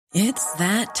It's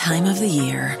that time of the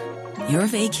year. Your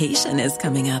vacation is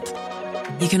coming up.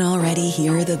 You can already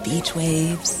hear the beach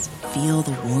waves, feel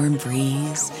the warm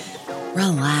breeze,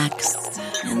 relax,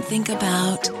 and think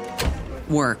about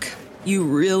work. You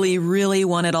really, really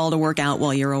want it all to work out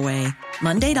while you're away.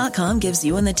 Monday.com gives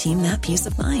you and the team that peace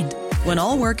of mind. When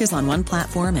all work is on one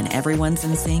platform and everyone's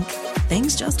in sync,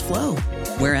 things just flow.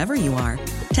 Wherever you are,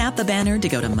 tap the banner to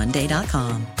go to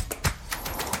Monday.com.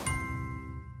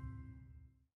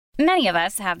 Many of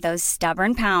us have those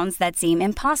stubborn pounds that seem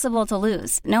impossible to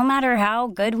lose, no matter how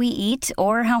good we eat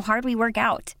or how hard we work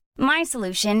out. My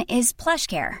solution is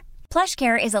PlushCare.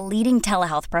 PlushCare is a leading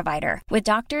telehealth provider with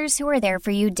doctors who are there for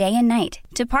you day and night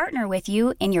to partner with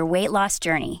you in your weight loss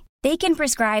journey. They can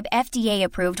prescribe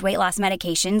FDA-approved weight loss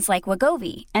medications like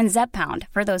Wegovy and Zepbound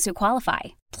for those who qualify.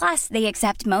 Plus, they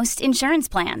accept most insurance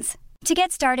plans. To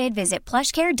get started, visit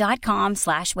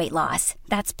plushcare.com/weightloss.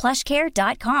 That's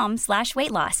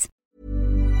plushcare.com/weightloss.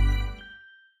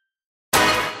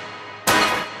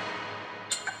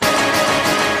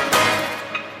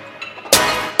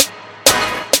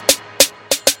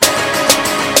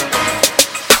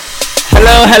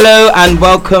 Hello, and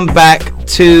welcome back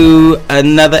to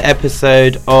another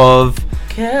episode of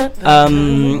Get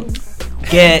the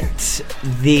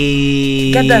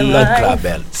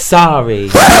Sorry.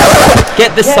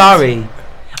 Get the Sorry.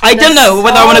 I don't know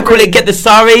whether I want to call it Get the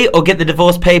Sorry or Get the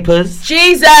Divorce Papers.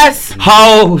 Jesus!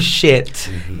 Oh, shit.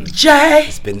 Jay!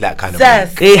 It's been that kind of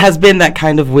week. It has been that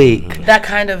kind of week. That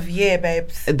kind of year,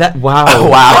 babes. Wow. Oh,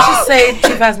 wow. Let's just say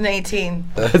 2018.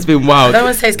 It's been wild. I don't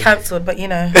want to say it's cancelled, but you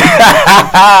know.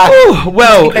 Ooh,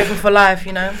 well, be grateful for life,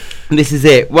 you know. This is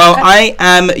it. Well, I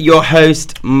am your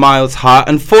host, Miles Hart.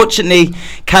 Unfortunately,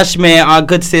 Kashmir, our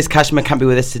good sis Kashmir, can't be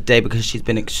with us today because she's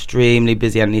been extremely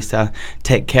busy and needs to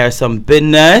take care of some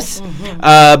business.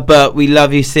 But we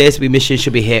love you, sis. We miss you.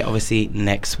 She'll be here, obviously,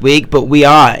 next week. But we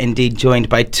are indeed joined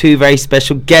by two very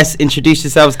special guests. Introduce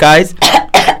yourselves, guys.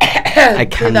 I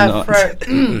cannot.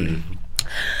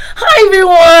 Hi,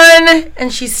 everyone.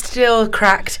 And she's still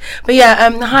cracked. But yeah,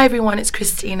 hi, everyone. It's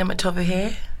Christina Matova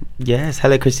here. Yes,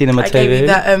 hello, Christina Matova. I gave you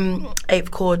that eighth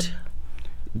chord.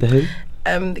 The who?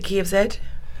 The key of Z.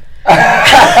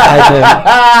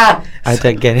 I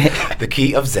don't get it. The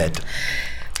key of Z.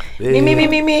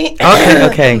 Me.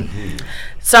 Okay.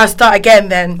 So I start again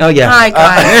then. Oh, yeah. Hi,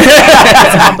 guys.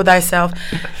 Humble thyself.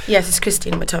 Yes, it's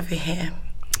Christina Matova here.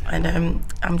 And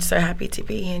I'm so happy to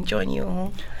be here and join you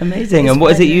all. Amazing. And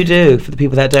what is it you do for the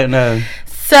people that don't know?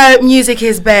 So music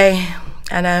is bae.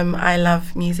 And I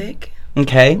love music.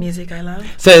 Okay. Music I love.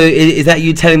 So is that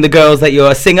you telling the girls that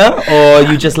you're a singer, or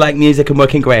you just like music and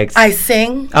working Greg's? I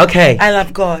sing. Okay. I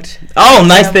love God. Oh,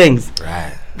 nice things.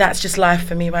 Right. That's just life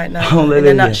for me right now.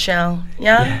 Hallelujah. In a nutshell.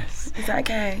 Yeah? Yes. Is that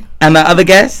okay? And that other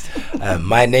guest?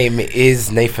 My name is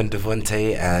Nathan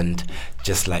Devonte, and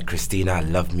just like Christina, I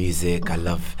love music. I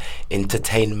love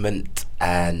entertainment,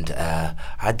 and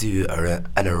I do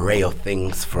an array of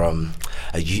things, from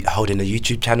holding a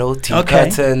YouTube channel, TV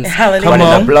Curtains, running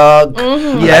a blog.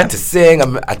 I like to sing.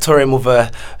 I'm touring with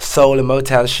a soul and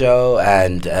Motown show,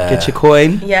 and get your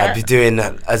coin. Yeah. I'd be doing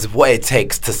as what it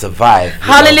takes to survive.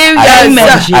 Hallelujah.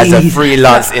 As a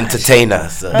freelance entertainer.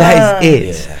 So. That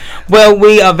is it. Yeah. Well,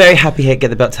 we are very happy here at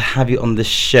Get the Belt to have you on the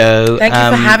show. Thank you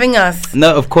for having us.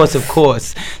 No, of course.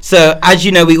 So, as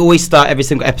you know, we always start every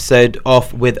single episode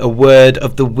off with a word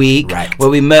of the week, where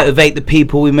we motivate the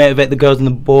people, we motivate the girls and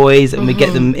the boys, and we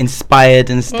get them inspired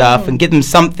and stuff, and give them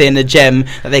something, a gem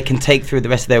that they can take through the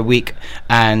rest of their week,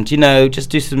 and, you know, just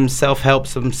do some self-help,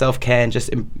 some self-care, and just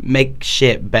make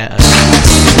shit better.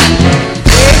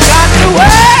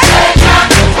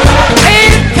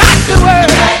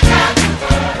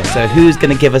 So who's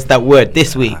going to give us that word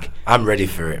this week? I'm ready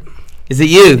for it. Is it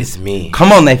you? It's me.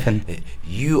 Come on, Nathan.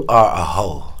 You are a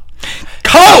hoe.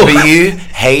 Hole! WHOLE.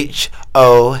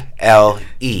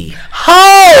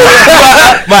 Hole!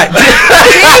 Right.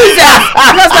 Jesus!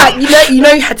 I was like, you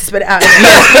know you had to spit it out.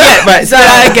 Yeah, right. Say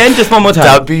that again, just one more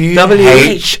time.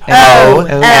 WHOLE.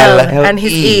 And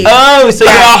his E. Oh, so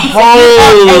you're a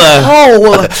hole.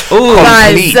 Whole.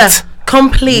 Complete.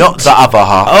 Complete. Not the other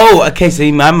half. Oh, okay, so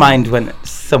my mind went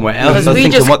somewhere else. Because I was we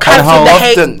thinking, just what kind of hole?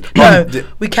 cancelled the H. No,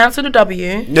 we cancelled the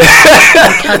W. We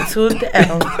cancelled the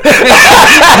L.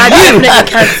 I definitely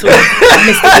cancelled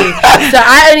Mr. E. So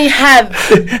I only have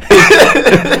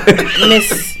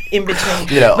Miss in between.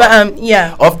 You know, but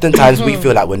yeah. Oftentimes we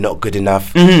feel like we're not good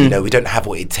enough. You know, we don't have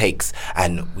what it takes,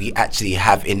 and we actually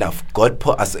have enough. God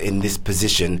put us in this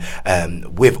position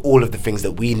with all of the things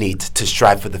that we need to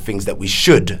strive for the things that we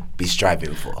should be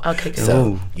striving for. Okay, good.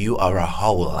 So you are a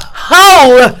whole.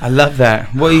 I love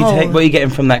that. What are you getting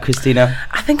from that, Christina?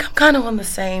 I think I'm kind of on the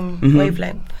same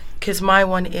wavelength, because my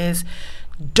one is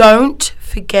don't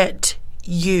forget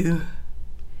you.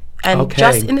 And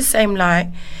just in the same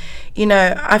light, you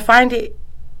know, I find it,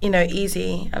 you know,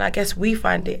 easy, and I guess we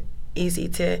find it easy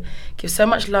to give so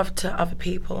much love to other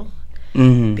people.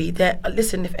 Be there.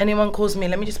 Listen, if anyone calls me,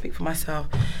 let me just speak for myself.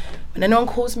 When anyone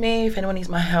calls me, if anyone needs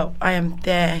my help, I am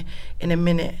there in a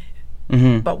minute.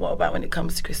 But what about when it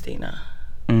comes to Christina?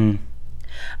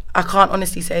 I can't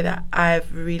honestly say that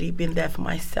I've really been there for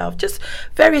myself, just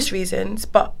various reasons,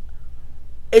 but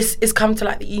it's come to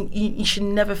like you should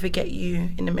never forget you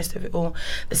in the midst of it all.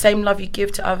 The same love you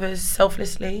give to others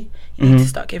selflessly, you need to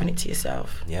start giving it to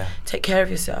yourself. Yeah. Take care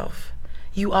of yourself.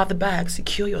 You are the bag.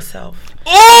 Secure yourself.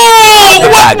 Oh,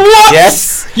 what?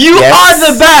 Yes. You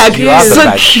are the bag. You are the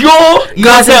bag. Secure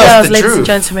Guys and girls, the ladies truth. and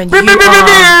gentlemen, you are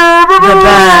the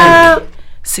bag.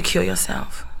 Secure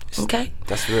yourself. Okay?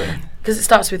 That's real. Because it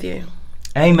starts with you.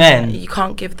 Amen. You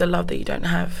can't give the love that you don't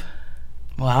have.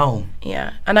 Wow.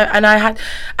 Yeah, and I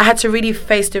had to really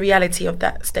face the reality of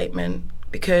that statement,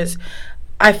 because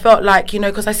I felt like, you know,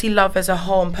 because I see love as a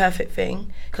whole and perfect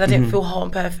thing, because I didn't feel whole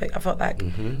and perfect. I felt like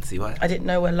See why? I didn't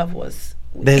know where love was.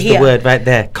 There's here. the word right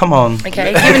there. Come on.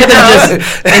 Okay, giving it out,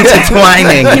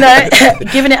 Intertwining. you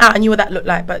know, giving it out, I knew what that looked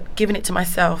like, but giving it to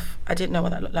myself, I didn't know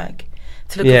what that looked like.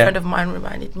 Till a good friend of mine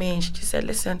reminded me, and she just said,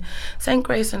 listen, same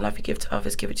grace and love you give to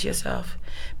others, give it to yourself.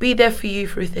 Be there for you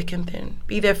through thick and thin.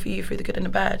 Be there for you through the good and the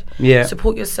bad. Yeah.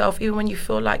 Support yourself, even when you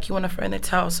feel like you want to throw in the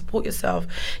towel. Support yourself.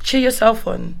 Cheer yourself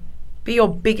on. Be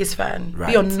your biggest fan. Right.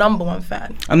 Be your number one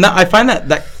fan. And that I find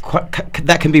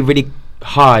that can be really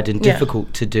hard and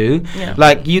difficult to do. Yeah.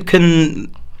 Like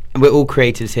we're all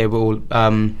creatives here. We're all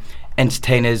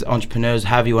entertainers, entrepreneurs,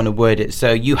 however you want to word it.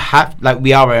 So you have, like,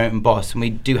 we are our own boss, and we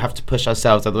do have to push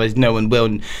ourselves. Otherwise, no one will,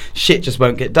 and shit just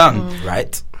won't get done.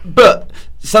 Right. But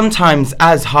sometimes,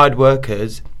 as hard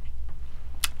workers,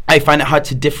 I find it hard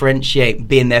to differentiate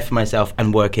being there for myself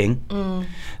and working.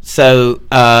 So,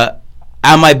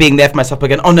 am I being there for myself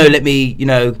again? Oh no, let me, you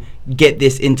know, get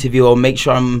this interview, or make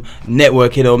sure I'm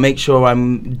networking, or make sure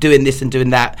I'm doing this and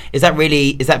doing that. Is that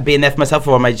being there for myself,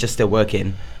 or am I just still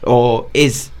working? Or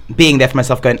is being there for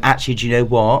myself going, actually, do you know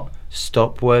what?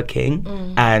 Stop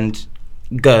working and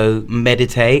go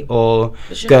meditate, or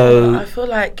go. I feel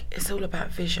like it's all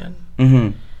about vision.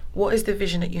 What is the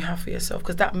vision that you have for yourself?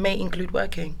 Because that may include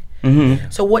working.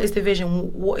 So what is the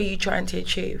vision? What are you trying to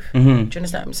achieve? Do you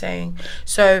understand what I'm saying?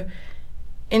 So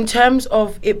in terms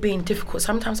of it being difficult,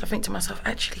 sometimes I think to myself,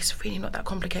 actually, it's really not that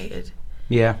complicated.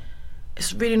 Yeah.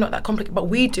 It's really not that complicated. But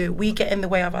we get in the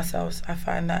way of ourselves. I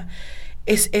find that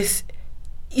I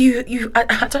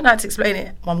don't know how to explain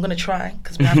it. Well, I'm going to try,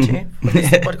 because we have to for this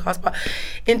podcast. But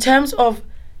in terms of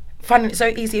finding it so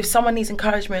easy, if someone needs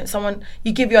encouragement,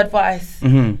 you give your advice,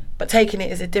 but taking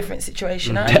it is a different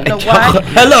situation. I don't know why.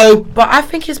 Hello. But I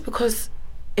think it's because,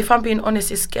 if I'm being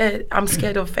honest, I'm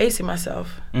scared of facing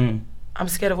myself. I'm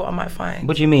scared of what I might find.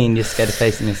 What do you mean you're scared of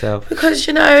facing yourself? Because,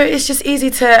 you know, it's just easy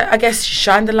to, I guess,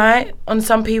 shine the light on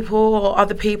some people or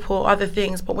other people or other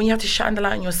things. But when you have to shine the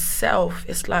light on yourself,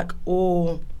 it's like,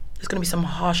 oh, there's going to be some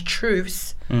harsh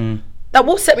truths that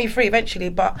will set me free eventually.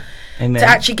 But Amen. To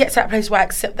actually get to that place where I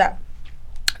accept that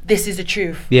this is the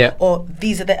truth, or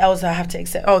these are the L's that I have to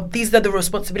accept, or these are the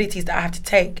responsibilities that I have to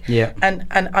take, and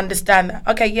understand that,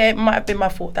 okay, it might have been my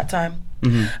fault that time.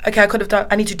 Okay,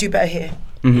 I need to do better here.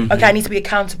 Okay, I need to be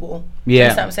accountable. You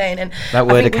understand what I'm saying? And that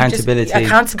word accountability.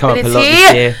 Accountability. Come up a lot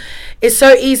this year. It's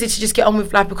so easy to just get on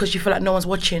with life because you feel like no one's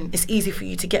watching. It's easy for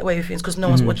you to get away with things because no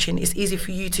one's watching. It's easy for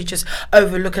you to just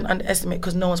overlook and underestimate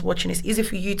because no one's watching. It's easy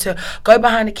for you to go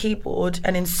behind a keyboard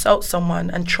and insult someone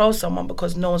and troll someone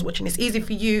because no one's watching. It's easy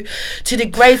for you to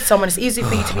degrade someone. It's easy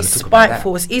for you to be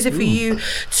spiteful. It's easy for you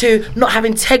to not have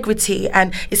integrity,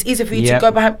 and it's easy for you to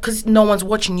go behind because no one's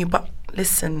watching you. But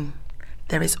listen,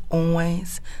 there is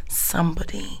always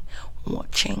somebody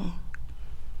watching.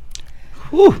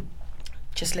 Whew.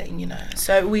 Just letting you know.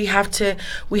 So we have to,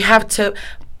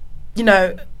 you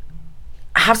know,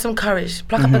 have some courage,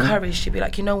 pluck up the courage to be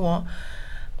like, you know what,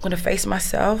 I'm going to face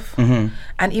myself. And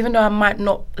even though I might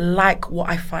not like what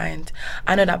I find,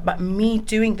 I know that, but me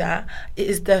doing that, it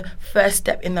is the first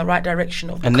step in the right direction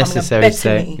of becoming a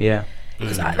better me. Yeah.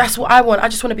 Because that's what I want. I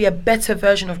just want to be a better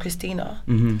version of Christina.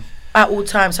 at all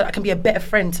times, so that I can be a better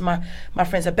friend to my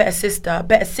friends, a better sister, a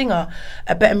better singer,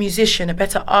 a better musician, a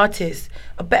better artist,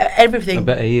 a better everything. A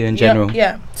better you in general.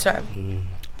 Yeah. So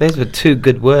those were two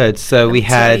good words. So we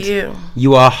had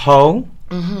you are whole,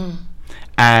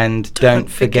 and don't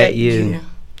forget you.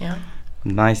 Yeah.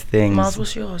 Nice things. Miles,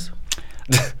 what's yours?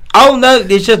 Oh no,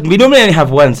 it's just we normally only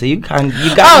have one, so you kind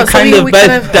of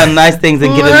both done nice things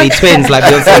and given me twins like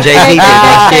Beyonce and Jay-Z did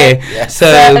last year. Yeah. So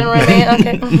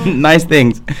okay. Nice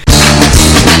things.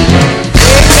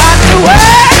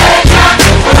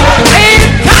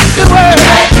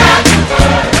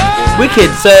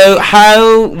 Wicked. So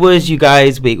how was you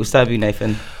guys' week? We'll start with you,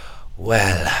 Nathan.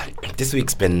 Well, this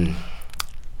week's been,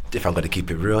 if I'm going to keep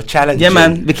it real, challenging. Yeah,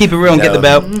 man. We keep it real and get the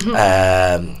belt.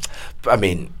 I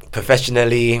mean,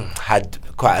 professionally, had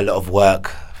quite a lot of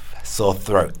work, sore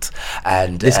throat,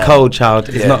 and it's cold, child.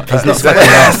 It's not. It's not.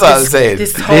 That's what I'm saying.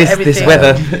 This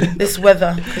weather. This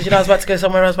weather. Because I was about to go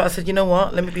somewhere else, but I said, you know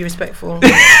what? Let me be respectful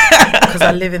because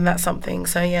I live in that something.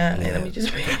 So yeah. Let me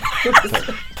just be.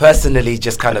 Personally,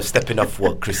 just kind of stepping off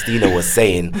what Christina was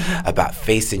saying about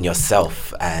facing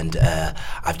yourself, and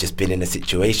I've just been in a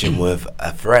situation with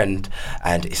a friend,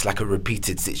 and it's like a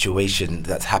repeated situation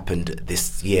that's happened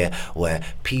this year where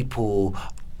people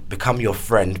become your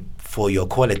friend for your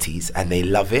qualities and they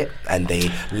love it and they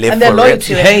live and for loyal it.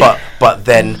 To it. But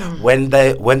then when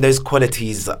those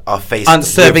qualities are faced aren't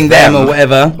serving them or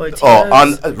whatever, or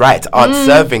aren't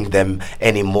serving them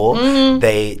anymore,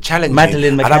 they challenge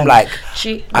Madeline you. McCann. And I'm like,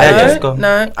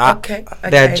 okay.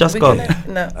 They're just gone.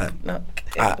 No.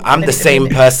 I'm the same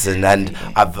person, and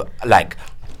I've like.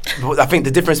 I think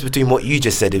the difference between what you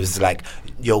just said, it was like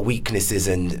your weaknesses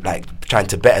and like trying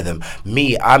to better them.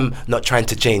 Me, I'm not trying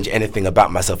to change anything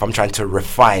about myself. I'm trying to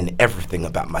refine everything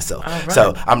about myself. Right.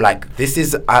 So I'm like,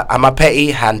 am I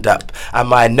petty? Hand up.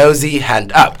 Am I nosy?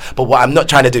 Hand up. But what I'm not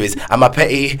trying to do is, am I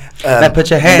petty? Now put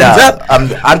your hands up.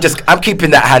 I'm keeping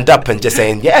that hand up and just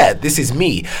saying, yeah, this is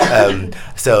me. I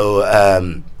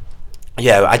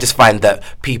just find that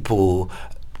people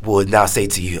would now say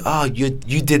to you, oh, you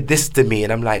did this to me,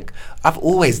 and I'm like, I've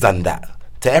always done that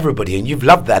to everybody, and you've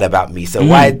loved that about me, so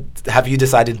why have you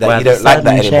decided that you don't like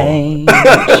that anymore?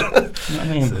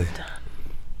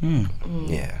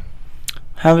 Yeah.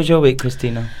 How was your week,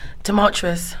 Christina?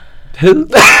 Tumultuous. Who?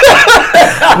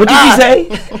 What did you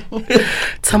say?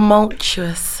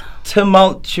 Tumultuous. Come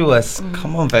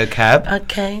on, vocab.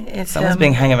 Okay, it's someone's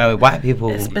been hanging around with white people.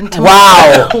 It's been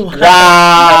wow.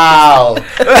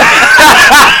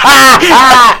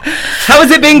 How has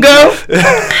it been, girl?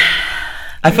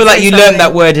 I feel like you learned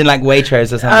that word in like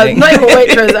Waitrose or something. Not even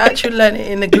Waitrose. I actually learned it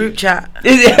in a group chat.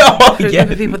 Is it? Oh, a group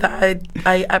of people that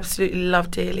I absolutely love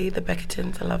dearly. The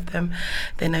Beckertons, I love them.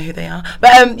 They know who they are.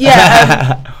 But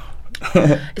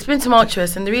it's been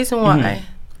tumultuous, and the reason why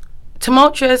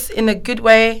tumultuous in a good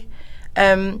way.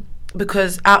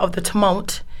 Because out of the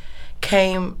tumult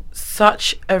came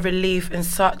such a relief and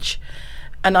such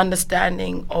an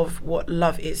understanding of what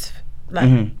love is,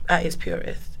 like at its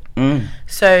purest.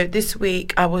 So this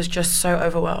week I was just so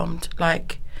overwhelmed,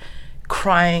 like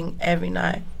crying every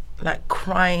night,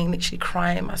 literally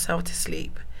crying myself to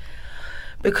sleep,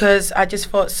 because I just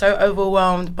felt so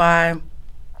overwhelmed by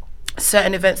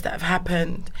certain events that have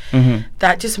happened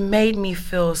that just made me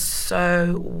feel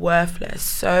so worthless,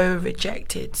 so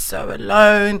rejected, so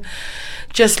alone.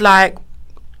 Just like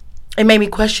it made me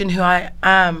question who I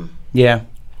am, or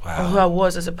who I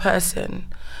was as a person.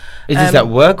 Is this at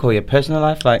work or your personal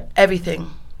life? Like everything.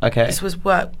 Okay. This was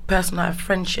work, personal life,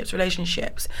 friendships,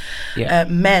 relationships,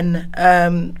 men.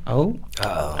 And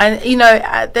you know,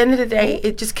 at the end of the day,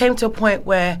 it just came to a point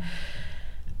where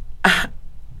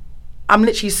I'm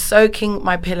literally soaking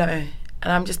my pillow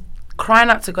and I'm just crying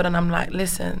out to God, and I'm like,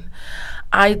 listen,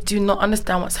 I do not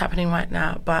understand what's happening right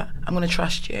now, but I'm going to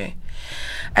trust you.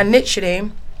 And literally,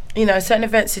 you know, certain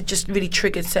events had just really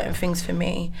triggered certain things for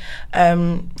me,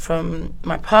 from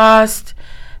my past,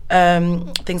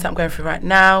 things that I'm going through right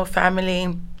now,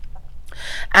 family.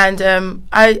 And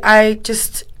I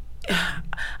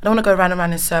don't want to go round and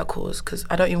round in circles because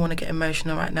I don't even want to get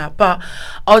emotional right now. But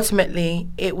ultimately,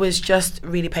 it was just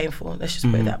really painful. Let's just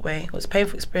put it that way. It was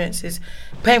painful experiences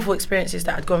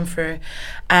that I'd gone through,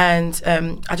 and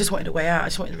I just wanted a way out. I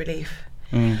just wanted relief.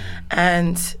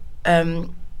 And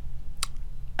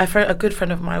a good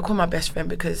friend of mine, I call my best friend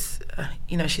because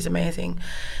you know, she's amazing.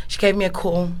 She gave me a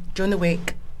call during the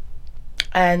week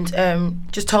and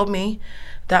just told me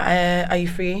that are you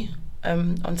free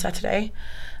on Saturday?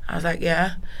 I was like,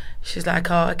 yeah. She's like,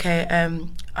 oh, okay,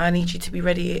 I need you to be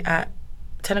ready at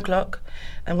 10 o'clock.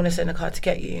 I'm going to send a car to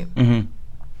get you. And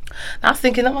I was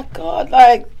thinking, oh my God,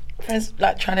 like, friends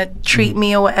like trying to treat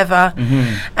me or whatever,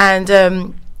 and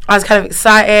I was kind of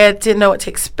excited. Didn't know what to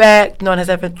expect. No one has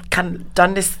ever kind of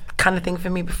done this kind of thing for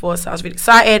me before, so I was really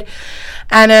excited.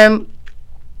 And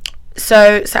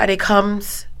so Saturday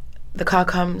comes, the car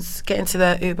comes, get into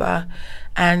the Uber,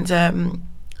 and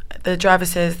the driver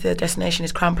says the destination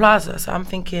is Crowne Plaza. So I'm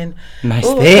thinking, nice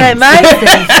things. Okay, nice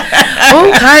things.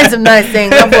 All kinds of nice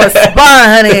things. I'm for a spa,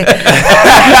 honey.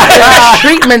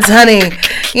 Treatments, honey.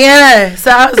 Yeah.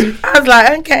 So I was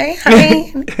like, okay,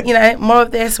 honey. You know, more of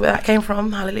this, where that came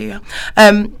from. Hallelujah.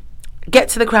 Get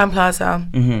to the Crowne Plaza.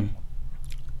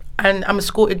 And I'm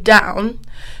escorted down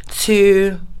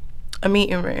to a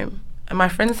meeting room. And my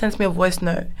friend sends me a voice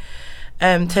note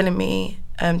telling me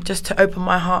just to open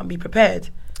my heart and be prepared.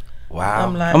 Wow.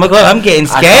 I'm like, oh my God, I'm getting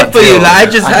scared for you. Like, I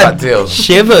just had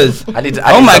shivers. I need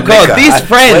oh my God, liquor. these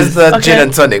friends. Where's the gin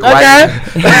and tonic? Okay.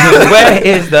 Where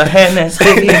is the Hennessy?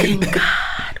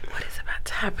 God, what is about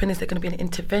to happen? Is there going to be an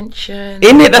intervention?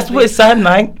 In it, that's what it sounded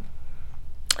like.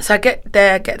 So I get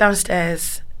there, get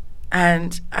downstairs,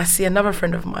 and I see another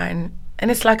friend of mine,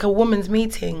 and it's like a woman's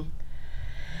meeting.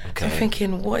 Okay. So I'm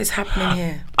thinking, what is happening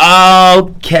here?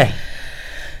 Okay.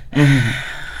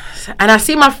 And I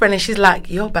see my friend, and she's like,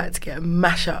 you're about to get a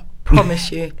mash up.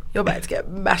 Promise you. You're about to get a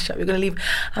mash up. You're going to leave.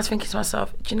 I was thinking to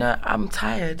myself, do you know, I'm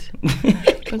tired.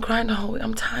 I've been crying the whole week.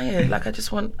 I'm tired. Like, I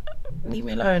just want, leave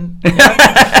me alone. You know?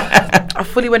 I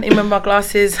fully went in with my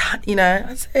glasses, you know.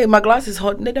 I say, my glasses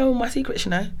hold. They know all my secrets,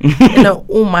 you know. They know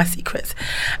all my secrets.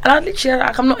 And I literally,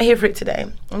 like, I'm not here for it today.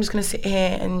 I'm just going to sit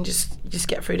here and just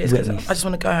get through this, because I just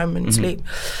want to go home and sleep.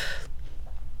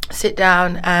 Sit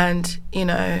down and, you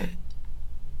know,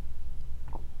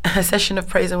 a session of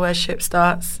praise and worship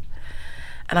starts,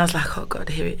 and I was like, oh God,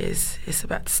 here it is, it's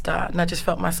about to start. And I just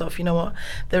felt myself, you know what,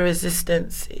 the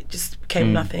resistance, it just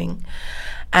became nothing.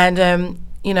 And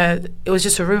you know, it was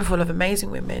just a room full of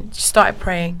amazing women. She started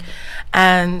praying,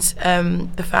 and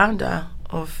the founder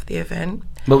of the event,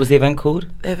 what was the event called?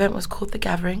 The event was called The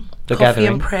Gathering. The Coffee Gathering.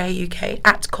 and Prayer UK,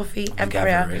 at Coffee and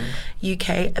Prayer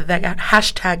UK,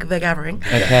 hashtag The Gathering.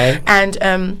 Okay. And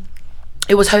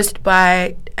it was hosted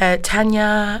by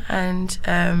Tanya and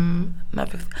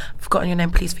I've forgotten your name,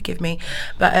 please forgive me,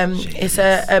 but it's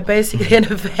basically an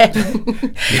event.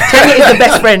 Tanya is the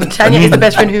best friend. Tanya is the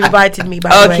best friend who invited me,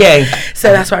 by the way.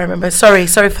 So that's what I remember. Sorry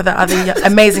for the other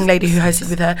amazing lady who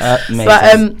hosted with her.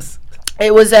 But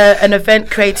it was an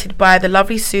event created by the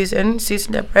lovely Susan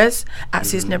Debrez, at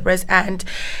Susan Debrez, and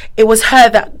it was her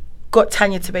that got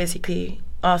Tanya to basically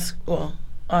asked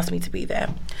me to be there.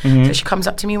 So she comes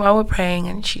up to me while we're praying,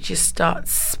 and she just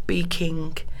starts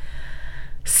speaking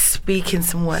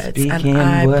some words, and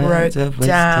I broke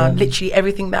down literally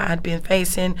everything that I had been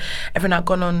facing, everything that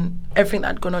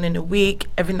had gone on in the week,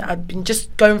 everything that I'd been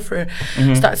just going through.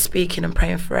 Started speaking and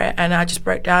praying for it, and I just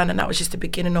broke down, and that was just the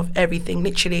beginning of everything.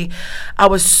 Literally, I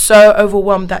was so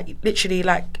overwhelmed that literally,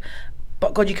 like,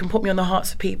 but God, you can put me on the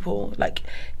hearts of people. Like,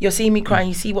 you're seeing me crying,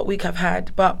 you see what week I've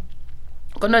had, but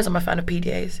God knows I'm a fan of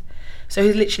PDAs. So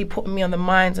he's literally putting me on the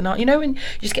minds, and you know when you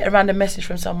just get a random message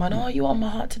from someone, oh, you on my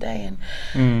heart today,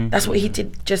 and that's what he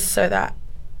did, just so that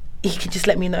he could just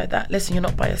let me know that, listen, you're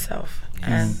not by yourself.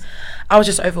 And I was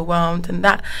just overwhelmed, and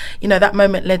that, you know, that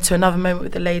moment led to another moment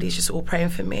with the ladies just all praying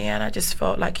for me, and I just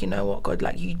felt like, you know what, God,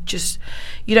 like, you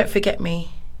don't forget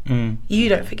me. You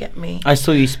don't forget me. I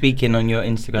saw you speaking on your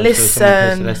Instagram.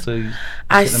 Listen, I saw you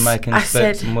at the mic and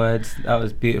spoke some words. That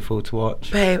was beautiful to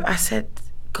watch. Babe, I said,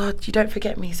 God, you don't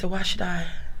forget me, so why should I?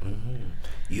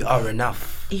 You are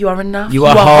enough. You are enough. You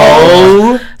are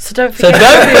whole. So don't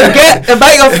forget.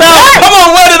 About yourself. Come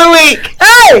on, word of the week.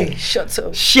 Hey, shut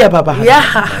up.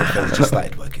 Yeah. Just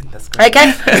started working. That's good.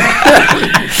 Okay.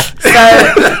 So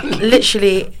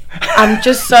literally, I'm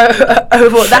just so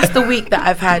overwhelmed. That's the week that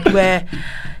I've had where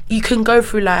you can go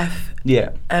through life. Yeah.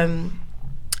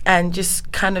 And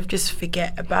just kind of just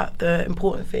forget about the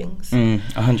important things.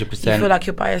 100%. You feel like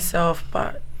you're by yourself,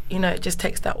 but you know, it just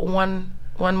takes that one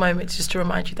moment just to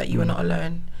remind you that you are not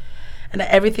alone, and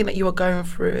that everything that you are going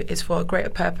through is for a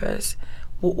greater purpose,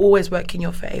 will always work in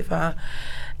your favor,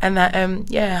 and that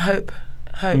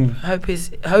hope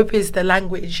is the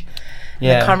language,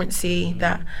 the currency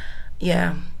that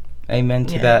Amen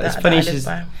to that. It's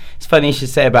funny you should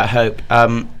say about hope.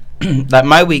 Like,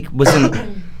 my week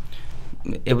wasn't.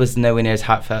 It was nowhere near as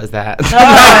heartfelt as that. Like,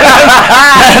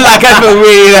 I feel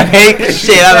really like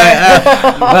shit. I'm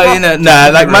like, well, you know,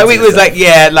 no. Like, my week was like,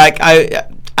 like I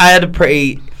had a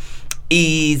pretty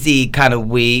easy kind of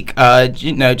week.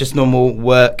 You know, just normal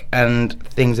work and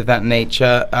things of that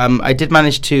nature. I did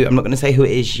manage to. I'm not going to say who it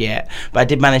is yet, but I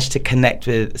did manage to connect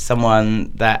with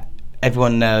someone that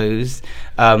everyone knows.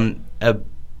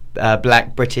 A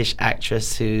black British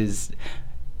actress who's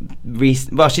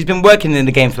she's been working in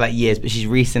the game for like years, but she's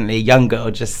recently, a young girl,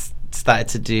 just started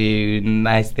to do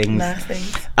nice things.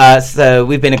 So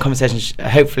we've been in conversation.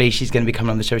 Hopefully she's going to be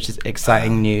coming on the show, which is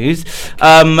exciting news.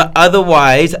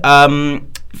 Otherwise,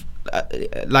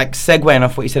 like segueing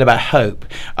off what you said about hope,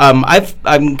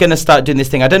 I'm gonna start doing this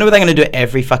thing. I don't know whether I'm gonna do it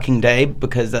every fucking day,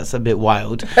 because that's a bit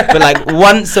wild, but like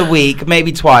once a week,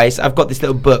 maybe twice. I've got this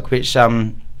little book which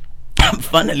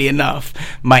funnily enough,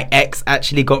 my ex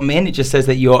actually got me, and it just says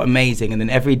that you're amazing, and then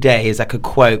every day is like a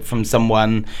quote from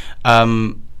someone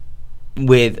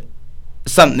with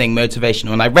something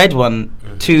motivational. And I read one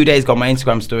 2 days ago on my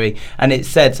Instagram story, and it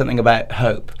said something about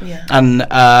hope. And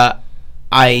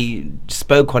I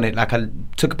spoke on it, like I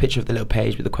took a picture of the little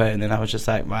page with the quote, and then I was just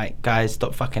like, right, guys,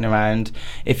 stop fucking around.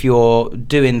 If you're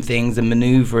doing things and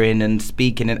manoeuvring and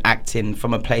speaking and acting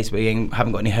from a place where you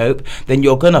haven't got any hope, then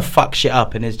you're gonna fuck shit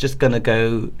up, and it's just gonna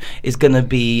gonna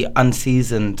be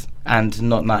unseasoned and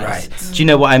not nice. Do you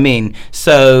know what I mean?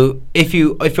 So if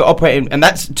you're operating, and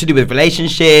that's to do with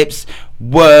relationships,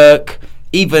 work,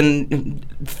 even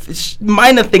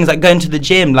minor things like going to the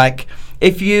gym, like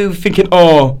if you thinking,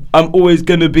 oh, I'm always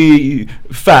gonna be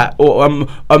fat, or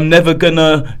I'm never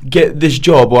gonna get this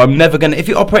job, or I'm never gonna, if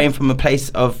you're operating from a place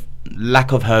of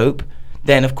lack of hope,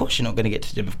 then of course you're not gonna get to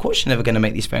the gym. Of course you're never gonna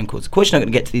make these phone calls. Of course you're not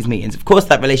gonna get to these meetings. Of course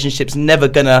that relationship's never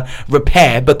gonna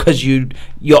repair, because you're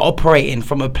operating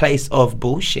from a place of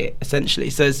bullshit, essentially.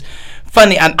 So it's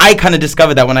funny, and I kind of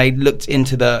discovered that when I looked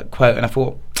into the quote, and I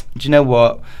thought, do you know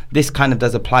what? This kind of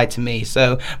does apply to me.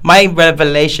 So my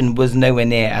revelation was nowhere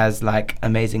near as like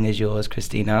amazing as yours,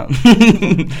 Christina.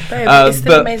 Babe, it's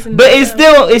still amazing. But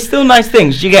it's still nice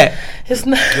things. Do you get? It's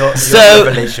not. Your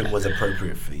revelation was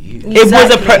appropriate for you.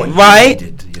 Exactly. It was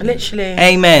right. Literally.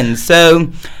 Amen.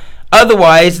 So.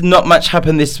 Otherwise, not much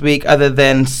happened this week other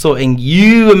than sorting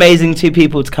you amazing two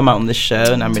people to come out on the show,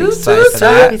 and I'm really excited for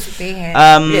that. Happy to be here.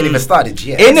 We ain't even started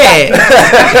yet. Innit?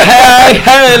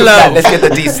 Hello. Let's get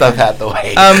the D stuff out the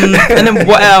way. And then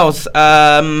what else?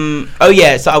 Oh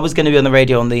yeah, so I was going to be on the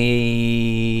radio on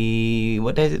the,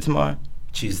 what day is it tomorrow?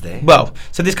 Tuesday. Well,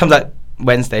 so this comes out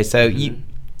Wednesday. So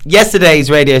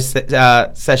yesterday's radio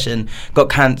session got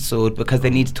cancelled because they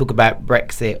need to talk about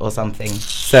Brexit or something.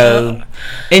 So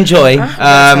enjoy.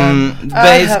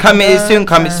 But it's coming. It's soon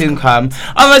come. It's soon come.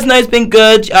 Otherwise, no, it's been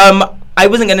good. I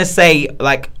wasn't gonna say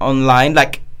like online,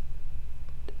 like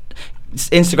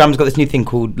Instagram's got this new thing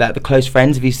called like the close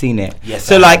friends. Have you seen it? Yes.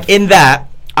 So like in that,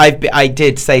 I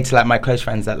did say to like my close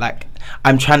friends that like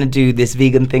I'm trying to do this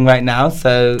vegan thing right now.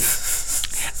 So.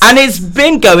 And it's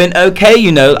been going okay,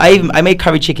 you know. I made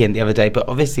curry chicken the other day, but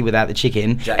obviously without the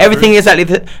chicken, everything is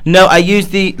exactly no. I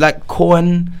used the like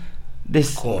corn,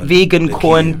 vegan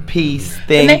corn piece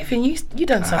thing. Nathan, you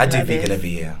done something. I do like vegan this. every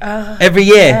year. Every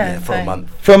year, yeah, for a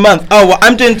month. For a month. Oh, well,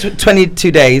 I'm doing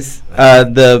 22 days.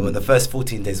 The first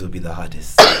 14 days will be the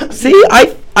hardest. See,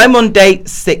 I'm on day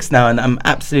 6 now, and I'm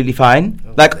absolutely fine.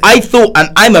 Okay. Like I thought,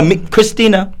 and I'm a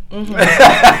Christina.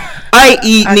 I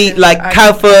eat meat like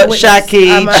cow foot,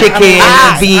 shaki, chicken,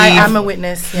 beef. I am a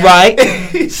witness. Yeah.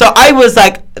 Right? So I was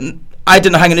like, I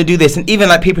don't know how I'm going to do this. And even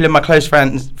like people in my close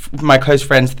friends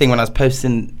thing, when I was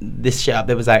posting this shit up,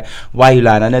 they was like, why are you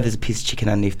lying? I know there's a piece of chicken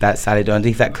underneath that salad or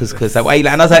underneath that couscous. Like, why are you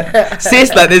lying? And I was like,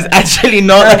 sis, like there's actually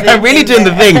not, like I'm really doing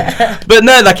the thing. But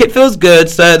no, like it feels good.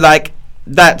 So like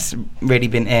that's really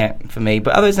been it for me.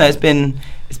 But otherwise, no, it's been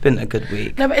a good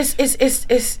week. No, but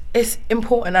it's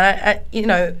important. I you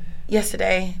know,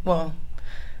 yesterday, well,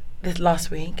 this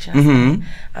last week, I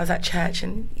was at church,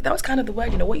 and that was kind of the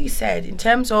word, you know, what you said in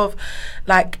terms of,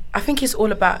 like, I think it's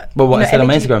all about. Well, what I said on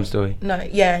my Instagram story. No,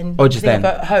 yeah, and or just then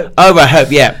about hope. Oh, right,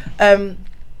 hope, yeah.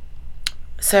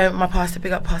 So my pastor,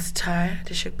 big up Pastor Ty,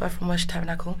 the Shukba from Worship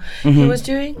Tabernacle, he was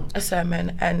doing a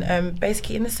sermon, and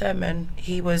basically in the sermon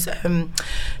he was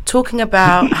talking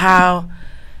about how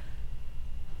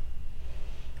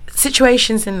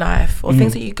situations in life or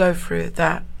things that you go through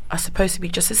that are supposed to be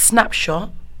just a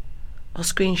snapshot or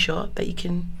screenshot that you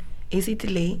can easily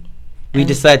delete. We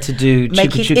decide to do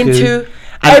make it chuku into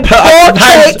and put our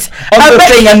hands on the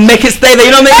thing and make it stay there.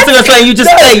 You don't make it Instagram saying you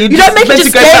just stay. You don't make it just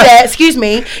stay there. Excuse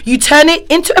me. You turn it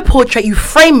into a portrait. You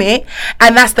frame it,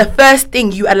 and that's the first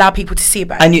thing you allow people to see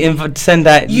about. And you send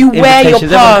that. You wear your past.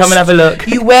 Everyone come and have a look.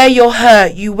 You wear your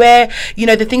hurt. You wear, you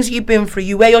know, the things that you've been through.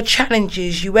 You wear your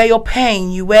challenges. You wear your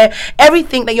pain. You wear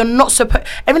everything that you're not supposed.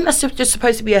 Everything that's just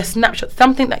supposed to be a snapshot.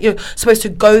 Something that you're supposed to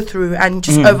go through and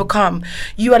just overcome.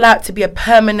 You allow it to be a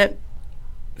permanent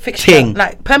fixture,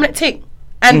 like permanent tick.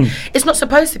 And it's not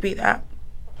supposed to be that,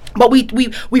 but we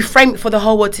frame it for the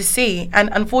whole world to see. And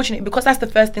unfortunately, because that's the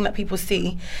first thing that people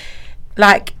see,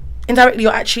 like indirectly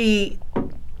you're actually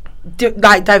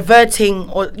like diverting,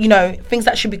 or you know, things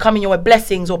that should be coming your way,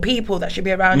 blessings or people that should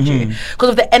be around you, because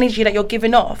of the energy that you're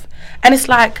giving off. And it's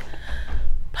like,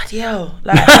 bloody hell,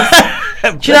 like, do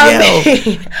you know what I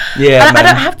mean? Yeah, and I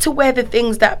don't have to wear the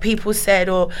things that people said,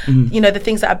 or you know, the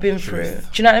things that I've been through. Do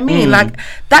you know what I mean? Like,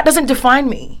 that doesn't define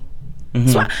me.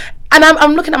 So and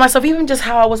I'm looking at myself, even just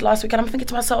how I was last week, and I'm thinking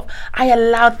to myself, I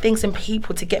allowed things and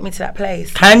people to get me to that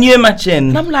place. Can you imagine?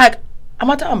 And I'm like, am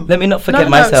I dumb? Let me not forget no,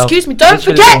 myself. Excuse me, don't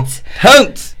forget.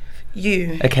 Don't.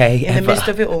 You. Okay. In the midst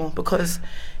of it all, because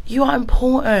you are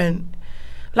important.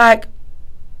 Like,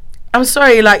 I'm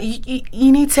sorry, like,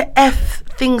 you need to F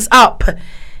things up.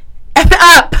 F it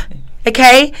up.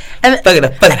 Okay? And Fuck it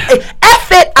up.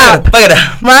 F it up. Fuck it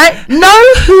up. Right?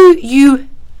 Know who you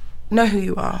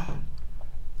are.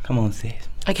 Come on, sis.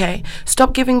 Okay?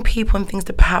 Stop giving people and things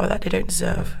the power that they don't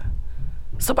deserve.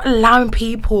 Stop allowing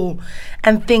people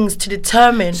and things to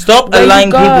determine. Stop where allowing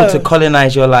you go. people to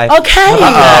colonize your life. Okay.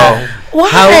 Why?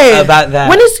 How about that?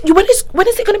 When is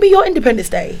it going to be your Independence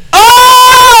Day?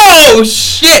 Oh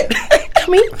shit!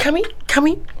 Can we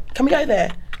go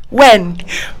there? When?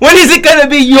 When is it gonna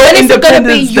be your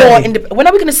Independence Day? When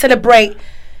are we going to celebrate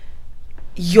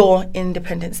your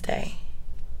Independence Day?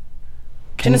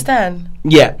 Do you understand?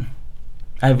 Yeah,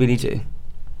 I really do.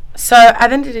 So at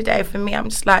the end of the day, for me, I'm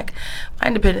just like, my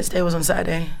Independence Day was on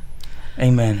Saturday.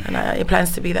 Amen. And it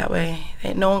plans to be that way.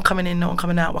 Ain't no one coming in, no one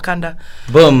coming out. Wakanda.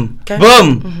 Boom. Okay?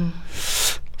 Boom.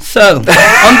 So,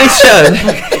 on this show...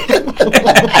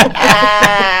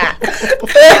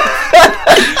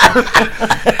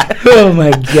 oh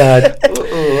my God.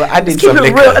 Ooh, I need Keep some it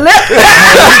liquor. real.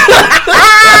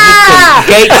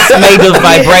 Gates made of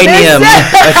vibranium.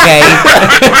 Okay.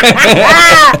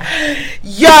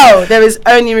 Yo, there is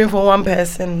only room for one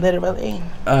person, literally.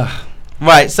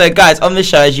 Right, so guys, on the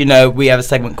show, as you know, we have a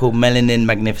segment called Melanin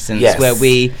Magnificence, Yes. where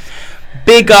we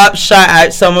big up, shout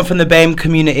out someone from the BAME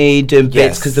community doing bits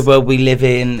Yes. because the world we live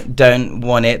in don't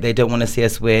want it. They don't want to see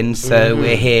us win. So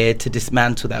we're here to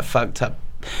dismantle that fucked up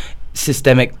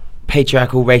systemic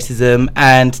patriarchal racism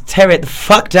and tear it the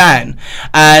fuck down.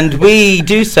 And we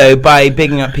do so by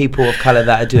bigging up people of colour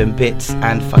that are doing bits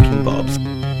and fucking bobs.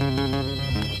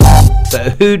 So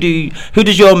who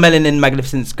does your Melanin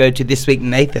Magnificence go to this week,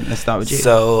 Nathan? Let's start with you.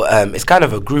 So it's kind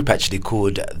of a group actually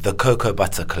called the Cocoa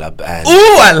Butter Club. And Ooh,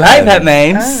 I like that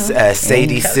name.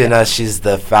 Sadie Sinner, she's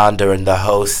the founder and the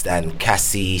host, and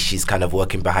Cassie, she's kind of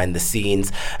working behind the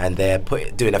scenes, and they're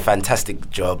doing a fantastic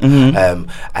job.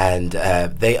 And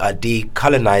they are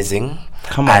decolonizing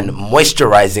and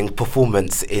moisturizing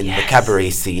performance in the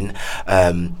cabaret scene.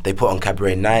 They put on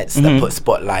cabaret nights, they put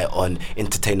spotlight on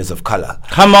entertainers of color.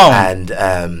 Come on.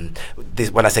 And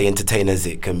when I say entertainers,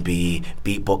 it can be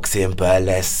beatboxing,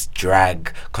 burlesque,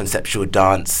 drag, conceptual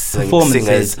dance,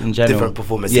 singers, in general. different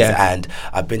performances. Yeah. And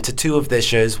I've been to two of their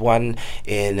shows, one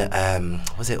in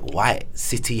was it White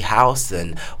City House,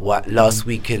 and last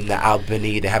week in the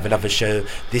Albany. They have another show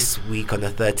this week on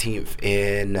the 13th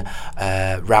in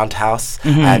Roundhouse.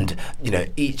 And you know,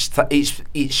 each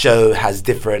show has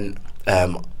different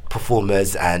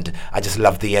performers, and I just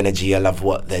love the energy. I love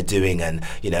what they're doing, and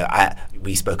you know,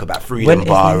 we spoke about Freedom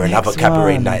Bar and other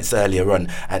cabaret nights earlier on,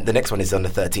 and the next one is on the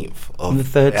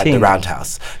 13th at the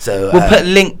Roundhouse. So we'll put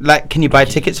link. Like, can you buy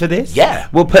tickets for this? Yeah,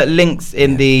 we'll put links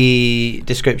in the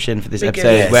description for this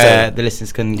episode where the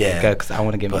listeners can go, because I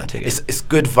want to give them tickets. It's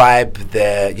good vibe.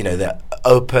 They're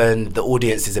open. The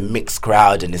audience is a mixed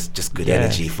crowd, and it's just good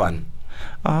energy, fun.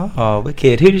 Oh,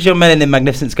 wicked. Who does your Melanin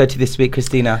Magnificence go to this week,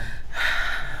 Christina?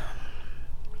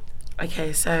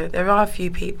 Okay, so there are a few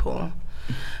people,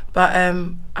 but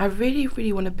I really,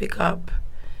 really want to pick up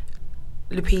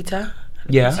Lupita.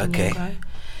 Yeah. Okay.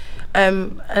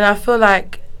 And I feel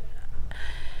like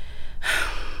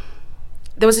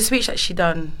there was a speech that she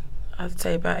done, I'd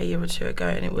say about a year or two ago,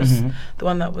 and it was the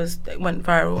one that went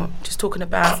viral, just talking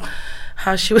about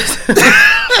how she was.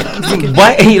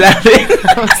 Why are you laughing?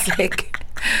 I'm sick.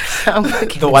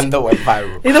 The one that went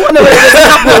viral. The one that went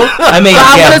viral. I mean,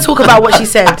 I want to talk about what she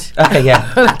said. Okay,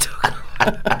 yeah.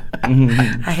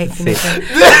 I hate to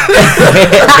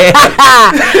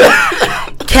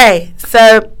Okay,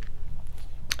 so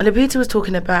Lupita was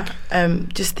talking about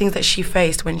just things that she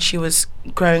faced when she was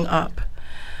growing up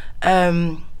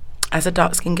as a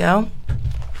dark-skinned girl.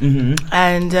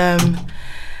 And as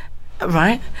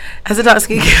a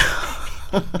dark-skinned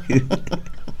girl.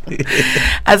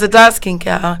 As a dark-skinned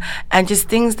girl, and just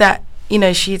things that, you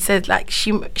know, she said, like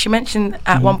she mentioned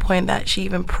at one point that she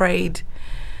even prayed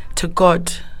to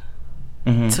God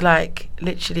to, like,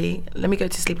 literally, let me go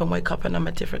to sleep and wake up and I'm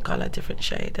a different color, different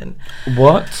shade. And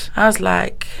what? I was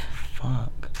like,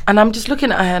 fuck. And I'm just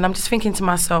looking at her and I'm just thinking to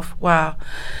myself, wow,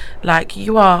 like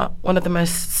you are one of the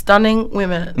most stunning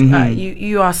women.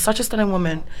 You are such a stunning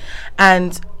woman.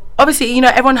 And obviously, you know,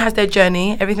 everyone has their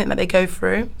journey, everything that they go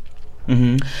through.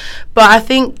 But I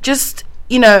think just,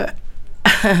 you know,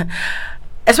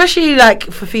 especially like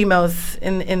for females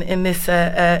in this,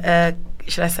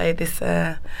 should I say,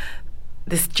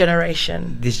 this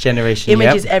generation.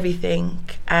 Image is everything.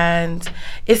 And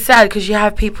it's sad because you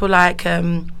have people like,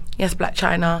 yes, Black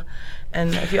China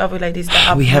and a few other ladies that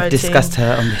are we have discussed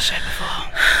her on this show before.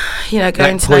 You know,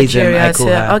 going to Nigeria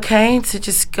to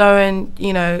just go and,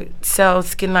 you know, sell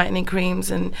skin lightening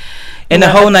creams and in the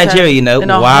whole Nigeria, you know,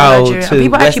 wow, to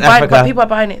people West Africa. But people are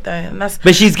buying it though, and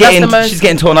but she's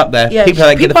getting torn up there. Yeah, people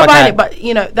are buying it, but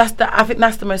you know, I think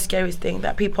that's the most scariest thing,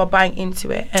 that people are buying into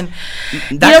it, and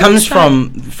that comes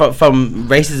from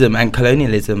racism and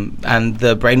colonialism and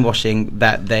the brainwashing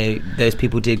that those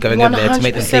people did going over there to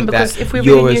make them think that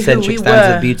Eurocentric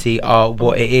standards of beauty are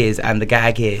what it is, and the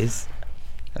gag is.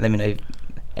 And let me know,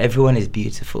 everyone is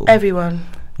beautiful. Everyone.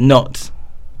 Not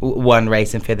one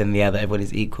race and fairer than the other. Everyone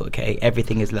is equal, okay?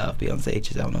 Everything is love. Beyonce,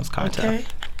 Giselle Knowles Carter. Okay.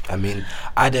 I mean,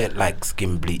 I don't like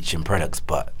skin bleaching products,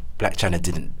 but Black China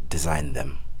didn't design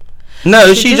them.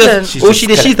 No, she's the face.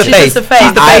 She's the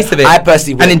face of it. I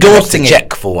personally wouldn't endorsing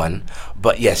check for one.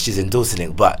 But yes, she's endorsing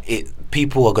it. But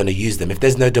people are going to use them. If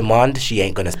there's no demand, she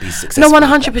ain't going to be successful. No,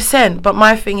 100%. But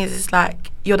my thing is like,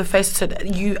 you're the face, so that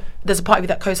there's a part of you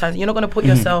that co-signs. You're not going to put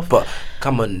yourself. But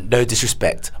come on, no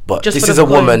disrespect, but this is a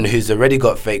woman who's already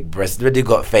got fake breasts, already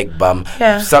got fake bum,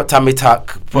 tummy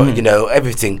tuck, you know,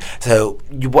 everything. So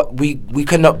we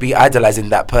cannot be idolizing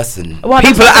that person. Well,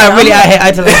 people are really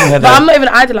idolizing her. But I'm not even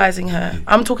idolizing her.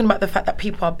 I'm talking about the fact that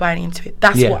people are buying into it.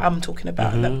 That's what I'm talking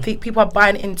about. That people are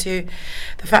buying into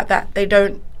the fact that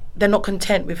they're not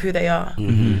content with who they are.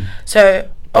 So.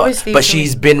 Obviously, but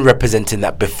she's been representing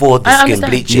that before the skin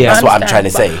bleaching. That's what I'm trying to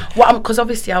say. Because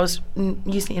obviously I was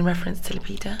using it in reference to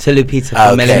Lupita.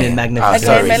 From Melanin Magnificent.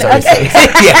 Sorry.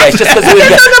 Yeah, it's just because we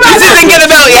didn't get the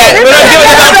belt yet.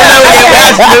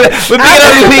 We're doing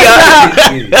it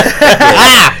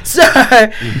Lupita. So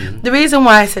the reason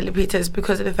why I said Lupita is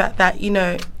because of the fact that, you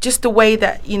know, just the way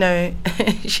that, you know,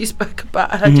 she spoke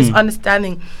about her, just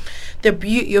understanding the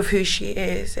beauty of who she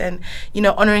is, and, you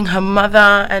know, honouring her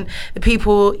mother and the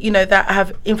people, you know, that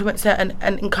have influenced her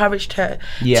and encouraged her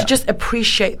to just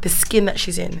appreciate the skin that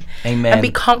she's in. Amen. And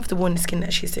be comfortable in the skin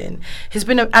that she's in has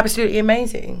been absolutely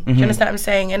amazing. Do you understand what I'm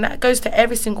saying? And that goes to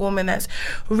every single woman that's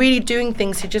really doing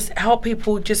things to just help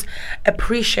people just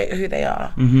appreciate who they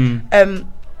are.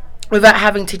 Without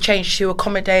having to change to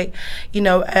accommodate, you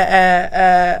know,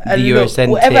 a Eurocentric,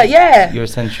 whatever,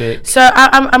 Eurocentric. So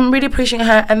I'm really appreciating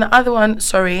her. And the other one,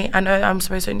 sorry, I know I'm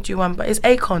supposed to only do one, but it's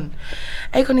Akon.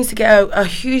 Akon needs to get a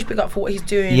huge big up for what he's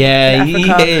doing. Yeah,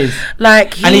 he is.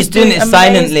 Like, and he's doing it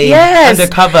silently,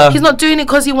 undercover. He's not doing it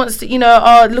because he wants to, you know,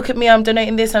 oh, look at me, I'm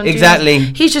donating this. I'm exactly.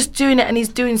 doing this. He's just doing it, and he's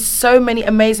doing so many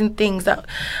amazing things that,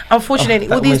 unfortunately,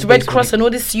 all these Red Cross and all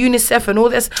this UNICEF and all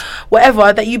this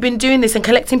whatever, that you've been doing this and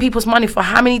collecting people's money for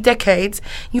how many decades?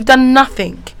 You've done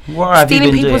nothing.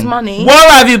 Stealing people's money.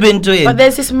 What have you been doing? But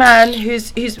there's this man who's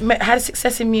had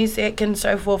success in music and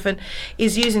so forth, and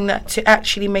is using that to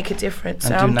actually make a difference.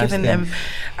 So I'm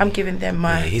giving them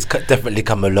my. Yeah, he's definitely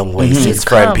come a long way since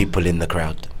throwing people in the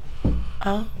crowd.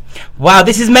 Oh. Wow,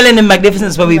 this is Melanin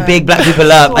Magnificence where we big black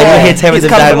people up and we're here tearing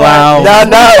them down. Wow. No,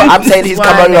 I'm saying he's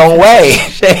come a long way.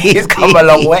 He's come a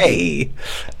long way.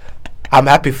 I'm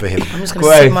happy for him. I'm just going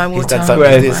to sip my water. He's done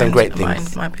some great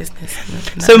things. My business.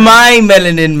 So my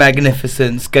Melanin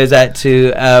Magnificence goes out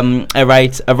to a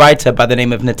writer by the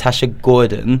name of Natasha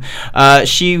Gordon.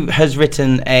 She has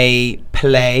written a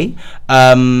play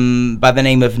by the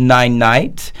name of Nine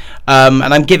Night. And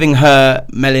I'm giving her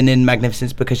Melanin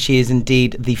Magnificence because she is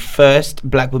indeed the first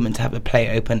black woman to have a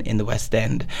play open in the West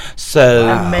End. So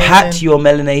pat your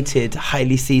melanated,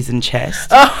 highly seasoned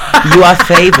chest. You are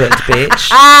favoured,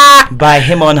 bitch, by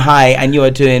him on high, and you are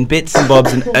doing bits and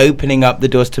bobs and opening up the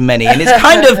doors to many. And it's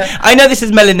kind of, I know this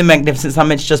is Melanin Magnificence, I'm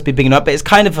meant to just be bigging up, but it's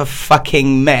kind of a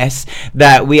fucking mess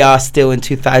that we are still in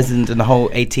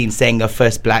 2018 saying a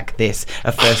first black this,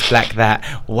 a first black that.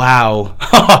 Wow.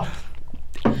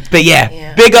 But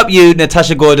yeah, big up you,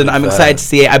 Natasha Gordon. I'm excited to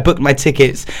see it. I booked my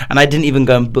tickets, and I didn't even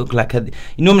go and book like a.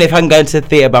 Normally, if I can go into the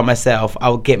theatre by myself,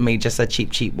 I'll get me just a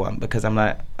cheap one because I'm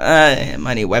like,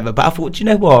 money, whatever. But I thought, you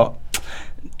know what?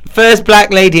 First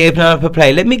black lady opening up a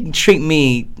play. Let me treat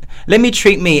me let me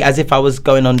treat me as if I was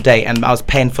going on date and I was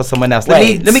paying for someone else.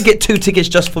 Let me get 2 tickets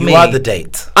just for me. You are the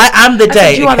date. I am the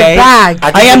date. You okay? are the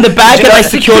bag. I am the bag, and I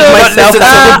secured myself.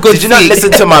 Did you not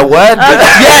listen to my word?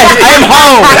 Yes, I am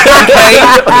home.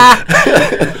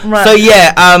 Okay. Right. So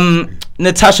yeah,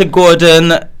 Natasha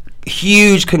Gordon,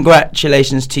 huge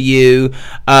congratulations to you.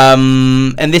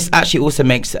 And this actually also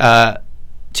makes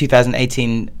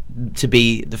 2018 to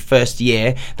be the first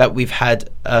year that we've had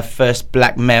a first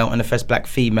black male and a first black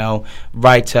female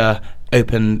writer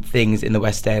open things in the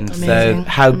West End. Amazing. So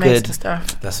how Amazing good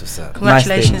stuff. That's what's up.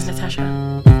 Congratulations, Nice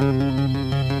Natasha.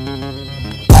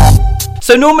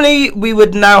 So normally we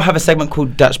would now have a segment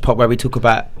called Dutch Pop where we talk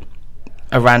about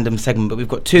a random segment, but we've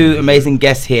got 2 amazing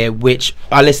guests here, which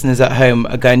our listeners at home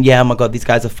are going, yeah, oh my god, these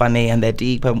guys are funny and they're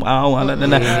deep and wow, I don't know.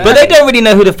 But they don't really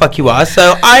know who the fuck you are.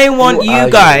 So I want you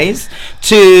guys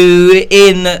to,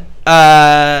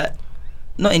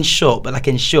 not in short, but like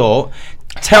in short,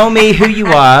 tell me who you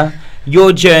are,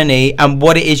 your journey, and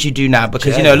what it is you do now.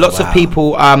 Because you know, lots of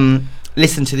people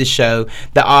listen to this show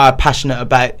that are passionate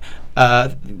about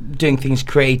doing things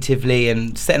creatively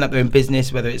and setting up their own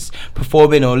business, whether it's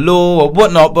performing or law or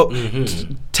whatnot. But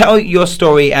tell your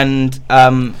story and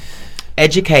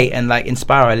educate and like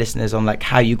inspire our listeners on like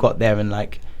how you got there and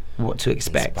like what to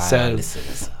expect. So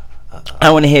I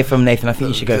want to hear from Nathan. I think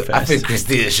you should go first. I think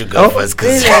Christina should go first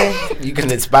because you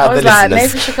can inspire I was the like,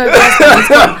 listeners. Nathan should go first.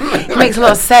 It makes a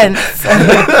lot of sense.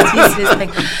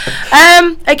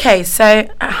 Okay, so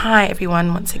hi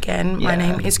everyone once again. My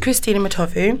name is Christina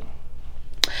Matovu.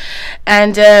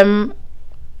 And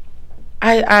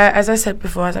I as I said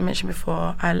before, as I mentioned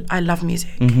before, I love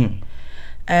music.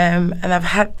 And I've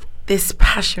had this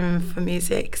passion for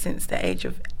music since the age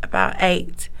of about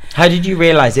 8. How did you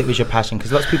realise it was your passion?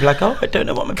 Because lots of people are like, oh, I don't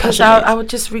know what my passion is. I would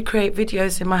just recreate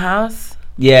videos in my house.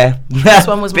 Yeah. This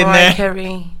one was Been Mariah there.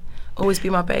 Carey, Always Be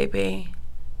My Baby.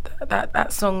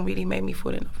 That song really made me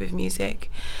fall in love with music.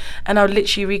 And I would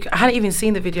literally I hadn't even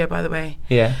seen the video, by the way.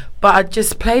 Yeah. But I'd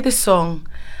just play the song.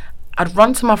 I'd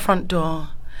run to my front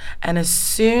door, and as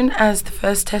soon as the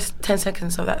first 10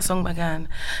 seconds of that song began,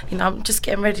 you know, I'm just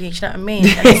getting ready, you know what I mean?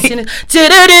 And as soon as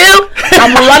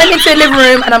I'm running into the living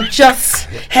room, and I'm just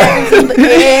hands in the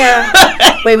air,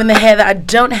 waving the hair that I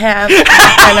don't have,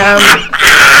 and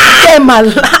getting my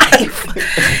life.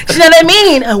 Do you know what I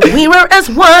mean? And we were as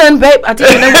one, babe. I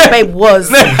didn't even know what babe was,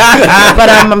 but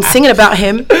I'm singing about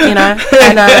him, you know,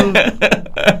 and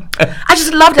I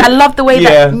just loved it. I loved the way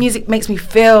that music makes me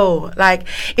feel. Like,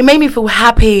 it made me feel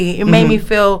happy. It made me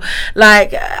feel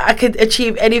like I could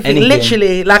achieve anything.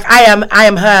 Literally, like I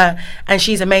am her, and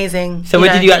she's amazing. So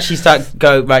when did you actually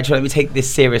right, let me take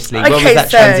this seriously? Okay, when was that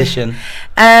transition?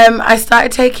 I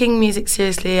started taking music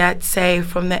seriously, I'd say,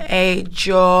 from the age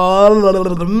of,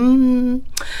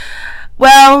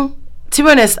 well, to be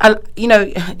honest, you know,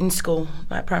 in school,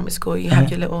 like primary school, you have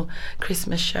your little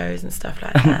Christmas shows and stuff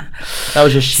like that. That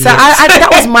was your shit. So that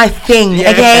was my thing.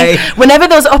 Okay, whenever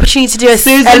there was an opportunity to do a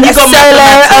solo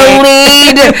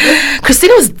lead,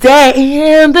 Christina was there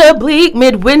in the bleak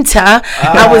midwinter.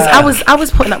 I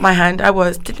was putting up my hand.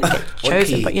 Didn't get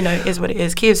chosen, but you know, it is what it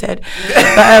is. Kiev said,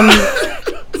 but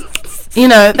you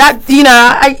know that, you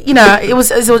know, it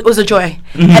was a joy.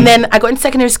 And then I got into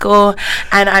secondary school,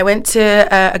 and I went to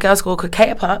a girls' school called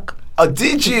Cater Park. Oh,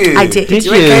 did you? I did. Did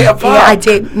you? Yeah, I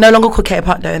did. No longer called Cater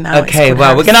Park though now. Okay,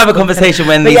 well, we're gonna have a conversation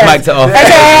when these mics are off. Okay.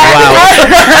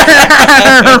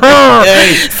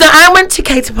 So I went to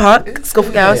Cater Park School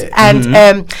for Girls,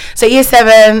 and so year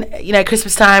 7, you know,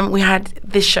 Christmas time, we had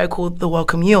this show called The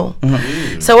Welcome Yule.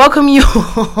 So Welcome Yule,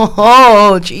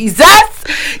 oh Jesus!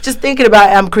 Just thinking about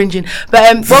it, I'm cringing.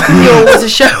 But Welcome Yule was a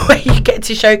show where you get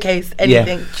to showcase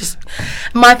anything. Yeah. Just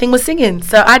my thing was singing,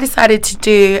 so I decided to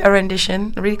do a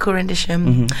really cool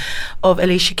rendition of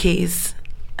Alicia Keys'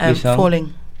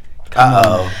 Falling.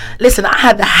 Listen, I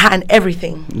had the hat and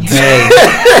everything.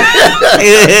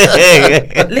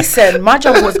 Listen, my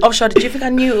job was off shoulder. Do you think I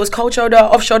knew it was cold shoulder,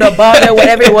 off shoulder, bar,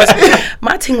 whatever it was?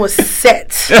 My thing was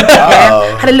set.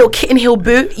 Yeah? Had a little Kitten Hill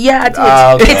boot. Yeah, I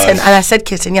did. Kitten, and I said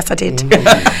kitten. Yes, I did.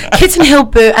 Kitten Hill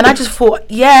boot, and I just thought,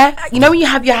 yeah, you know when you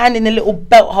have your hand in the little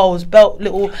belt holes,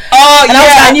 little. Oh and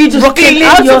yeah, and you just rocking.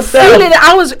 I was feeling it.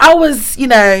 I was, you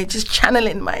know, just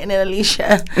channeling my inner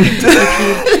Alicia.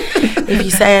 if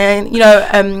you saying, you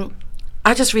know,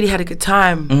 I just really had a good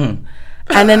time.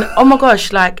 And then, oh my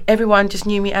gosh, like everyone just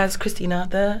knew me as Christina,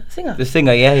 the singer. The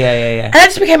singer, yeah. And that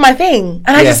just became my thing.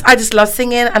 And I just love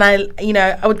singing. And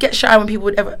I would get shy when people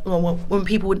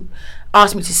would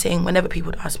ask me to sing, whenever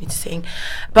people would ask me to sing.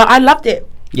 But I loved it.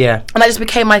 Yeah. And that just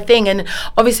became my thing. And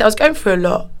obviously I was going through a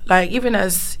lot. Like, even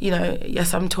as, you know,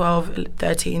 yes, I'm 12,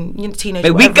 13, you know,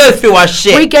 teenager. We go through our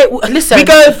shit. We go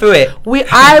through it.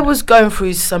 I was going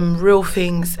through some real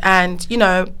things. And, you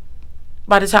know,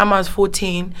 by the time I was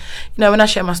 14, you know, when I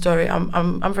share my story,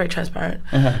 I'm very transparent.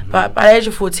 But by the age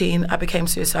of 14, I became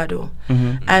suicidal.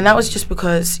 And that was just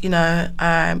because, you know,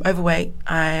 I'm overweight.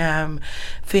 I am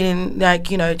feeling like,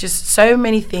 you know, just so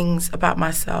many things about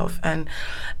myself. And,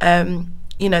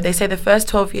 you know, they say the first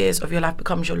 12 years of your life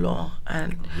becomes your law.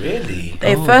 And really?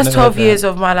 The first 12 years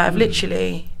of my life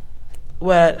literally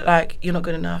were like, you're not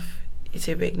good enough. You're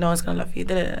too big. No one's going to love you.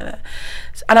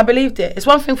 And I believed it. It's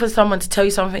one thing for someone to tell you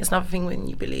something. It's another thing when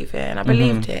you believe it. And I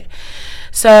believed it.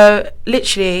 So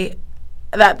literally,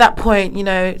 at that point, you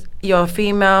know, you're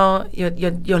female.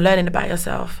 You're learning about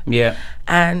yourself. Yeah.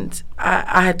 And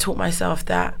I had taught myself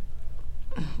that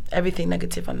everything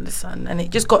negative under the sun, and it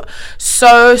just got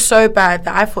so bad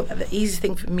that I thought that the easiest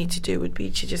thing for me to do would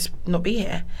be to just not be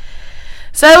here.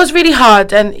 So it was really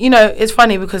hard. And you know, it's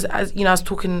funny because, as you know, I was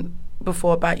talking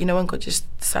before about, you know, when God just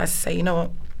decides to say, you know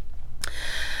what,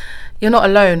 you're not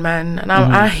alone, man, and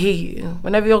I hear you.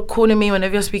 Whenever you're calling me,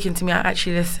 whenever you're speaking to me, I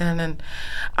actually listen. And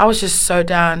I was just so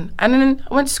down. And then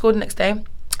I went to school the next day.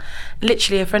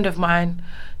 Literally, a friend of mine,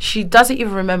 she doesn't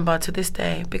even remember to this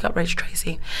day. Big up Rach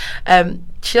Tracy.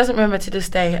 She doesn't remember to this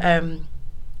day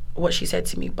what she said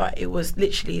to me, but it was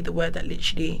literally the word that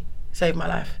literally saved my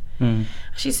life.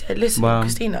 She said, listen,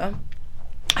 Christina,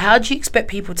 how do you expect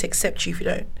people to accept you if you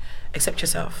don't accept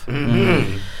yourself? So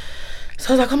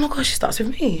I was like, oh my gosh, it starts with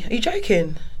me. Are you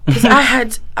joking? Because I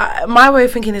had, my way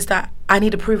of thinking is that I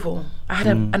need approval. I had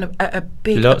a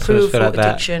big approval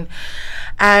addiction.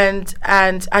 And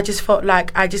I just felt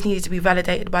like I just needed to be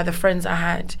validated by the friends I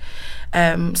had.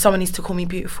 Someone needs to call me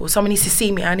beautiful. Someone needs to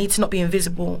see me. I need to not be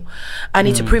invisible. I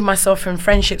need to prove myself in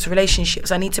friendships,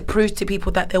 relationships. I need to prove to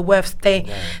people that they're worth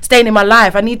staying in my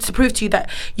life. I need to prove to you that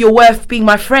you're worth being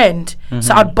my friend.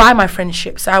 So I'd buy my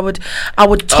friendships. I would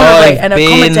tolerate and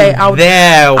accommodate. I would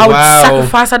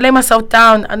sacrifice. I'd lay myself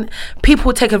down, and people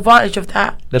would take advantage of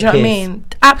that. Do you know what I mean?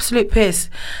 Absolute piss.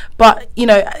 But you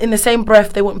know, in the same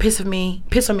breath, they wouldn't piss on me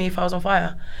if I was on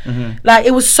fire. Like,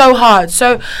 it was so hard.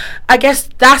 So I guess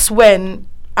that's when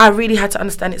I really had to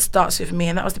understand it starts with me,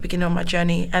 and that was the beginning of my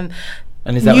journey. And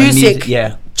is that music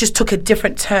just took a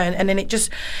different turn, and then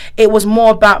it was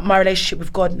more about my relationship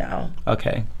with God now.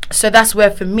 Okay. So that's where,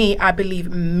 for me, I believe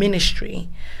ministry,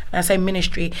 and I say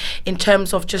ministry in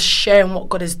terms of just sharing what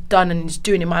God has done and is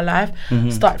doing in my life,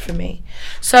 started for me.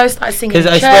 So I started singing in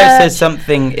church. Because I swear it says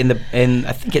something in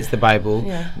I think it's the Bible,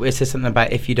 where it says something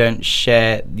about if you don't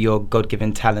share your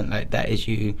God-given talent, like that is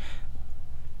you.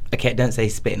 Okay, don't say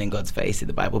spitting in God's face in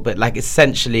the Bible, but like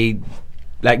essentially,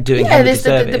 like doing him a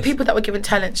disservice. The people that were given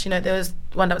talents. You know, there was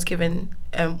one that was given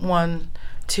 1,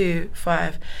 2,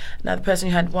 5. Now the person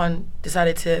who had 1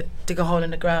 decided to dig a hole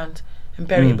in the ground and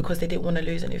bury it because they didn't want to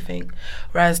lose anything.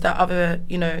 Whereas that other,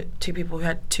 you know, 2 people who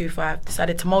had 2, 5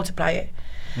 decided to multiply it.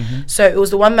 So it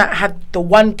was the one that had the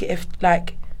one gift.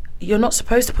 Like, you're not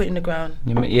supposed to put it in the ground.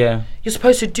 You're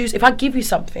supposed to do. If I give you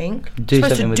something, you're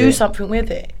supposed to do something with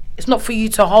it. It's not for you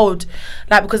to hold,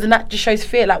 like, because then that just shows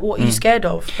fear. Like, what are you scared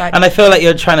of? Like, and I feel like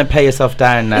you're trying to play yourself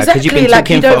down now, because you've been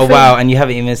talking for a while and you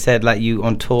haven't even said like you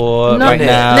on tour right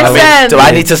now. Listen, do I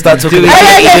need to start talking? This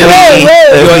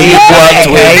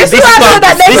is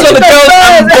what the girls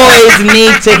and boys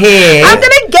need to hear. I'm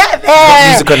gonna get there.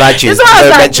 Music on iTunes. This is why I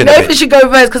was like, Nathan should go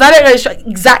first, because I don't know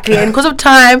exactly, and because of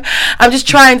time, I'm just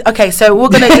trying. Okay, so we're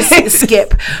gonna just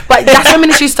skip. But that's when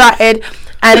ministry started.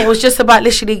 And it was just about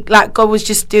literally, like, God was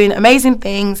just doing amazing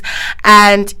things.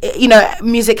 And, you know,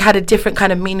 music had a different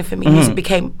kind of meaning for me. Music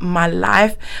became my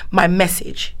life, my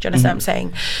message. Do you understand what I'm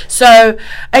saying? So,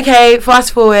 okay,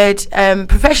 fast forward.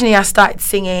 Professionally, I started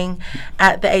singing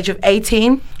at the age of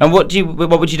 18. And what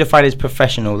would you define as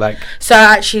professional? Like, so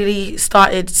I actually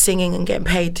started singing and getting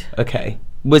paid. Okay.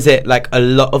 Was it like a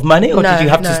lot of money, or did you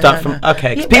have to start from?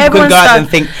 Okay, because Yeah, people could go out and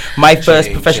think my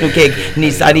first professional gig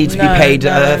I need to be paid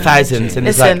thousands, and listen,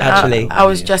 it's like actually I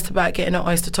was just about getting an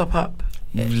oyster top up.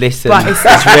 Listen, but it's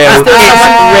real. It's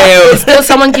real. It's still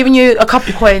someone giving you a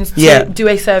couple coins to do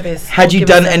a service. Had you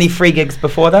done any free gigs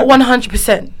before that?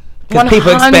 100%. Because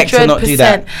people expect to not do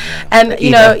that. And,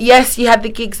 you know, yes, you had the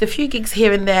gigs, a few gigs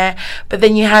here and there, but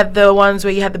then you had the ones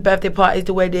where you had the birthday parties,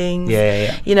 the weddings,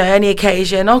 you know, any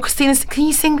occasion. Oh, Christina, can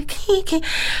you sing? Can you?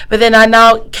 But then I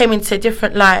now came into a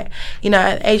different light, you know,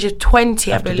 at the age of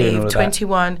 20, I believe,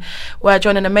 21, where I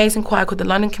joined an amazing choir called the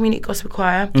London Community Gospel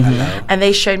Choir. And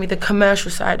they showed me the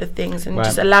commercial side of things and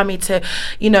just allowed me to,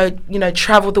 you know,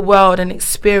 travel the world and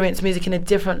experience music in a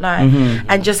different light.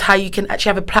 And just how you can actually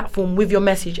have a platform with your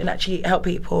message and actually help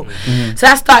people. So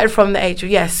that started from the age of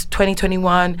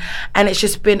 2021, and it's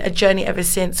just been a journey ever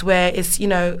since, where it's, you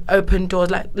know, open doors.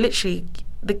 Like literally,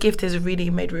 the gift has really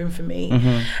made room for me,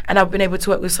 and I've been able to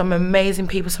work with some amazing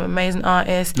people, some amazing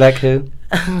artists. Like who?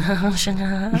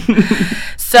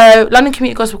 So London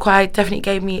Community Gospel Choir definitely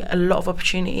gave me a lot of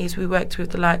opportunities. We worked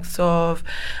with the likes of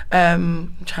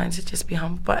I'm trying to just be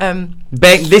humble, but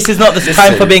this is not the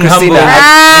time for being humble.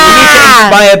 Christina, You need to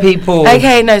inspire people.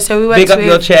 Okay, no, so we worked Big up with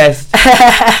your chest.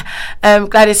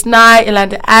 Gladys Knight,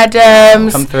 Yolanda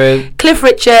Adams, Come through. Cliff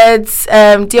Richards,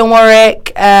 Dion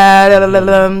Warwick,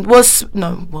 Will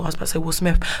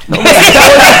Smith.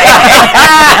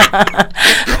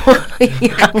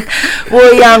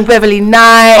 Will Young, Beverly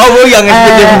Knight. Oh, Will Young is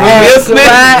different from Will Smith.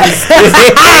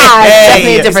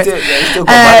 Definitely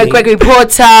different. Gregory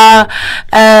Porter.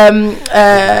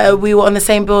 We were on the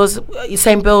same bills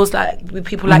like with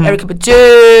people like Erykah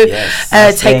Badu,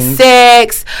 Take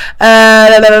Six.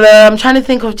 I'm trying to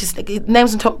think of just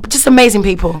names on top, just amazing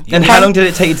people. And how long did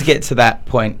it take you to get to that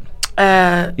point?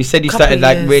 You said you started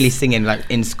like really singing like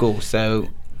in school, so.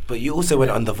 But you also went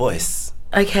on The Voice.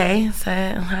 Okay, so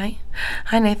hi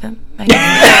Nathan. I'm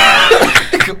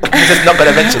just not going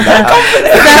to mention that.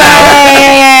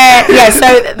 So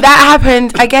that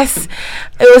happened. I guess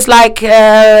it was like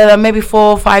maybe 4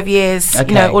 or 5 years. Okay.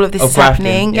 You know, all of this is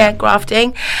happening.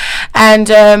 Grafting. And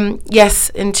yes,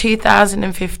 in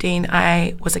 2015,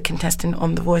 I was a contestant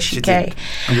on The Voice UK. Did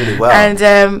really well. And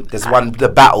there's one. The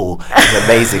battle is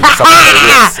amazing.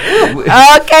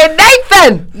 Okay,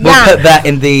 Nathan. We'll put that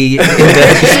in the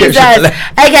description.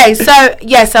 Okay, so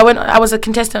yes, I was a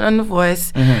contestant on The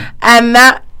Voice, and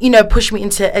that, you know, pushed me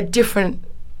into a different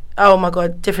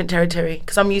territory,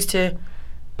 because I'm used to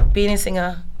being a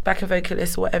singer, backing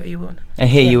vocalist, or whatever you want. And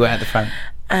here you were at the front.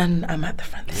 And I'm at the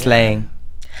front. Slaying.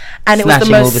 And it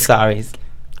Snatching was all the saris.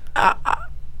 I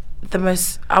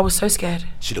was so scared.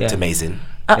 She looked amazing.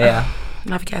 Yeah.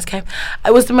 Love you guys came.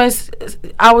 It was the most.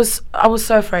 I was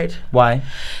so afraid. Why?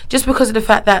 Just because of the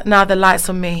fact that now the light's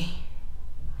on me,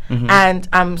 and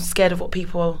I'm scared of what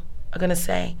people are gonna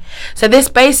say. So this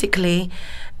basically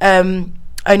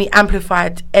only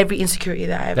amplified every insecurity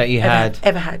that I've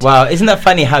ever had. Wow, isn't that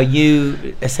funny how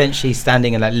you essentially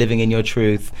standing and like living in your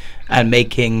truth and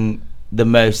making the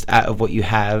most out of what you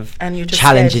have, and you just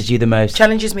challenges you the most.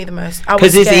 Challenges me the most.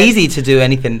 Because it's easy to do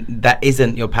anything that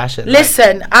isn't your passion.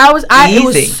 Listen, it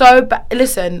was so bad.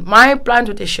 Listen, my blind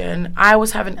audition, I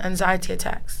was having anxiety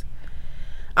attacks.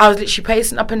 I was literally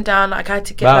pacing up and down, like I had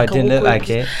to get like it didn't look like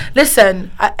it.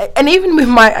 Listen, and even with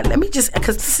my, let me just,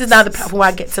 because this is now the platform where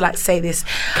I get to like say this.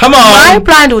 Come on. My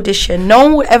blind audition, no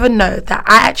one would ever know that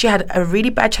I actually had a really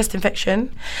bad chest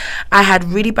infection. I had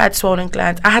really bad swollen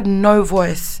glands. I had no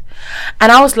voice.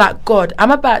 And I was like, God,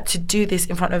 I'm about to do this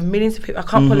in front of millions of people. I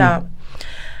can't pull out.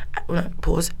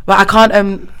 Pause. But I can't,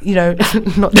 not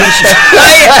do the show.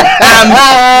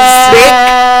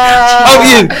 Sick of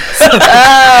you.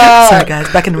 Sorry, guys,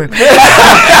 back in the room.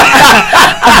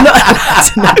 I'm not allowed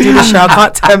to not do the show. I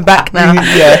can't turn back now.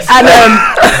 Yes. And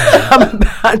I'm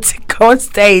about to go on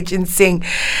stage and sing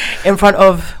in front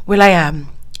of will.i.am,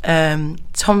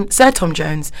 Sir Tom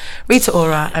Jones, Rita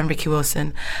Ora, and Ricky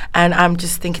Wilson. And I'm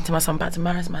just thinking to myself, I'm about to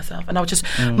embarrass myself. And I was just,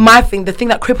 the thing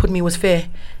that crippled me was fear.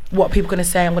 What people are going to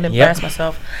say, I'm going to embarrass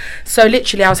myself. So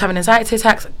literally, I was having anxiety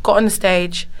attacks, got on the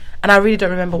stage, and I really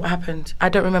don't remember what happened. I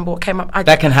don't remember what came up.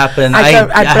 That can happen. I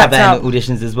have that in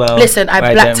auditions as well. Listen,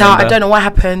 I blacked out. I don't know what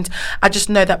happened. I just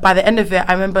know that by the end of it,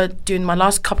 I remember doing my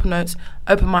last couple notes,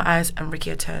 opened my eyes, and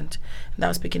Ricky had turned. And that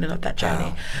was the beginning of that journey.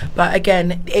 Wow. But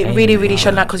again, it really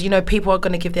shone out, because, you know, people are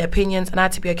going to give their opinions, and I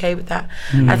had to be okay with that.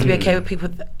 I had to be okay with people,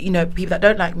 people that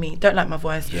don't like me, don't like my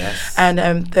voice. Yes. And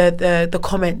the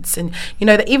comments, and, you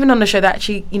know, that even on the show, that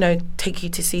actually, you know, take you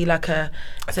to see like a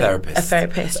therapist. A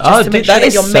therapist. Oh, just to make sure that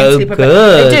is you're so mentally good.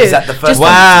 prepared. They do. Is that the first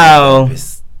wow.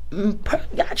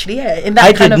 Actually, yeah. In that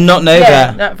I kind did of, not know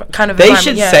that kind of. They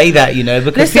should say that, you know,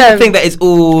 because people think that it's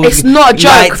all. It's not a joke.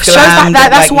 Lights, Shows like that.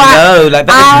 That's why. No, like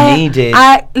that is needed.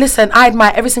 I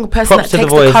admire every single person Props that takes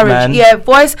the voice, courage. man. Yeah,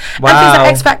 voice. Wow. And things like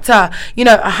X Factor. You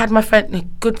know, I had my friend, a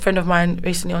good friend of mine,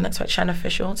 recently on X Factor, Shan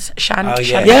Official. Shan.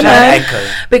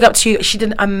 Big up to you. She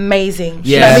did amazing.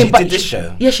 Yeah, she did this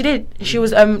show. Yeah, she did. She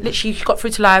was literally, she got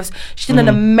through to lives. She did an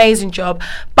amazing job.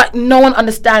 But no one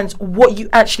understands what you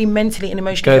actually mentally and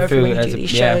emotionally go through when you do these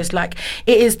shows. Like,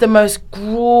 it is the most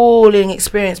grueling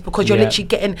experience, because you're literally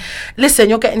getting,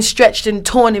 you're getting stretched and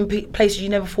torn in places you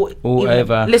never thought. All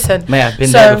over. Listen. May I've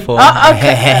been there before.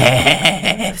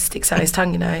 Okay. Sticks out his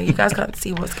tongue, you know. You guys can't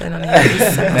see what's going on here.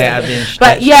 May I've been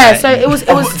but yeah, so it was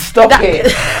Stop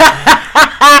it.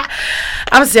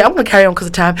 I'm gonna carry on because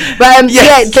of time. But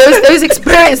yeah, those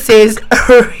experiences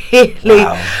really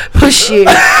push you.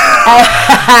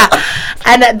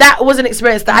 And that was an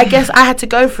experience that I guess I had to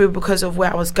go through because of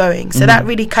where I was going. So that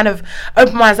really kind of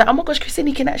opened my eyes. Like, oh my gosh, Christine,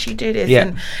 you can actually do this.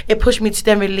 And it pushed me to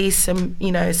then release some,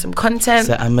 some content.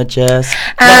 So I'ma just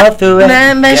go through it.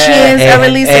 I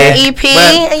released an EP.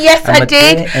 Yes, I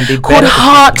did. Called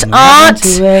Heart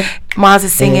Art. Miles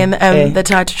is singing the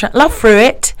title track, Love Through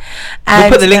It. And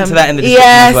we'll put the link to that in the description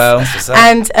as well.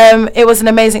 And it was an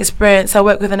amazing experience. I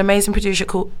worked with an amazing producer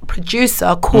called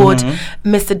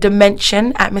Mr.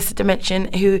 Dimension at Mr.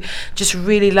 Dimension, who just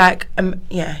really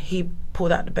he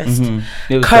pulled out the best.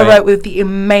 Co-wrote with the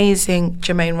amazing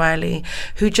Jermaine Riley,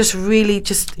 who just really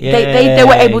they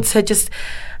were able to just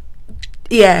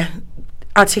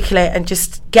articulate and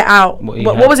just get out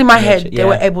what was in my head. They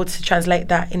were able to translate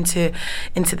that into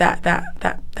that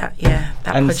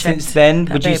and project. Since then,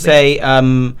 would you say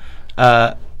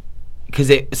because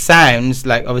it sounds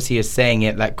like, obviously you're saying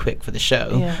it like quick for the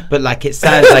show, but like it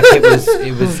sounds like it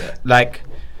was like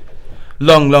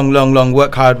long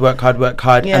work hard,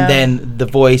 and then The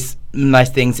Voice, nice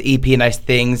things, EP, nice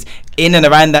things. In and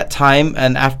around that time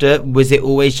and after, was it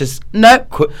always just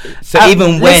nope? So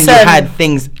even when you had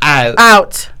things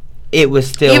out, it was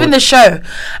still, even the show.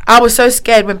 I was so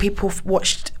scared when people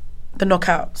watched the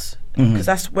knockouts, because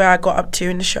that's where I got up to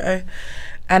in the show,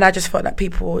 and I just felt that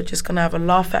people were just gonna have a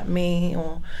laugh at me,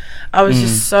 or I was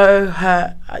just so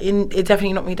hurt. It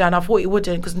definitely knocked me down. I thought it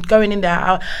wouldn't, because going in there,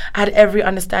 I had every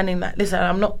understanding that, listen,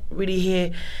 I'm not really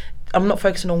here, I'm not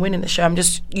focusing on winning the show. I'm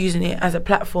just using it as a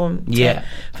platform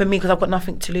for me, because I've got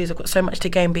nothing to lose. I've got so much to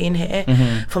gain being here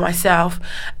for myself.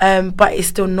 But it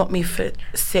still knocked me for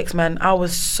six, man. I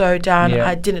was so down.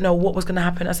 I didn't know what was going to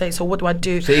happen. I say, so what do I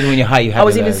do? So even when you're high, you have I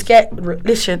was even scared.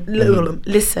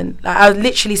 Listen. Like, I was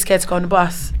literally scared to go on the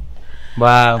bus.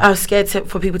 Wow. I was scared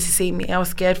for people to see me. I was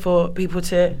scared for people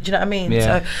to, do you know what I mean?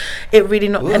 So it really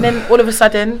knocked. And then all of a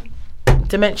sudden,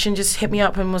 Dimension just hit me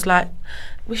up and was like,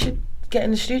 we should get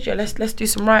in the studio, let's do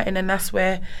some writing. And that's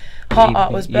where Heart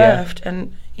Art was birthed.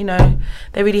 And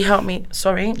they really helped me.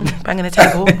 Sorry, banging the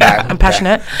table. I'm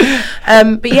passionate.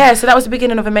 But so that was the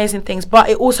beginning of amazing things. But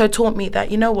it also taught me that,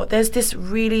 there's this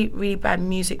really, really bad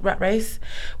music rat race,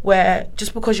 where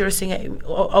just because you're a singer, it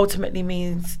ultimately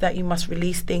means that you must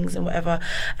release things and whatever.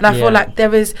 And I feel like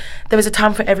there is a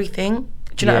time for everything.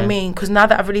 Do you know what I mean? Because now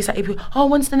that I've released that EP,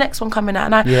 when's the next one coming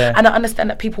out? And I understand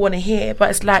that people want to hear, but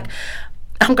it's like,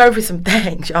 I'm going through some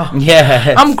things, y'all.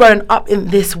 Yeah. I'm growing up in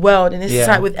this world, in this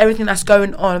society, with everything that's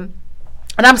going on.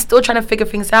 And I'm still trying to figure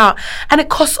things out. And it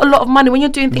costs a lot of money when you're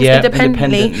doing things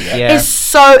independently. It's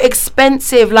so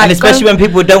expensive. Like, and especially when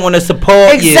people don't want to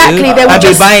support you. They will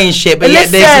be buying shit. But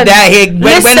yet they're here.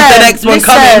 When's the next one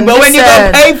coming? But when you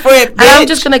go pay for it, bitch. And I'm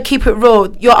just going to keep it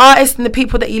real. Your artists and the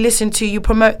people that you listen to, you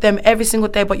promote them every single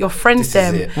day, but your friends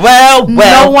Well,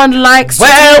 no one likes to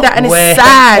do that. And it's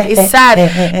sad. It's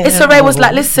sad. Issa Rae was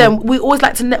like, listen, we always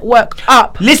like to network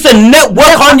up. Listen,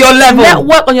 network on your level.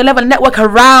 Network on your level. Network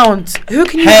around. Who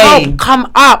can you help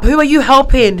come up? Who are you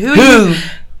helping? Who?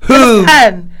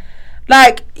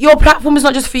 Like, your platform is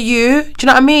not just for you. Do you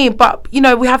know what I mean? But,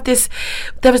 we have this,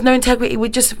 there is no integrity. We're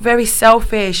just very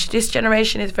selfish. This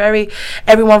generation is very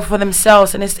everyone for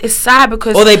themselves. And it's sad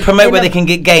because... Or they promote where they can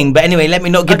get gain. But anyway, let me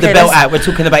not give the belt out. We're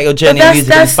talking about your journey in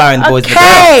music, inspiring the boys and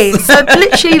the girls. So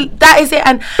literally, that is it.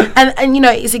 And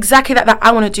it's exactly that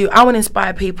I want to do. I want to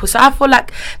inspire people. So I feel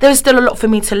like there is still a lot for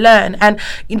me to learn. And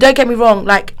don't get me wrong,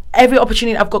 like, every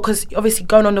opportunity I've got, because obviously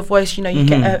going on The Voice, you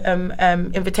get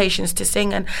invitations to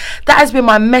sing, and that has been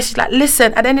my message. Like,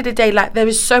 listen, at the end of the day, like, there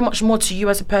is so much more to you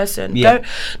as a person.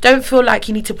 Don't feel like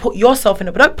you need to put yourself in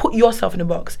it, but don't put yourself in a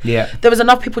box. There was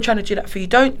enough people trying to do that for you.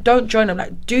 Don't join them.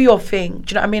 Like, do your thing.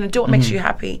 Do you know what I mean? And do what makes you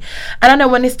happy. And I know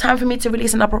when it's time for me to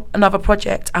release another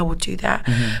project, I will do that.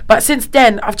 But since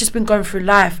then, I've just been going through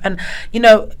life, and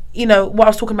what I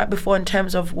was talking about before in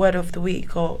terms of word of the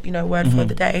week, or word for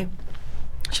the day,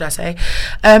 should I say,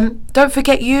 don't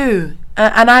forget you.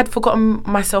 And I had forgotten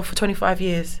myself for 25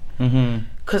 years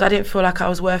because I didn't feel like I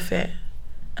was worth it.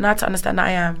 And I had to understand that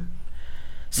I am.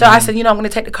 So I said, I'm going to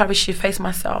take the courage to face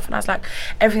myself. And I was like,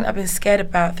 everything that I've been scared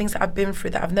about, things that I've been through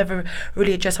that I've never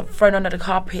really addressed, I've thrown under the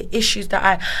carpet, issues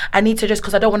that I need to address,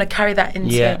 because I don't want to carry that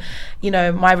into,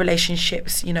 my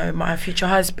relationships, my future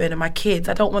husband and my kids.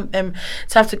 I don't want them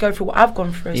to have to go through what I've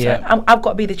gone through. So I've got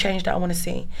to be the change that I want to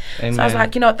see. Amen. So I was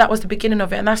like, that was the beginning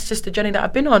of it. And that's just the journey that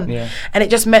I've been on. And it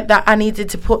just meant that I needed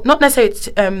to put, not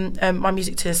necessarily my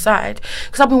music to the side,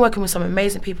 because I've been working with some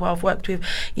amazing people. I've worked with,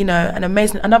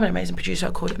 another amazing producer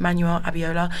called Emmanuel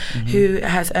Abiola, who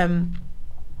has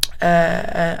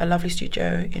a lovely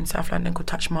studio in South London called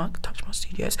Touchmark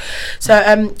Studios.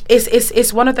 So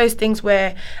it's one of those things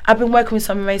where I've been working with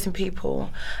some amazing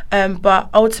people, but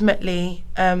ultimately,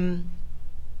 I've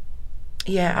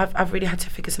really had to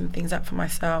figure some things out for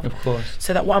myself. Of course.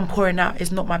 So that what I'm pouring out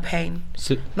is not my pain,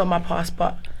 not my past,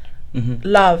 but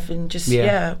love and just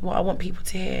what I want people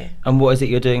to hear. And what is it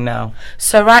you're doing now?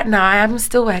 So right now I am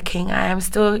still working. I am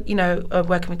still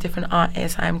working with different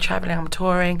artists. I am traveling, I'm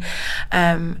touring,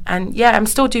 and I'm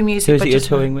still doing music. Who is it you're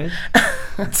touring with?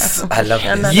 I love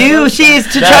this. She's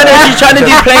trying to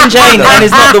do Plain Jane and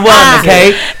it's not the one.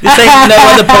 Okay, this ain't no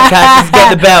other podcast. Just get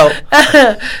the belt.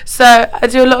 So I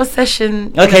do a lot of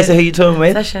session. Okay, so who you touring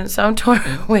with? Sessions. So I'm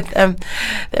touring with the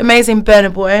amazing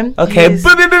Burna Boy. Okay,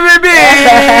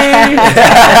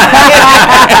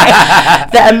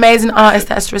 the amazing artist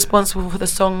that's responsible for the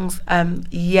songs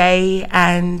Yay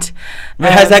and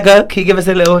how's that go? Can you give us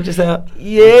a little just a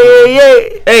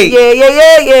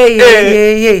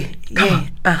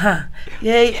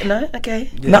no,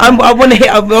 okay. No, I want to hear.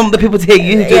 I want the people to hear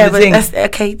you do the thing.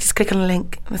 Okay, just click on the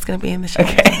link. That's going to be in the show.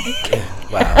 Okay.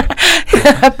 Wow.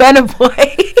 Burna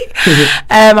Boy.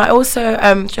 I also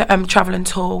travel and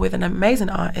tour with an amazing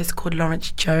artist called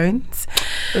Lawrence Jones,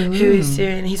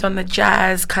 he's on the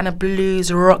jazz kind of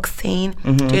blues rock scene,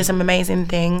 doing some amazing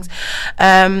things.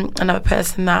 Another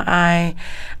person that I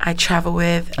travel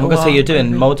with. I'm gonna say you're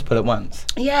doing multiple at once.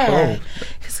 Yeah.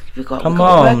 We've got to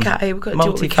work out here. We've got to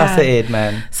do what we can. Multifaceted,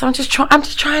 man. So I'm just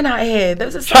trying out here.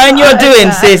 Trying you're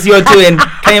doing, sis. You're doing.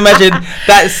 Can you imagine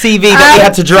that CV that we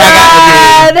had to drag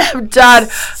out of you? I'm done.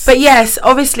 But yes,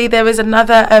 obviously there is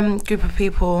another group of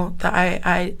people that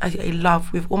I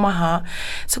love with all my heart.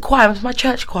 It's a choir. It's my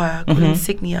church choir called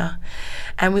Insignia.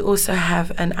 And we also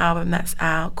have an album that's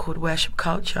out called Worship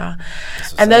Culture.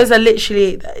 And those are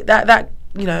literally that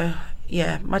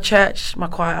my church, my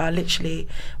choir are literally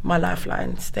my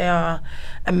lifelines. They are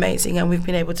amazing, and we've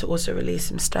been able to also release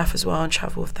some stuff as well and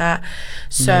travel with that.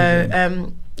 So,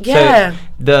 So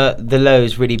the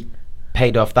lows really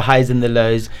paid off. The highs and the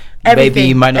lows. Everything, maybe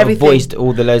you might not have voiced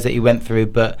all the lows that you went through,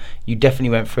 but you definitely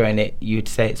went through it, and you'd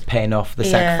say it's paying off. The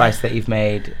sacrifice that you've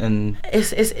made and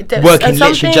it's working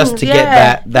literally just to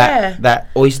get that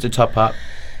oyster top up.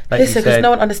 Like listen, because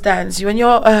no one understands you when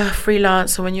you're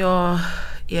freelance or when you're.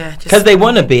 Yeah, because they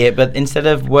want to be it, but instead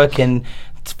of working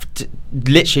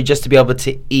literally just to be able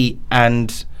to eat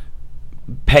and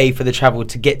pay for the travel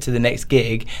to get to the next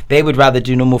gig, they would rather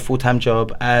do normal full-time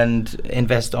job and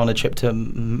invest on a trip to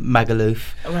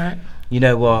Magaluf. Right. You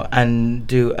know what? And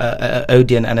do a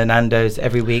Odeon and a Nando's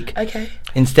every week. Okay.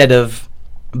 Instead of,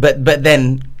 but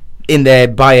then in their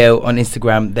bio on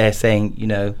Instagram, they're saying,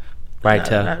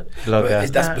 writer, blogger.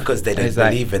 That's because they don't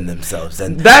believe in themselves,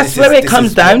 and that's where it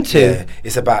comes down to. Yeah,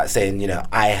 it's about saying,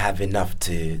 I have enough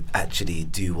to actually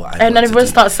do what I want. And then everyone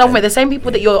starts somewhere. The same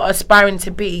people that you're aspiring to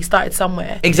be started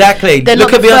somewhere. Exactly.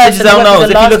 Look at Beyonce Giselle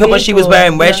Knowles. If you look at what she was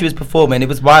wearing, where she was performing, it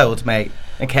was wild, mate.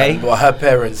 Okay. Well, her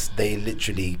parents, they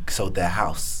literally sold their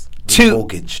house,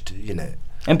 mortgaged.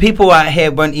 And people out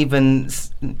here won't even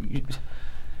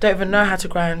don't even know how to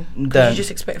grind. Because you just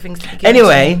expect things to be given.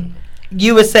 Anyway.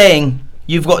 You were saying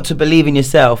you've got to believe in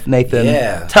yourself, Nathan.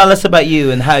 Yeah. Tell us about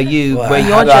you and how you. Well, where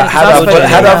how do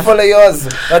I follow yours?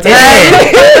 Tell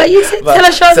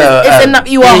us yours. It's enough.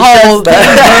 You are whole.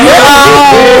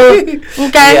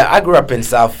 Okay. Yeah, I grew up in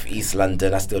South East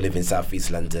London. I still live in South East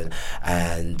London,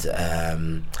 and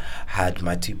had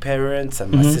my two parents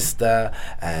and my sister,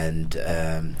 and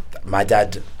my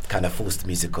dad kind of forced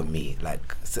music on me.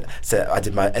 So I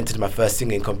entered my first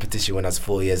singing competition when I was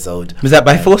 4 years old. Was that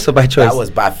by force or by choice? That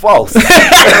was by force.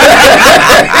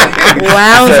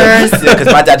 Wowzers! Because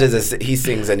my dad he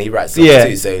sings and he writes songs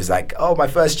too. So he was like, "Oh, my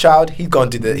first child, he's gonna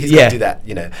do that. He's gonna do that."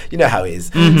 You know how it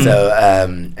is. So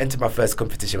entered my first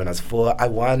competition when I was 4. I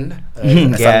won.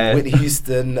 Whitney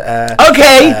Houston.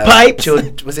 Pipes.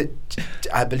 Was it?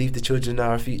 I believe the children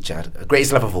are our future.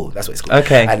 Greatest Love of All. That's what it's called.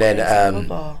 Okay. And then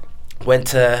went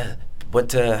to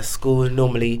school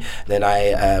normally. Then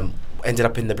I ended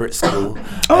up in the Brit School.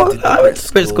 I went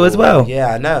to Brit School as well.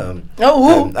 Yeah, I know.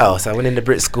 So I went in the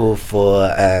Brit School for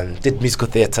did musical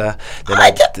theatre. Then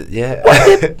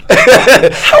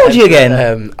How old are you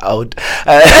again? Old.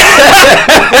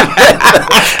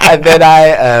 And then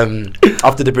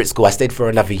after the Brit School, I stayed for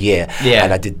another year. Yeah.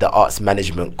 And I did the arts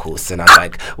management course, and I was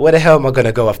like, where the hell am I going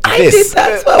to go after this? Did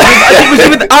that as well. Was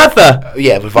you with Arthur?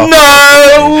 Yeah, with Arthur.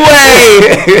 No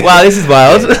way! Wow, this is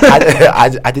wild.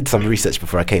 I did some research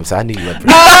before I came, so I knew you were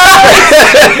British.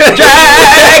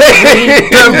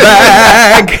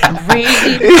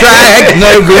 Drag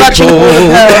no ritual.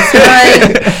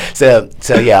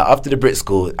 So yeah, after the Brit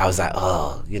School, I was like,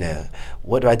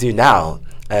 what do I do now?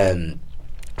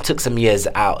 Took some years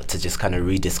out to just kind of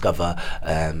rediscover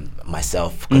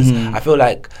myself, because I feel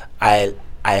like I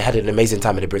had an amazing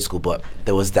time at the Brit School, but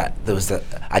there was that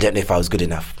I don't know if I was good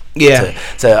enough. Yeah.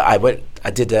 So I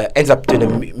ended up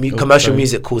doing a commercial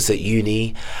music course at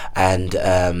uni, and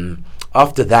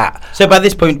after that. So by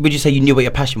this point, would you say you knew what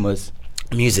your passion was?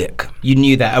 Music. You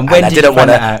knew that, and when did you find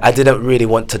that out? I didn't really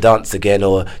want to dance again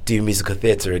or do musical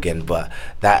theatre again, but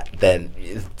that then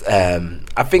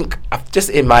I think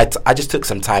I just took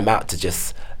some time out to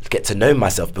just get to know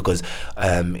myself, because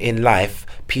in life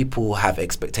people have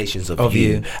expectations of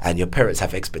you, and your parents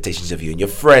have expectations of you, and your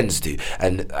friends do,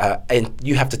 and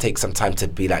you have to take some time to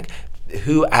be like,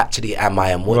 who actually am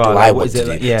I, and what do I want to do?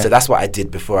 Like, yeah. So that's what I did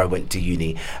before I went to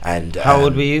uni. And how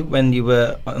old were you when you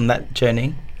were on that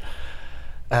journey?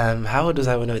 How old was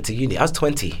I when I went to uni? I was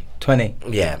 20. 20.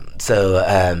 Yeah. So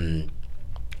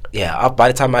by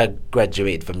the time I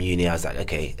graduated from uni, I was like,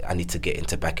 okay, I need to get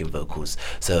into backing vocals.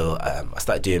 So I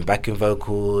started doing backing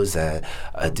vocals. I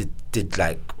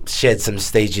shared some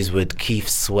stages with Keith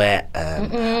Sweat.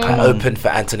 I opened for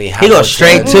Anthony Hamilton. He got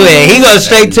straight to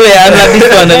it. I like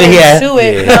this one over here.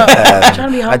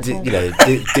 Trying to be I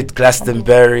did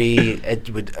Glastonbury.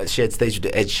 Shared stage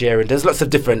with Ed Sheeran. There's lots of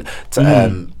different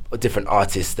different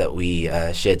artists that we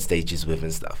shared stages with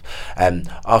and stuff.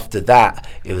 After that,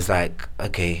 it was like,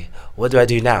 okay, what do I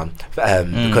do now?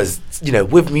 Because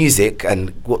with music, and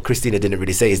what Christina didn't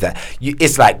really say is that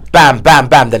it's like bam, bam,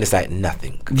 bam, then it's like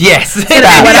nothing. Yes. I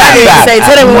didn't say,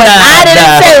 honey.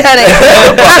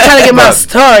 I'm trying to get my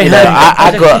story.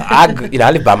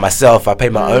 I live by myself. I pay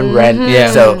my own rent. Yeah.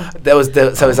 So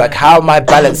it's like, how am I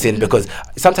balancing? Because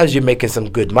sometimes you're making some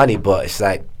good money, but it's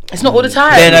like, it's not all the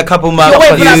time. Then a couple months.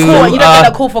 You're waiting for that call, and you don't get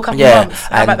that call for a couple months.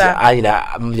 How about that?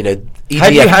 EDF, how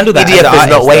do you handle that? EDF is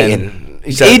not waiting.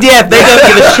 EDF, they don't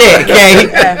give a shit,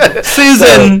 okay?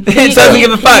 Susan, doesn't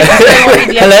give a fuck.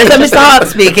 Hello, is that Mr.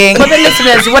 Hart speaking? For the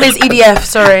listeners, what is EDF?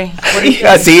 Sorry.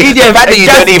 See, EDF,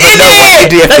 you don't even know what EDF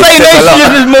is. That's how you know she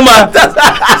lives with Mama.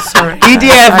 Sorry.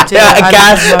 EDF,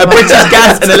 a British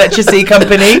gas and electricity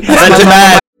company.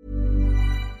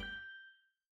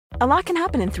 A lot can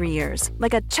happen in 3 years,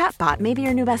 like a chatbot may be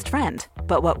your new best friend.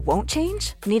 But what won't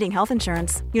change? Needing health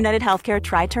insurance. United Healthcare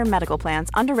Tri-Term Medical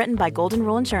Plans, underwritten by Golden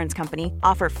Rule Insurance Company,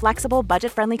 offer flexible,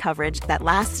 budget-friendly coverage that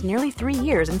lasts nearly 3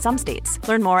 years in some states.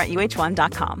 Learn more at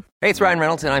UH1.com. Hey, it's Ryan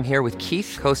Reynolds, and I'm here with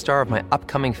Keith, co-star of my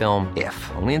upcoming film, If,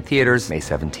 only in theaters May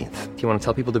 17th. Do you want to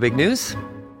tell people the big news?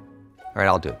 All right,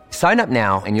 I'll do it. Sign up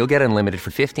now and you'll get unlimited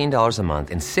for $15 a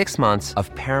month and 6 months of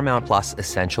Paramount Plus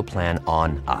Essential Plan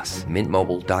on us.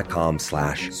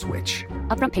 MintMobile.com/switch.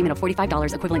 Upfront payment of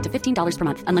 $45 equivalent to $15 per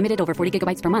month. Unlimited over 40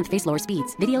 gigabytes per month. Face lower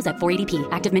speeds. Videos at 480p.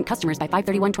 Active Mint customers by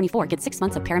 531.24 get 6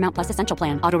 months of Paramount Plus Essential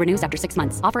Plan. Auto renews after 6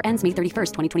 months. Offer ends May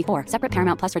 31st, 2024. Separate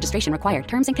Paramount Plus registration required.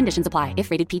 Terms and conditions apply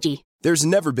if rated PG. There's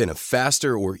never been a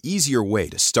faster or easier way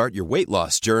to start your weight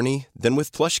loss journey than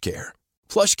with PlushCare.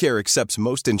 PlushCare accepts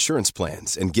most insurance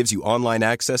plans and gives you online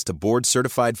access to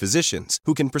board-certified physicians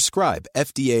who can prescribe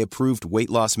FDA-approved weight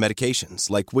loss medications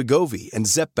like Wegovy and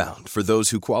Zepbound for those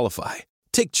who qualify.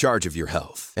 Take charge of your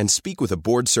health and speak with a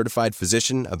board-certified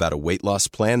physician about a weight loss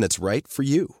plan that's right for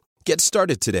you. Get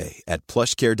started today at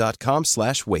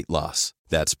plushcare.com/weight-loss.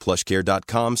 That's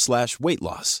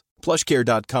plushcare.com/weight-loss.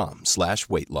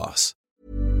 plushcare.com/weight-loss.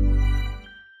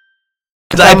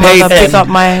 I pick up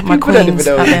my queens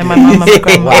out there, my mum and my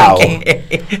grandma. Wow.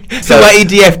 So what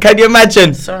EDF? Can you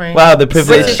imagine? Sorry. Wow, the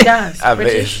privilege. British gas.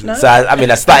 British, no? So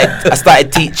I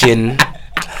started teaching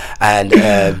and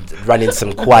running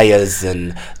some choirs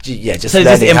and just so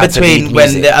learning just in how between to lead when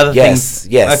music. the other things.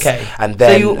 Yes. Okay. And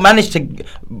then so you managed to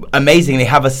amazingly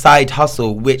have a side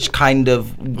hustle, which kind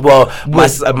of my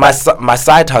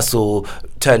side hustle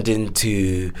turned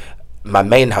into my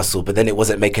main hustle, but then it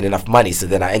wasn't making enough money, so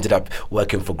then I ended up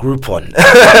working for Groupon.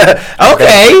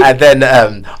 Okay. And then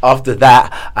after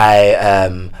that, I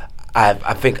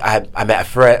think I met a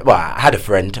friend. Well, I had a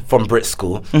friend from Brit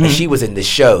School, and she was in the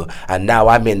show, and now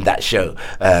I'm in that show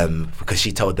because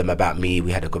she told them about me.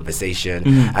 We had a conversation,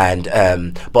 and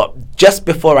but just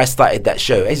before I started that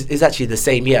show, it's actually the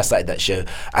same year I started that show,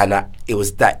 and it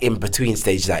was that in between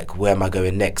stage, like where am I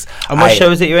going next? And what show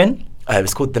is it you're in?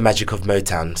 It's called The Magic of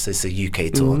Motown, so it's a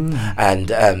UK tour. And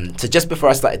so just before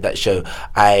I started that show,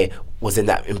 I was in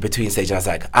that in-between stage, and I was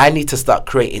like, I need to start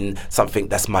creating something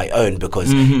that's my own,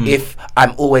 because if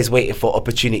I'm always waiting for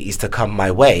opportunities to come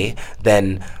my way,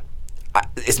 then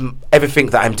it's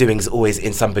everything that I'm doing is always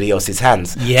in somebody else's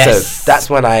hands. Yes. So that's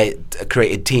when I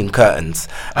created Team Curtains.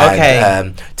 Okay.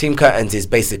 And, Team Curtains is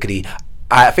basically,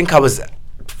 I think I was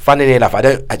funnily enough, I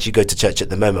don't actually go to church at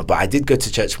the moment, but I did go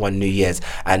to church one New Year's,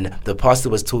 and the pastor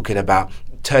was talking about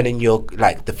turning your,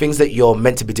 like, the things that you're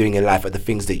meant to be doing in life are the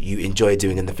things that you enjoy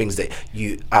doing, and the things that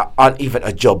you aren't even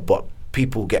a job, but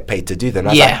people get paid to do them. I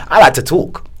was like, I like to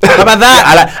talk. How about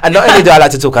that? And not only do I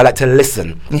like to talk, I like to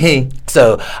listen.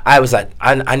 So I was like,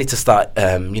 I need to start,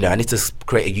 I need to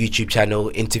create a YouTube channel,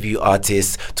 interview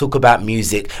artists, talk about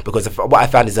music, because what I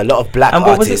found is a lot of black artists.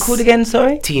 And what was it called again,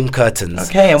 sorry? Team Curtains.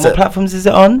 Okay, and what platforms is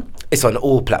it on? It's on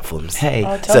all platforms. Hey.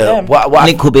 So what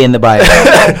link will be in the bio.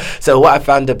 So what I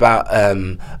found about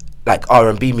like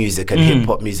R&B music and hip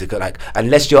hop music, like,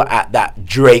 unless you're at that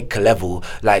Drake level,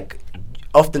 like,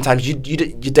 oftentimes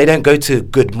they don't go to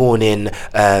Good Morning,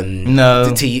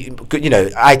 ITVs,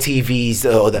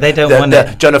 or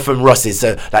the Jonathan Rosses,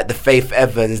 so like the Faith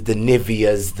Evans, the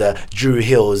Niveas, the Drew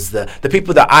Hills, the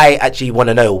people that I actually want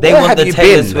to know. They where want have the you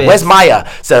Taylor been? Swift. Where's Maya?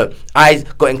 So I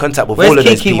got in contact with all of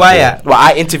those people. Where's Kiki Wyatt? Well,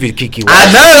 I interviewed Kiki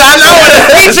Wyatt. I know what to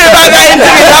speak to you about that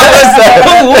interview.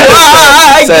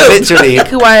 So literally,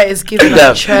 Kiki Wyatt is giving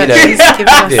us church. She's giving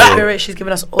us spirit. She's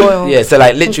giving us oil. Yeah, so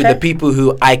like literally the people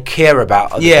who I care about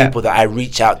are the people that I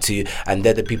reach out to, and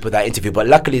they're the people that I interview. But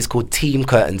luckily it's called Team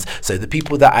Curtains, so the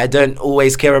people that I don't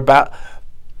always care about,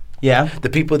 the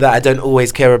people that I don't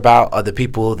always care about are the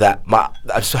people that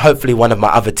hopefully one of my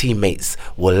other teammates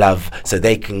will love, so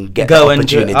they can get the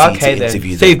opportunity to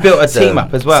interview them. So you've built a team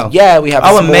up as well? Yeah, we have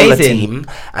a smaller team,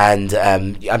 and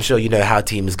I'm sure you know how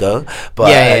teams go.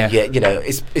 But you know,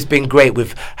 it's been great.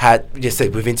 We've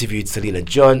interviewed Selena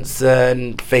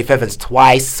Johnson, Faith Evans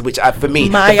twice, which for me,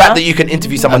 Maya. the fact that you can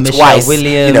interview someone twice,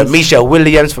 Michelle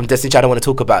Williams from Destiny Child, I want to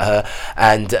talk about her,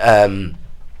 and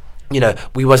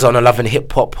we was on a Love and Hip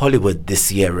Hop Hollywood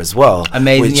this year as well.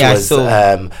 Amazing, which was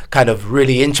kind of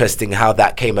really interesting how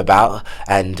that came about,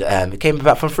 and it came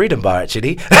about from Freedom Bar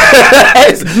actually.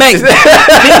 Mate, things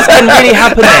can really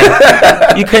happen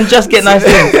there. You can just get nice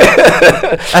things.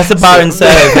 That's a bar and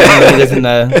serve, anyone who doesn't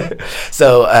know.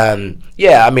 So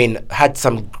had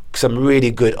some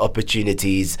really good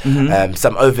opportunities,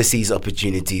 some overseas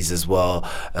opportunities as well,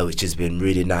 which has been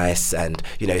really nice. And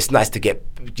it's nice to get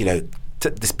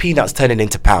this peanuts turning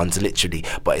into pounds literally,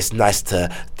 but it's nice to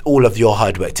all of your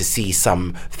hard work to see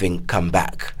something come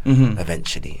back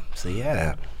eventually. So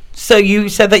so you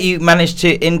said that you managed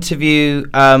to interview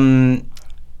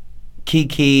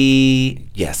Kiki.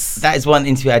 Yes, that is one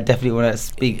interview I definitely want to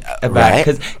speak about,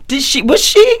 because was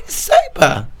she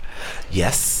sober?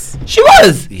 Yes, she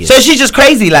was. Yes. So she's just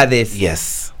crazy like this?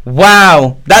 Yes.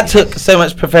 Wow, that took so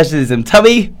much professionalism. Tell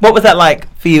me, what was that like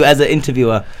for you as an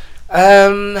interviewer?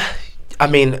 I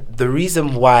mean, the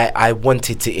reason why I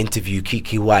wanted to interview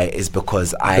Kiki Wyatt is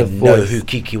because I know who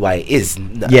Kiki Wyatt is.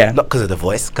 Not because of the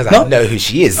voice, because I know who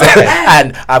she is.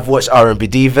 And I've watched R&B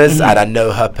Divas, and I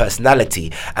know her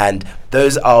personality. And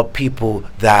those are people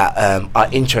that are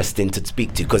interesting to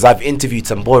speak to, because I've interviewed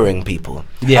some boring people.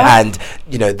 Yeah. And,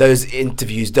 those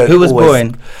interviews don't always... Who was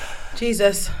boring?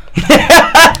 Jesus.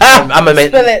 I'm a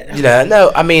Spill it.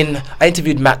 I mean, I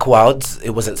interviewed Mac Wilds.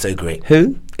 It wasn't so great.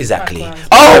 Who? Exactly. No,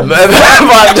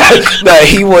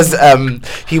 he was in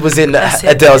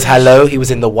Adele's Hello. He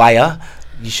was in The Wire.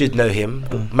 You should know him.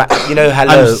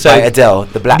 Hello by Adele,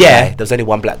 the black guy. There was only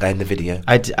one black guy in the video.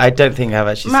 I don't think I've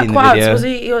actually seen the Mac video. Was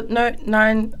he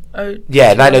 90210?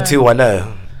 Yeah,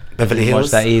 90210. Beverly Hills.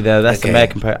 Watch that either. That's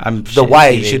American. The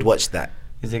Wire. You should watch that.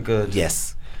 Is it good?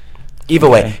 Yes. Either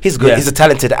way, he's good. He's a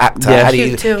talented actor. Yeah.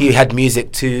 He had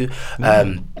music too.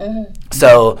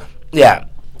 So yeah,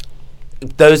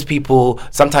 those people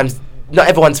sometimes. Not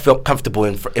everyone's feel comfortable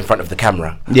in front of the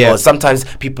camera. Yeah. Or sometimes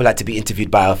people like to be interviewed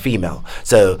by a female.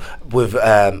 So with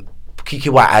Kiki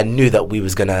Wyatt, I knew that we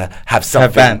was gonna have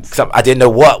something. I didn't know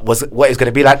what it was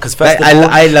gonna be like, because first of all,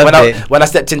 I loved it. When I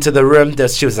stepped into the room,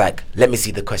 she was like, "Let me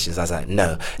see the questions." I was like,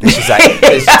 "No." And she's like,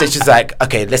 "She's like,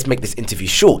 okay, let's make this interview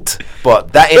short."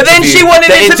 But that. But then she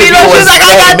wanted it to be long. She was like,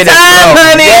 "I got time,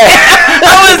 honey."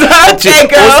 I was okay,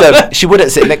 girl. Also, she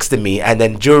wouldn't sit next to me, and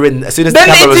then as soon as the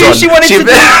camera was on, she wanted to.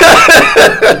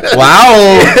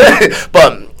 Wow.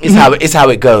 But. It's how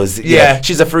it goes. Yeah.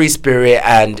 She's a free spirit,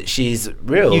 and she's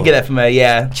real. You get that from her,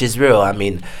 yeah. She's real. I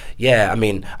mean,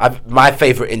 my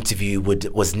favorite interview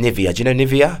was Nivea. Do you know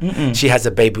Nivea? Mm-mm. She has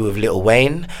a baby with Lil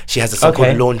Wayne. She has a song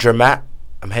called Laundromat.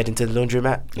 I'm heading to the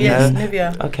laundromat. Yes,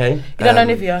 Nivea. Okay. You don't know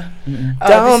Nivea?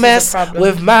 Don't mess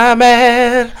with my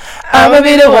man. I'ma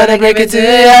be the one to break it to you.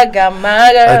 I got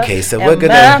my girl. Okay, so we'll do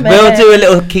a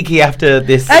little Kiki after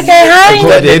this. Okay, hi.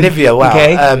 Nivea, wow.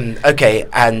 Okay,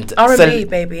 and R&B,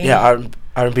 baby. Yeah,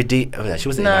 R&B. Oh, she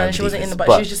wasn't. No, she wasn't in the. But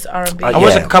she was just R&B. I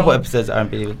watched a couple episodes of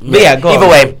R&B. But yeah, go Either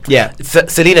on. way, yeah.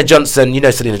 Selena Johnson. You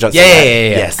know Selena Johnson.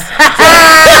 Yeah. Yes.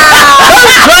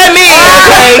 Try me,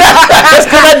 okay? Just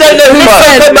because I don't know who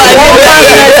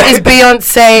is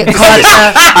Beyonce,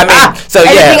 Carter. I mean, so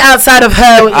Anything outside of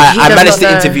her, I managed to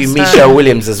interview Michelle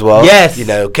Williams as well. Yes. You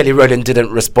know, Kelly Rowland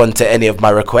didn't respond to any of my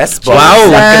requests, but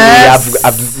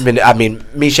luckily, I mean,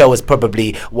 Michelle was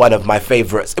probably one of my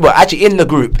favorites. Well, actually, in the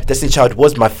group, Destiny Child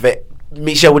was my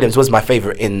Michelle Williams was my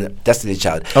favorite in Destiny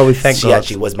Child. Oh, we thank God. She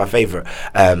actually was my favorite.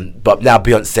 But now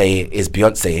Beyonce is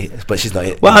Beyonce, but she's not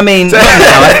it. Well, I mean,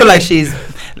 I feel like she's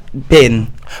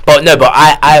been. But no, but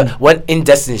I went in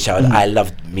Destiny Child. I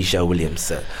loved Michelle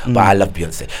Williams, but I love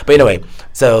Beyonce. But anyway,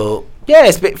 so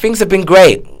yeah, things have been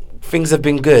great. Things have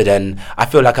been good, and I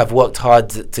feel like I've worked hard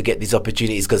to get these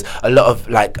opportunities, because a lot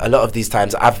of these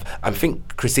times I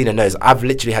think Christina knows, I've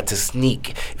literally had to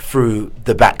sneak through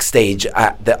the backstage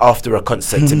after a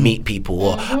concert to meet people,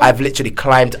 or I've literally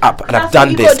climbed up, and I've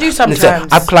done this.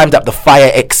 I've climbed up the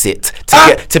fire exit to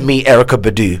get to meet Erykah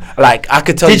Badu. Like, I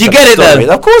could tell. Did you get it then?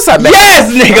 Of course I met.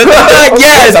 Yes, nigga.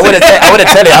 Yes. I wouldn't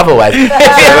tell it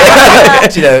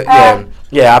otherwise. You know, yeah.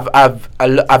 Yeah,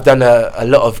 I've done a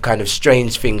lot of kind of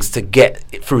strange things to get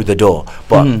it through the door,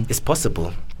 but it's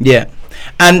possible. Yeah.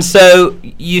 And so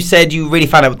you said you really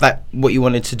found out that what you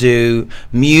wanted to do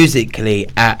musically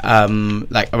at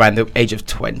like around the age of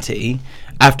 20,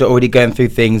 after already going through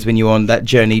things when you were on that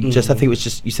journey. Just I think it was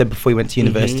just, you said before you went to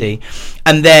university,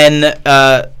 and then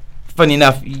funny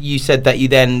enough, you said that you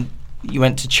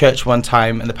went to church one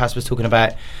time and the pastor was talking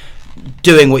about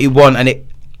doing what you want and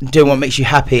doing what makes you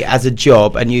happy as a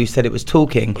job, and you said it was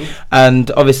talking. And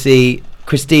obviously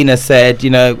Christina said, you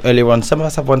know, earlier on, some of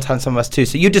us have one talent, some of us two.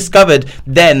 So you discovered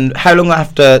then, how long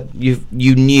after you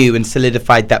knew and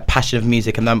solidified that passion of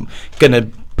music and I'm gonna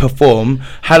perform,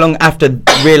 how long after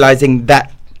realizing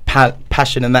that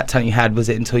passion and that talent you had was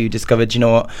it until you discovered, you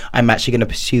know what, I'm actually going to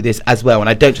pursue this as well, and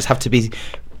I don't just have to be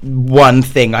one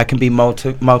thing, I can be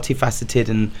multifaceted,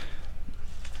 and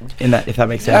in that, if that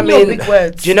makes sense. I mean, big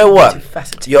words. Do you know what?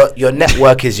 Your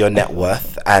network is your net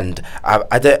worth, and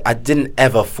I didn't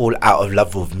ever fall out of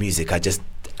love with music. I just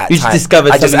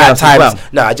discovered something else as well.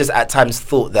 No, I just at times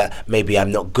thought that maybe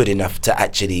I'm not good enough to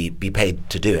actually be paid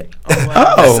to do it.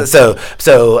 Oh,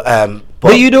 wow.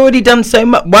 But you'd already done so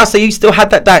much. Wow, so you still had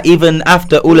that even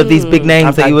after all of these big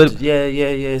names that you would.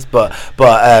 Yes. But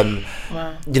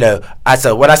you know,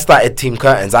 so when I started Team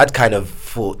Curtains, I'd kind of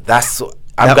thought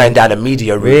I'm going down a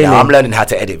media route now. I'm learning how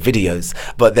to edit videos.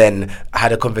 But then I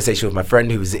had a conversation with my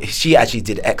friend she actually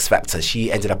did X Factor.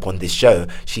 She ended up on this show.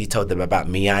 She told them about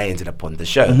me. I ended up on the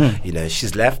show. You know,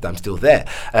 she's left. I'm still there.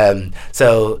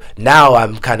 So now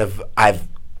I'm kind of, I've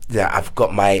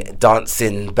got my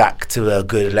dancing back to a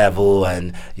good level,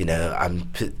 and you know,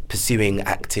 I'm pursuing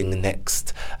acting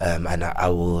next, and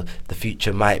the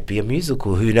future might be a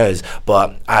musical, who knows,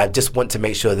 but I just want to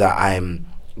make sure that I'm,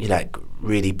 you know,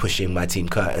 really pushing my Team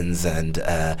Curtains and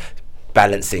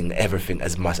balancing everything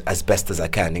as best as I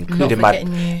can, including my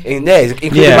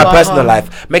personal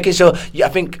life, making sure. I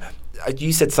think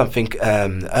you said something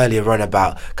earlier on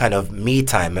about kind of me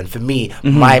time, and for me,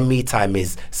 my me time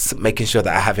is making sure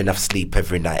that I have enough sleep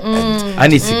every night. And I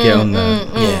need to get on that.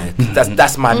 Yeah,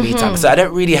 that's my me time. So I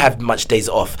don't really have much days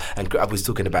off, and I was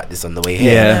talking about this on the way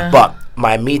here. But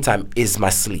my me time is my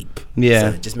sleep.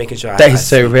 So just making sure that is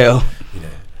so real. You know.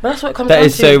 But that's what it comes down to.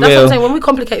 That's so what real. I'm saying. When we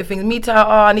complicate things, me too,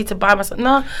 I need to buy myself.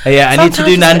 No. Yeah, I need to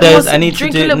do Nando's. I need to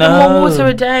drink do a little bit more water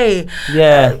a day.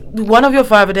 Yeah. One of your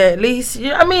 5 a day at least. You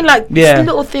know what I mean, like just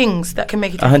little things that can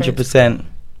make it 100%.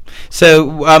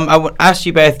 So I want to ask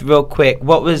you both real quick.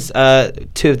 What was 2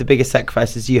 of the biggest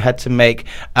sacrifices you had to make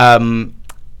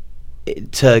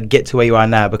to get to where you are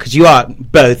now, because you are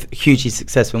both hugely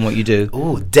successful in what you do?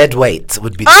 Ooh, dead weight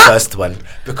would be the first one,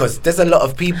 because there's a lot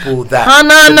of people that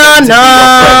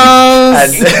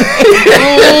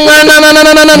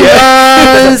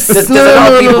there's a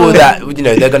lot of people that, you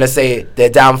know, they're gonna say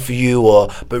they're down for you,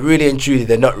 but really and truly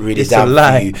they're not really down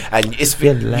for you, and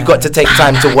you got to take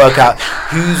time to work out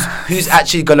who's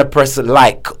actually gonna press a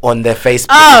like on their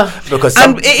Facebook, because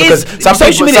some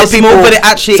social media is small, but it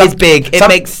actually is big. It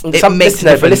makes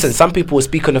but listen, some people will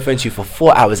speak on the phone to you for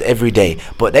 4 hours every day,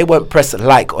 but they won't press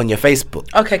like on your Facebook.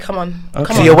 Okay, come on.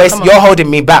 So you're holding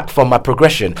me back from my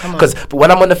progression, because when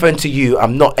I'm on the phone to you,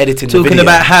 I'm not editing the video. Talking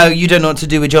about how you don't know what to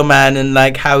do with your man, and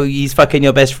like how he's fucking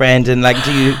your best friend, and like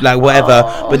do you like whatever,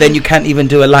 but then you can't even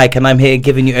do a like, and I'm here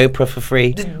giving you Oprah for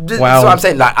free. Wow. So I'm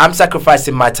saying, like, I'm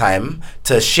sacrificing my time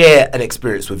to share an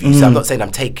experience with you. So I'm not saying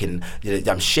I'm taking,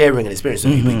 I'm sharing an experience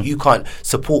with you, but you can't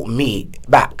support me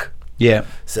back. Yeah.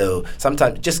 So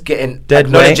sometimes just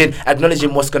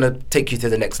acknowledging what's gonna take you to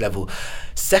the next level.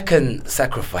 Second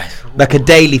sacrifice, like a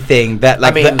daily thing that,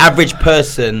 like, the average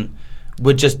person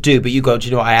would just do, but you go, do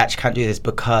you know what, I actually can't do this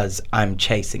because I'm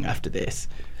chasing after this?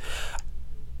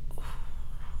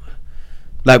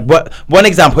 Like, what? One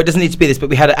example, it doesn't need to be this, but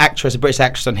we had an actress, a British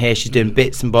actress on here. She's doing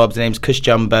bits and bobs. Her name's Cush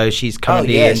Jumbo. She's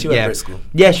currently in... she went Brit School.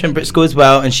 Yeah, she went Brit School as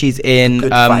well, and she's in... Good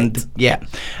Fight.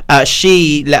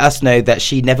 She let us know that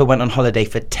she never went on holiday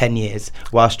for 10 years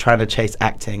whilst trying to chase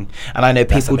acting. And I know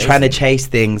people trying to chase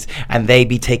things, and they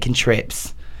be taking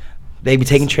trips. But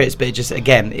it just,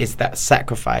 again, it's that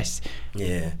sacrifice.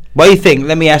 Yeah. What do you think?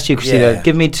 Let me ask you, Christina.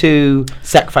 Give me 2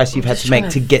 sacrifices you've had to make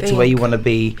to get to where you want to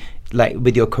be, like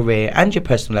with your career and your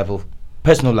personal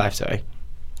life. Sorry.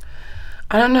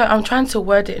 I don't know. I'm trying to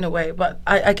word it in a way, but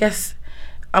I guess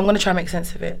I'm going to try and make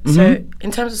sense of it. Mm-hmm. So,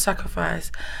 in terms of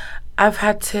sacrifice, I've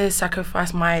had to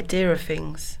sacrifice my idea of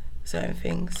things, certain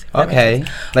things. Okay.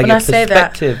 Like when your I say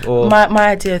that, perspective or my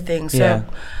idea of things. So,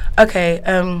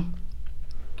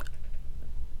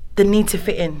 the need to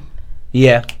fit in.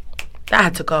 Yeah. That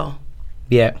had to go.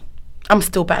 Yeah. I'm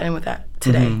still battling with that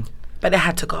today, but it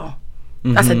had to go.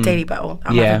 That's a daily battle.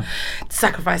 I'm having to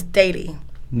sacrifice daily.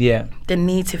 Yeah. The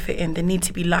need to fit in, the need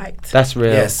to be liked. That's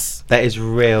real. Yes. That is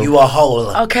real. You are whole.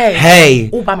 Okay.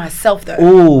 Hey. All by myself, though.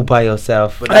 All by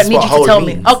yourself. But I don't need you to tell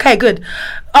me. Okay, good.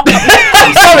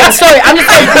 Sorry. I'm just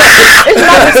saying. It's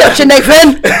my perception,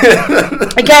 Nathan.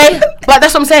 Okay? But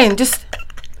that's what I'm saying. Just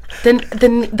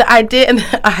the idea, and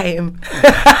I hate him.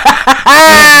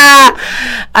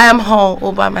 I am whole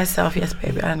all by myself. Yes,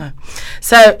 baby, I know.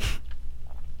 So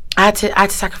I had to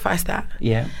sacrifice that.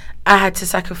 Yeah. I had to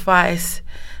sacrifice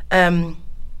the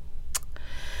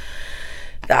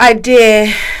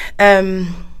idea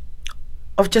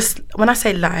of just, when I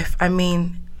say life, I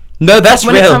mean... No, that's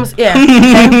when real. It comes,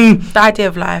 the idea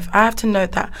of life. I have to know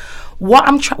that where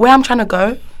I'm trying to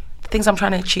go, the things I'm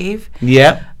trying to achieve.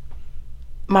 Yeah.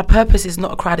 My purpose is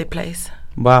not a crowded place.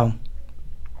 Wow.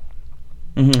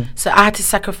 So I had to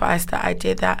sacrifice that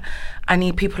idea that I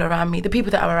need people around me, the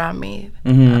people that are around me.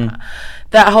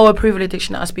 That whole approval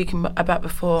addiction that I was speaking about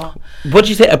before. What did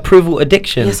you say? Approval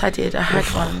addiction? Yes, I did. I had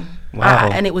one. Wow.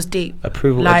 And it was deep.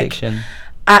 Approval addiction.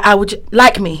 I would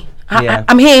like me. Yeah.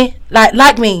 I'm here.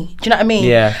 Like me. Do you know what I mean?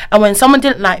 Yeah. And when someone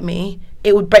didn't like me,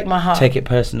 it would break my heart. Take it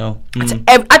personal.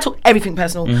 I took everything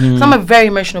personal. So I'm a very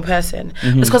emotional person.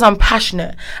 It's because I'm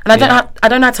passionate, and I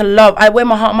don't know how to love. I wear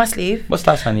my heart on my sleeve. What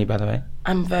star sign are you, by the way?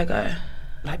 I'm Virgo.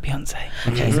 Like Beyonce.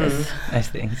 Okay. Nice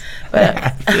things.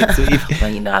 But,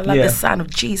 well, you know, I love the sign of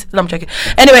Jesus. No, I'm joking.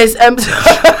 Anyways, I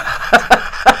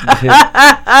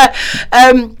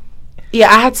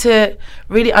had to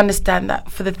really understand that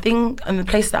for the thing and the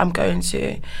place that I'm going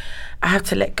to, I have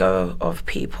to let go of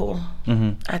people.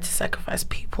 I had to sacrifice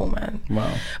people, man.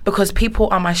 Wow. Because people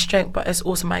are my strength, but it's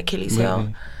also my Achilles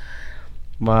heel.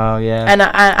 Wow, yeah. And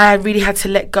I really had to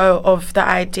let go of the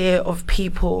idea of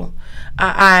people.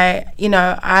 I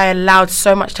allowed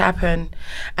so much to happen,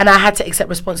 and I had to accept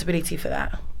responsibility for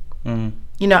that.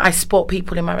 You know, I spoilt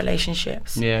people in my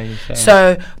relationships. Yeah, you say.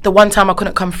 So the one time I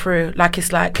couldn't come through,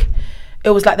 it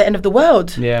was like the end of the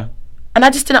world. Yeah. And I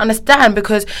just didn't understand,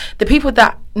 because the people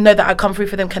that know that I come through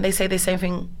for them, can they say the same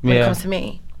thing when it comes to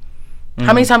me?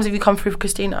 How many times have you come through for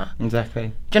Christina? Exactly. Do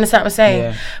you understand what I'm saying?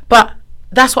 Yeah. But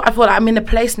that's what I thought. I'm in a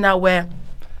place now where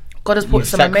God has put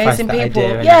some amazing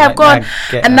people. Yeah, I've gone.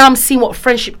 And now I'm seeing what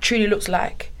friendship truly looks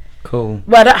like. Cool.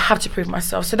 Well, I don't have to prove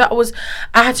myself. So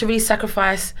I had to really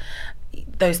sacrifice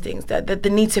those things, the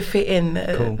need to fit in,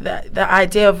 the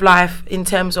idea of life in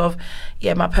terms of,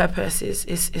 my purpose is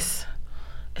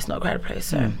it's not a great place.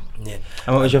 So. Yeah.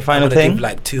 And what was your final thing? Give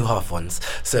like 2 half ones.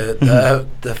 So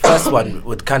the first one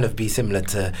would kind of be similar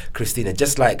to Christina,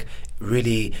 just like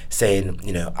really saying,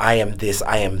 you know, I am this,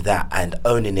 I am that, and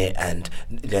owning it. And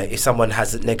you know, if someone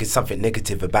has something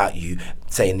negative about you,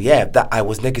 saying, that I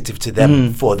was negative to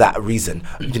them for that reason.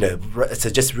 You know, so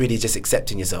just really just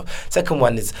accepting yourself. Second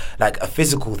one is like a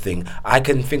physical thing. I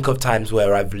can think of times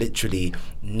where I've literally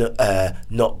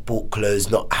not bought clothes,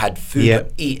 not had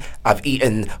food. I've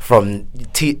eaten from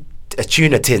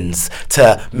tuna tins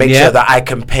to make sure that I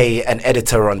can pay an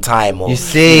editor on time. Or, you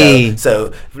see, you know,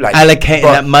 so like allocating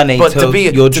that money to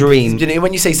your dream. You know,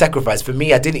 when you say sacrifice, for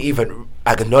me, I didn't even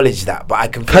acknowledge that, but I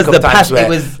can think because of the times passion where it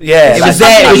was there. It was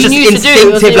just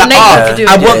instinctive. Like,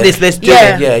 I want this. Let's do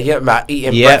it. About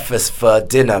eating breakfast for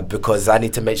dinner because I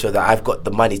need to make sure that I've got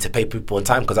the money to pay people on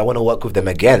time because I want to work with them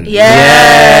again.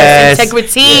 Yes.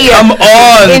 Integrity. Come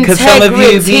on, because some of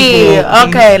you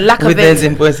people, lack of with those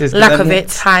invoices, lack of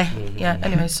it. Hi. Yeah.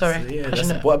 Anyway, sorry.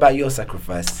 So what about your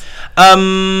sacrifice?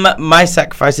 My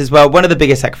sacrifice as well. One of the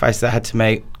biggest sacrifices I had to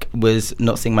make was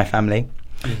not seeing my family.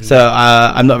 So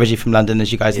I'm not originally from London,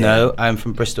 as you guys know. I'm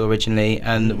from Bristol originally,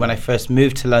 and when I first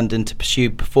moved to London to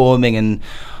pursue performing and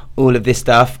all of this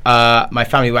stuff, my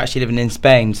family were actually living in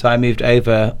Spain, so I moved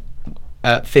over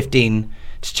at 15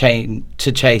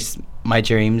 to chase my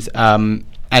dreams.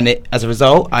 And as a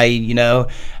result, I,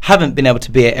 haven't been able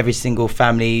to be at every single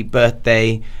family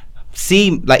birthday.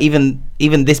 See, like even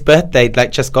this birthday,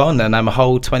 like just gone, and I'm a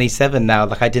whole 27 now.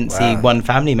 Like I didn't see one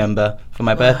family member for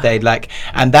my birthday. Like,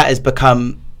 and that has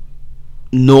become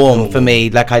norm for me.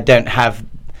 Like I don't have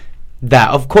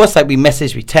that. Of course, like we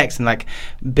message, we text, and like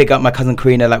big up my cousin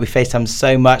Karina. Like we FaceTime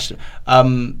so much.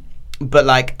 But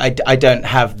like I don't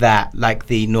have that like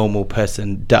the normal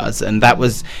person does, and that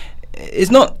was.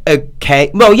 It's not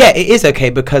okay. Well, yeah, it is okay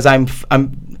because I'm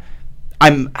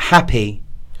happy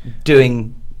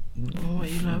doing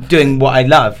what I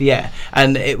love. Yeah,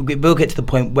 and it will get to the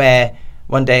point where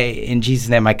one day, in Jesus'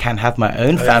 name, I can have my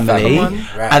own family,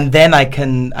 and then I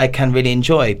can really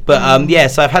enjoy. But yeah,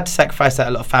 so I've had to sacrifice that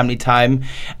a lot of family time.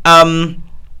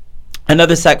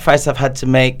 Another sacrifice I've had to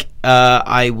make,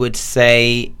 I would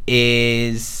say,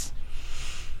 is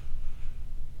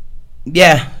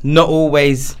not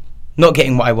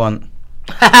getting what I want.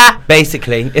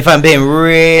 Basically, if I'm being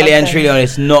really and truly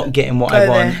honest, not getting what I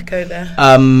want. Go there.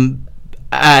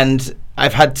 And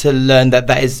I've had to learn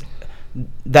that is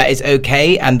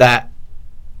okay, and that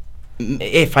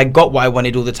if I got what I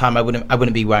wanted all the time, I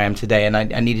wouldn't be where I am today. And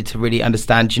I needed to really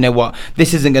understand, you know what,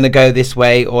 this isn't going to go this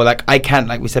way, or like I can't,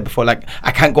 like we said before, like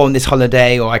I can't go on this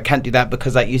holiday, or I can't do that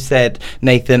because, like you said,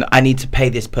 Nathan, I need to pay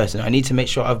this person. I need to make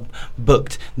sure I've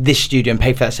booked this studio and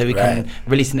pay for that so we can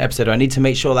release an episode. Or I need to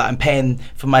make sure that I'm paying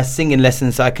for my singing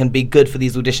lessons so I can be good for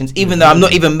these auditions, even though I'm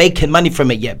not even making money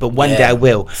from it yet. But one day I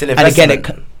will. And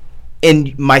again,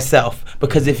 in myself,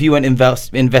 because if you won't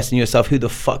invest in yourself, who the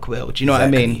fuck will? Do you know what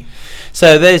I mean?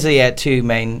 So those are two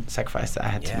main sacrifices that I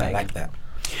had to make. I like that.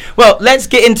 Well, let's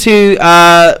get into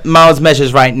Miles'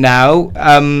 measures right now.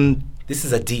 This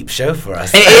is a deep show for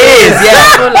us. It is,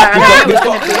 yeah.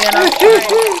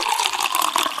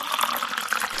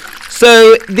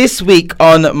 So this week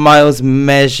on Miles'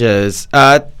 measures,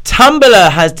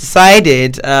 Tumblr has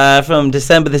decided from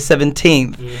December the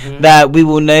 17th that we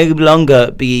will no longer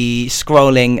be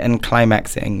scrolling and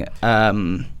climaxing.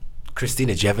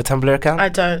 Christina, do you have a Tumblr account? I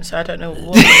don't, so I don't know what. Are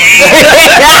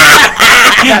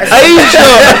you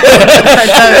sure? I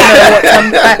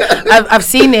don't know what I've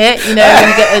seen it, when you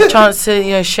get a chance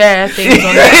to, share things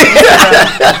on it.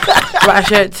 But I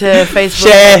share it to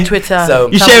Facebook and Twitter. So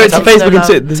you share it to Facebook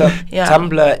and Twitter.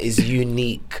 Tumblr is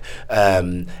unique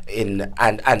and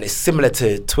it's similar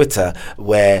to Twitter,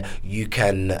 where you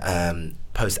can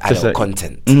post adult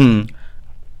content. Mm-hmm.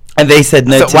 And they said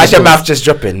no. So why is your mouth just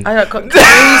dropping? Adult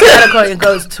content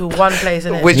goes to one place,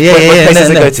 isn't it? Which place does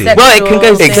it go to? Well, it can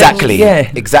go exactly.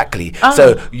 Yeah, exactly.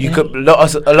 So you could a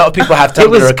lot of people have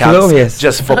Tumblr accounts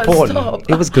just for porn.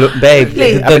 It was babe.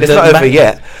 It's not over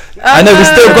yet. I know we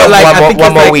still got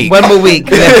one more week. One more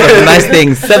week. Nice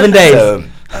things. 7 days.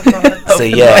 So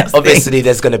yeah, obviously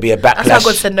there's going to be a backlash. That's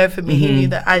why God said no for me. He knew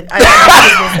that I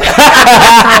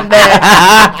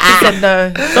He said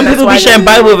no. Some people be sharing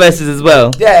Bible verses as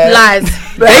well. Yeah, lies.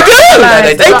 They do.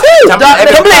 Lies. They do.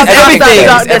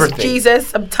 Darkness,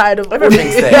 Jesus, I'm tired of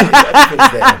everything's there.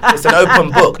 It's an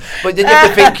open book. But then you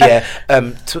have to think,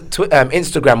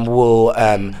 Instagram will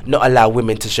not allow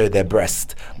women to show their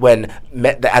breast and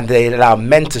they allow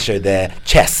men to show their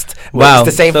chest. Well,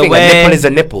 it's the same thing. A nipple is a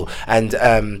nipple, and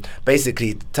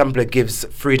basically Tumblr gives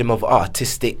freedom of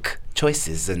artistic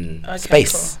choices and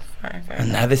space. Cool. Right.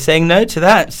 And now they're saying no to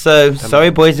that. So sorry,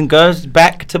 boys and girls,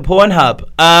 back to Pornhub.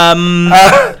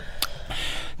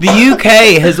 The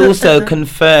UK has also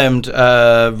confirmed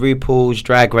RuPaul's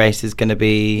Drag Race is going to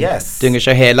be doing a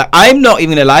show here. Like, I'm not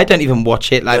even going to lie, I don't even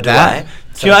watch it like that.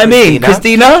 Do you know what I mean?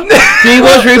 Christina? Do you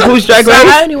watch RuPaul's Drag Race?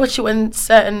 I only watch it when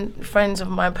certain friends of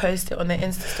mine post it on their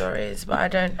Insta stories, but I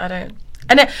don't.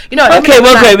 And then, okay,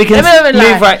 great. We can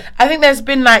move right. I think there's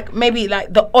been maybe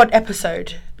the odd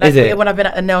episode. Is it? When I've been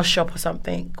at a nail shop or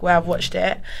something where I've watched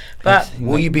it. But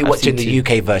will you be watching the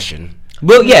UK version?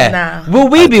 Well, yeah. Will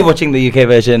we be watching the UK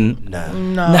version? No.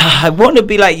 Nah, I want to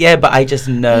be but I just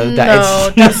know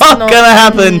that it's not going to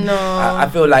happen. No. I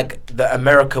feel like the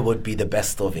America would be the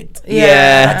best of it.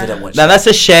 Yeah. I didn't watch Now, that's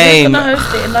a shame. Who's going to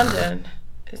host it in London?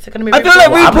 Is it going to be I feel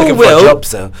like RuPaul will. Job,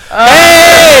 so.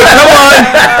 Hey, come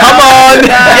on.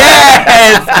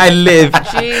 Yes, I live.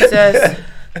 Jesus.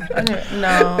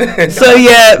 No. So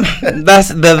yeah, that's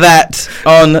that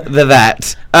on the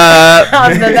that.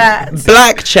 On the that.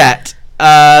 Black Chat.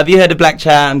 Have you heard of Black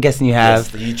Chat? I'm guessing you have.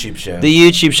 Yes, the YouTube show. The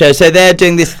YouTube show. So they're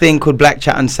doing this thing called Black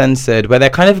Chat Uncensored, where they're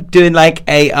kind of doing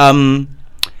a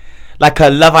like a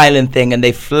Love Island thing, and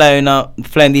they've flown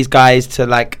these guys to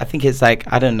like, I think it's like,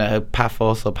 I don't know,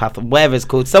 Paphos or whatever it's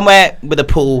called, somewhere with a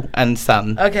pool and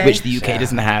sun, which the UK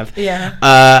doesn't have.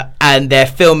 And they're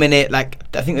filming it, like,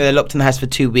 I think they're locked in the house for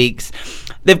 2 weeks.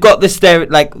 They've got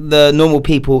the normal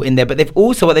people in there, but they've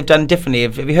also, what they've done differently,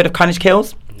 have you heard of Carnage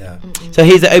Kills? No. So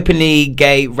he's an openly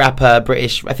gay rapper,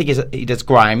 British, I think he does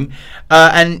grime,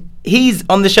 and he's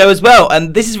on the show as well.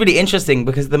 And this is really interesting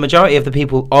because the majority of the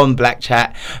people on Black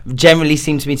Chat generally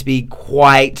seem to me to be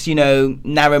quite,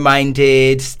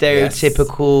 narrow-minded,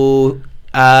 stereotypical,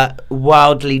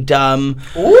 wildly dumb,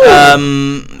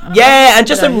 and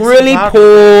just a really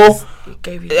poor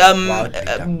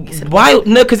wild.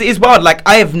 No, because it is wild. Like,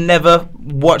 I have never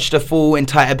watched a full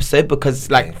entire episode because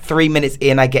like 3 minutes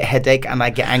in I get headache and I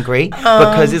get angry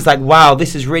because it's like, wow,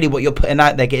 this is really what you're putting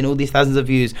out there, getting all these thousands of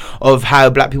views of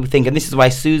how black people think. And this is why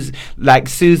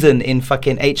Susan in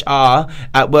fucking HR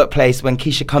at workplace, when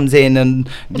Keisha comes in and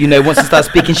wants to start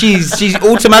speaking, she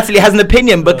automatically has an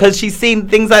opinion because she's seen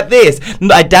things like this.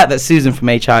 I doubt that Susan from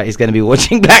HR is going to be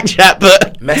watching Black Chat,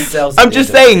 but mess sells. I'm just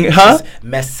saying,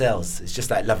 mess sells. It's just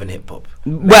like Love and Hip Hop.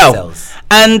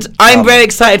 And I'm very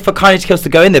excited for Carnage Kills to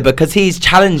go in there because he's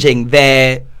challenging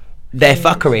their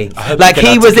fuckery. I hope like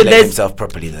he was in himself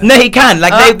properly though. No, he can.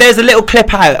 Like there's a little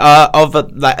clip out of a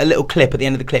little clip at the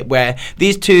end of the clip where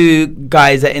these two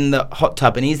guys are in the hot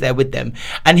tub and he's there with them,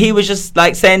 and he was just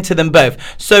like saying to them both,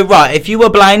 so right, if you were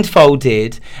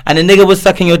blindfolded and a nigga was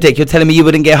sucking your dick, you're telling me you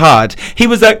wouldn't get hard? He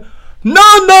was like,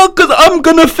 no, because I'm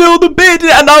gonna feel the bid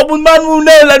and man will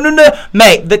know. Like, no.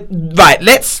 Mate, right,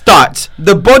 let's start.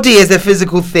 The body is a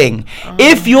physical thing.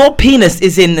 If your penis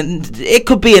is it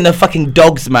could be in a fucking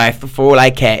dog's mouth for all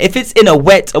I care. If it's in a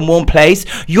wet and warm place,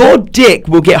 your dick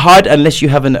will get hard unless you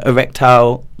have an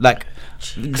erectile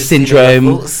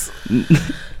syndrome.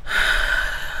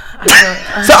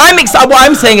 So I'm excited. What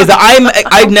I'm saying is that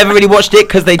I've never really watched it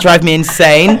because they drive me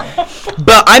insane.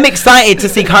 But I'm excited to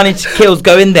see Carnage Kills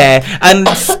go in there and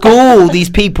school these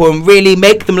people and really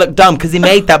make them look dumb, because he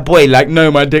made that boy like, no,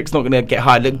 my dick's not going to get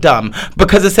hard, look dumb.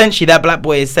 Because essentially that black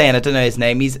boy is saying, I don't know his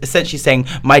name, he's essentially saying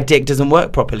my dick doesn't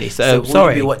work properly. So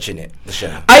sorry. Will you be watching it, the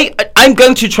show? I'm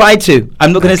going to try to.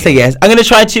 I'm not going to say yes. I'm going to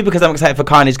try to because I'm excited for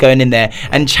Carnage going in there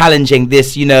and challenging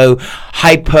this,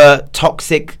 hyper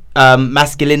toxic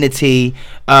masculinity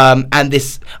and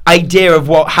this idea of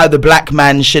how the black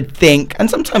man should think, and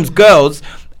sometimes girls,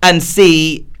 and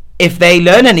see if they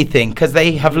learn anything, because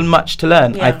they have much to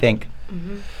learn. I think.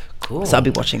 Cool. So I'll be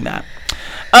watching that.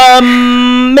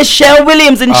 Michelle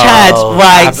Williams and Chad,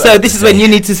 right? So this is when you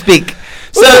need to speak.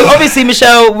 So obviously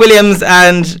Michelle Williams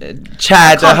and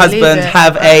Chad, her husband,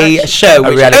 have a show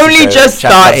which only just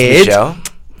started.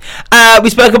 We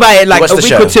spoke about it like a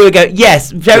week or two ago.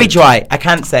 Yes, very dry. I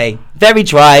can't say. Very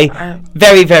dry.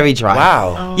 Very, very dry.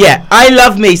 Wow. Yeah, I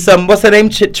love me some, what's her name?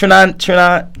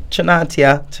 Tanitra.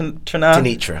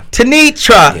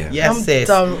 Yes, sis.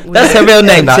 That's her real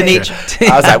name, Tanitra.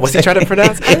 I was like, what's he trying to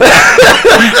pronounce? I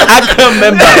can't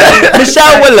remember.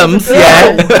 Michelle Williams,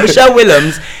 Michelle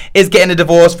Williams is getting a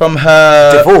divorce from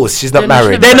her... Divorce? She's not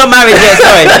married. They're not married yet,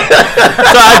 sorry.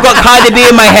 So I've got Cardi B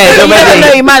in my head already.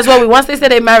 No, you might as well. Once they say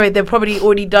they're married, they're probably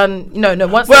already done... No,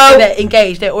 once they say they're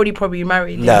engaged, they're already probably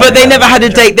married. But they never had a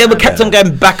date. They were kept on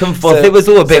going back and forth. It was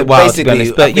all a bit wild, to be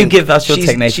honest. But you give us your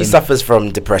take, Nathan. She suffers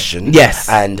from depression. Yes.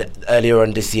 And earlier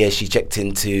on this year, she checked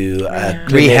into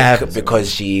rehab because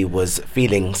she was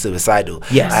feeling suicidal.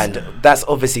 Yes. And that's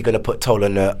obviously going to put toll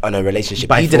on a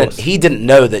relationship. He didn't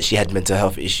know that she had mental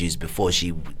health issues before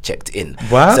she checked in.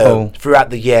 Wow. So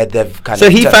throughout the year, they've kind of... So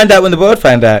he found out when the world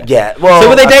found out? Yeah. Well, so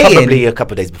were they dating? Probably a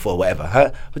couple of days before,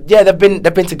 whatever. But yeah, they've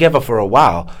been together for a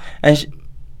while. And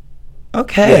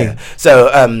okay. Yeah.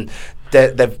 So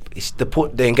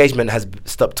the engagement has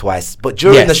stopped twice, but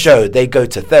during the show they go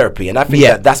to therapy, and I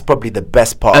think that's probably the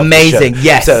best part. Amazing. Of the show.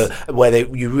 Yes. So where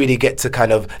you really get to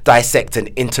kind of dissect an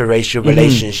interracial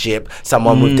relationship,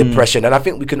 someone with depression, and I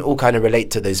think we can all kind of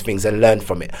relate to those things and learn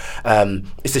from it.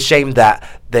 It's a shame that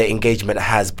the engagement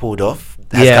has pulled off.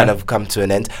 Has kind of come to an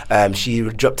end. She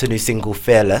dropped a new single,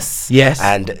 Fearless. Yes.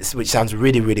 And which sounds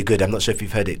really, really good. I'm not sure if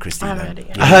you've heard it, Christina.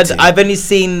 I heard it, I've only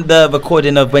seen the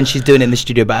recording of when she's doing it in the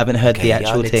studio, but I haven't heard the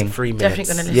actual thing. 3 minutes.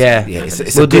 Definitely gonna listen.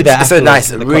 Yeah. We'll do that. It's a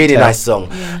nice, really nice song.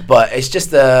 Yeah. But it's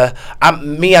just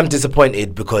I'm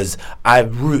disappointed because I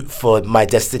root for my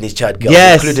Destiny's Child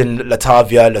girls, including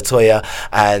Latavia, Latoya,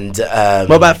 and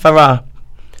what about Farrah?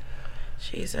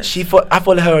 Jesus. I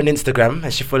follow her on Instagram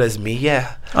and she follows me.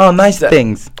 Yeah. Oh, nice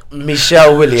things.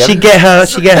 Michelle Williams. She get her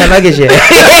luggage here.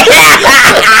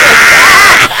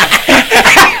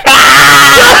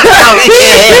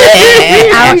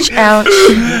 Ouch.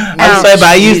 I'm sorry, but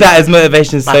I use that as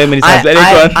motivation so many times.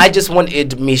 I just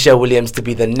wanted Michelle Williams to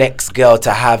be the next girl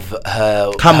to have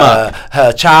her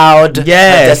child, her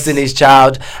Destiny's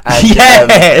Child,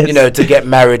 and you know, to get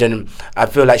married. And I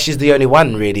feel like she's the only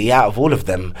one really out of all of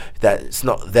them that's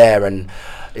not there. And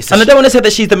I don't want to say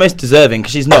that she's the most deserving,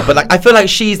 because she's not. But like, I feel like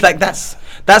she's like that's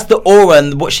the aura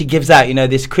and what she gives out. You know,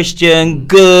 this Christian,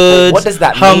 good, what does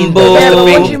that humble.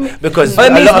 mean? Because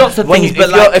it means lots of things.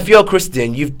 But if you're a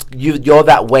Christian, you're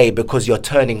that way because you're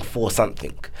turning for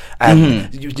something.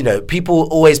 And you know, people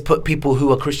always put people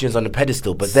who are Christians on a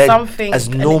pedestal, but they're as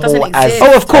normal as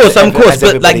of course,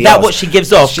 but like that, what she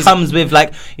gives off comes with,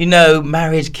 like, you know,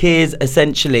 marriage, kids,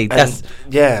 essentially. That's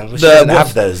we shouldn't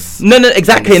have those. No,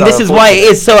 exactly, and this is why it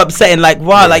is so upsetting. Like,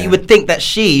 wow, like you would think that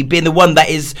she, being the one that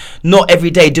is not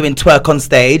every day doing twerk on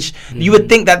stage, you would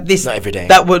think that this not every day.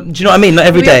 That would, do you know what I mean? Not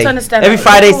every day. Every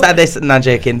Friday, Saturday. Not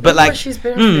joking, but like what she's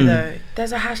been through though.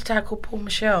 There's a hashtag called Paul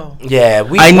Michelle. Yeah,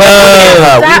 we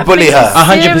bully her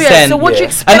 100%. So what do you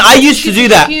expect? And I used to do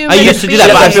that.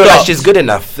 But I feel like she's good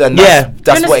enough. And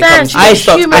that's what it comes to. I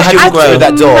stopped. I had to grow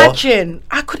that door.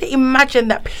 I couldn't imagine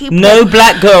that people. No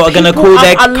black girl are gonna call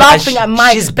their. Are laughing at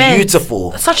my expense. She's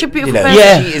beautiful. Such a beautiful person.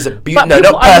 Yeah, she is a beautiful. No,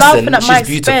 not person.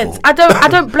 She's beautiful. I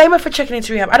don't blame her for checking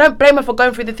into rehab. I don't blame her for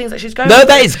going through the things that she's going through. No,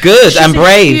 that is good and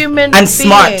brave and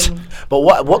smart. But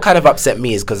what kind of upset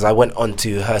me is because I went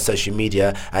onto her social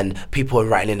media and people were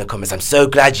writing in the comments, "I'm so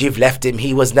glad you've left him.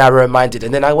 He was narrow-minded."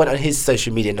 And then I went on his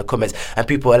social media in the comments, and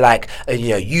people were like, "You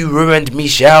know, you ruined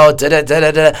Michelle." Da da da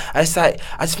da da. And it's like,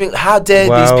 I just think, how dare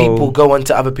these people go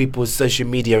onto other people's social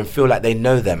media and feel like they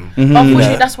know them?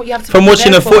 Unfortunately, that's what you have to. From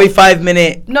watching a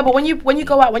 45-minute. No, but when you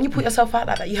go out, when you put yourself out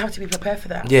like that, you have to be prepared for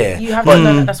that. Yeah, you have to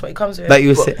know that that's what it comes with. Like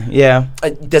you were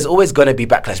there's always going to be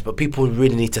backlash, but people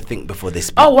really need to think before they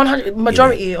speak. 100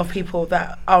 majority of people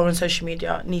that are on social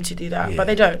media need to do that, but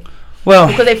they don't. Well,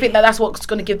 because they think that that's what's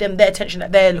going to give them their attention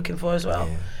that they're looking for as well.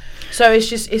 So it's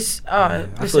just I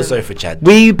feel sorry for Chad.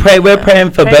 We're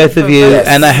praying for both of you,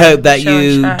 and I hope that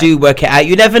you do work it out.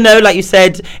 You never know, like you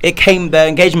said, the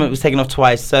engagement was taken off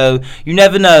twice, so you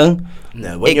never know.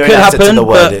 No, when you announce it to the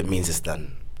world, it means it's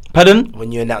done. Pardon?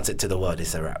 When you announce it to the world,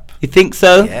 it's a wrap. You think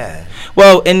so? Yeah.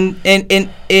 Well,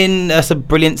 that's a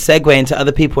brilliant segue into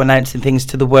other people announcing things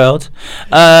to the world.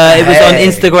 It was on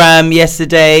Instagram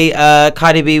yesterday.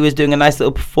 Cardi B was doing a nice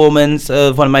little performance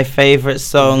of one of my favorite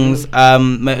songs,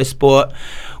 Motorsport,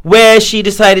 where she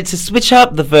decided to switch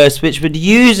up the verse, which would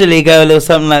usually go a little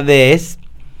something like this.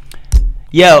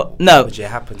 Yo, no. Would you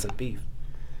happen to beef?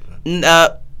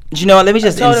 Do you know what? Let me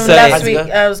just insert last week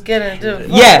I was gonna do it.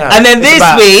 Yeah, and then this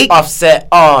week Offset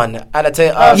on, and I tell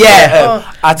you,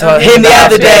 I told him the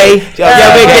other day,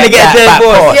 we're gonna get a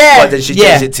divorce. But then she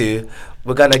changed it to,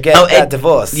 we're gonna get that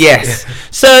divorce. Yes.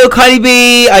 So Cardi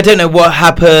B, I don't know what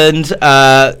happened.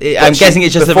 I'm guessing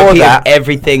it's just a repeat of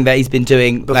everything that he's been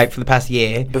doing like for the past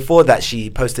year. Before that, she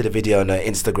posted a video on her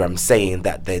Instagram saying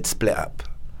that they'd split up.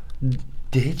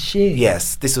 Did she?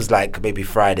 Yes, this was like maybe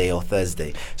Friday or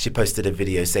Thursday. She posted a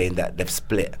video saying that they've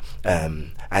split,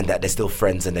 and that they're still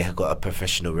friends and they have got a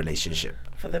professional relationship.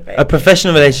 For the baby. A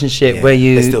professional relationship where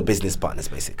they're still business partners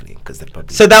basically, because they're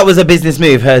probably. So that was a business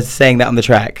move, her saying that on the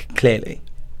track, clearly.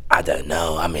 I don't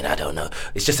know. I don't know.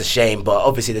 It's just a shame, but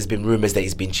obviously there's been rumours that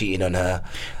he's been cheating on her.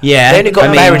 Yeah. They only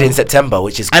got married in September,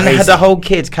 which is crazy. And had a whole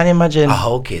kid. Can you imagine? A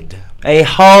whole kid. A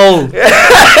whole.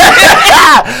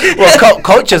 Well,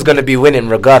 Culture's going to be winning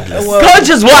regardless.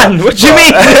 Culture's won. What do you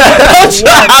mean? Culture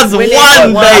has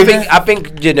won, baby. I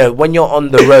think, you know, when you're on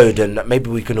the road, and maybe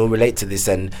we can all relate to this,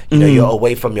 and you know, you're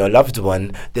away from your loved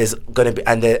one, there's going to be,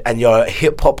 and you're a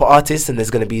hip hop artist, and there's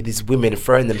going to be these women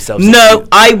throwing themselves.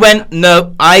 I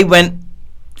went.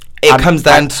 It comes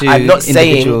down to I'm not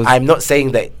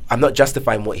saying that. I'm not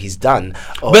justifying what he's done.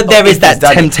 But there is that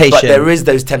temptation. But there is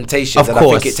those temptations. Of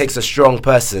course. I think it takes a strong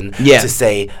person to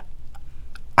say,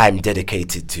 I'm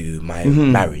dedicated to my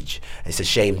marriage. It's a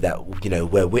shame that, you know,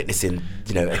 we're witnessing,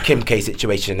 you know, a Kim K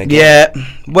situation again. Yeah.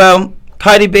 Well,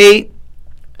 Cardi B,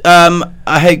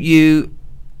 I hope you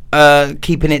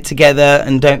keeping it together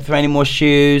and don't throw any more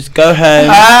shoes. Go home.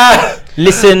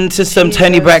 Listen to some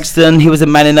Tony Braxton. He was a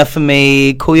man enough for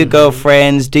me. Call your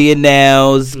girlfriends. Do your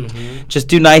nails. Just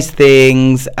do nice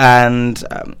things. And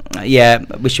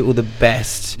wish you all the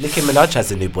best. Nicki Minaj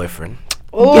has a new boyfriend.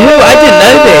 Who? I didn't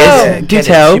know this. Do Kenneth,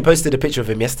 tell. She posted a picture of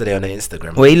him yesterday on her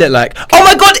Instagram. What he looked like? Oh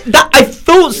my god, that I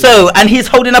thought so. And he's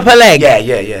holding up her leg.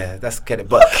 Yeah. That's Kenneth.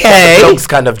 But Okay. the blogs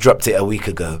kind of dropped it a week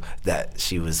ago that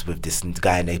she was with this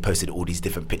guy, and they posted all these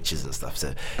different pictures and stuff.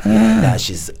 So now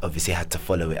she's obviously had to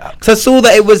follow it up. So I saw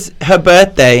that it was her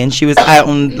birthday and she was out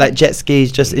on like jet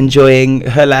skis just enjoying.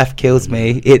 Her laugh kills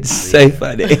me. It's so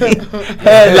funny.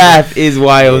 Her laugh is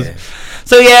wild. Yeah.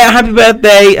 So yeah, happy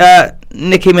birthday,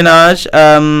 Nicki Minaj.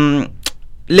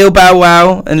 Lil Bow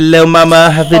Wow and Lil Mama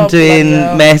have been doing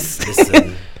mess.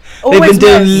 Listen, They've been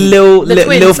doing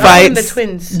little fights. The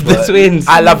twins. The twins.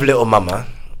 I love Little Mama.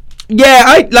 Yeah,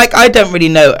 I don't really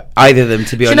know either of them,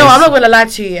 to be honest. You know, I'm not gonna lie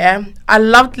to you. Yeah, I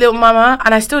loved Little Mama,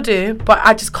 and I still do, but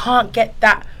I just can't get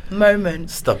that moment.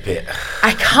 Stop it.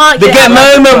 I can't The get that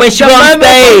moment when she got on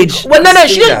stage. Well, no,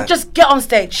 she Yeah. didn't just get on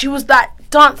stage. She was like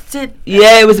dancing.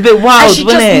 Yeah, it was a bit wild, And she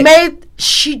wasn't it?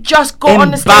 she just got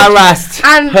on the stage Embarrassed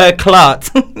and her clut.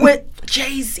 with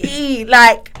Jay-Z,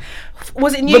 like,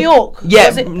 was it New York? Yeah,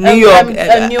 was it, New York. New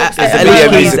York It's State the Alicia Video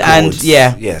Keys Music and Awards.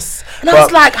 yeah. Yes. And I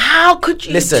was like, how could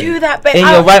you listen, do that? Babe? in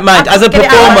your right mind, as a can't get it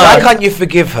out. performer. why can't you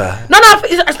forgive her? No,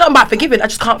 it's not about forgiving. I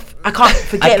can't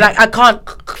forget. I can't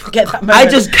forget that moment. I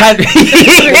just can't.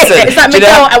 It's like Do you know-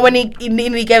 Miguel, and when he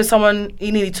nearly gave someone,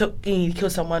 he nearly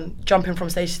killed someone jumping from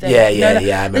stage to stage. Yeah, You know that? I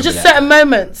remember There's just that. certain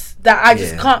moments that I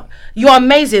just Yeah. can't. You're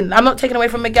amazing. I'm not taking away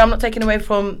from Miguel. I'm not taking away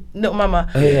from Little Mama.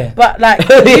 Oh, yeah. But like,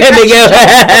 Yeah, Miguel.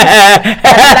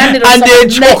 landed on And the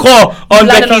someone's neck. choco on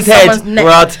Landed Becky's on head, someone's neck.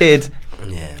 rotted.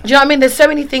 Do you know what I mean? There's so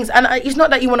many things, and it's not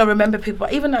that you want to remember people.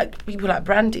 Even like people like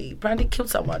Brandy. Brandy killed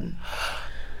someone.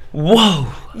 Whoa.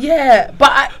 Yeah,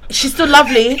 but she's still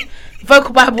lovely.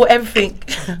 Vocal Bible, everything.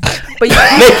 But you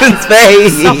Nathan's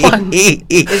face. someone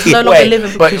is no longer Wait,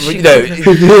 living but because she you know,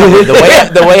 killed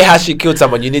him. the way how she killed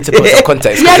someone, you need to put some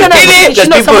context. Yeah, no, no, There's she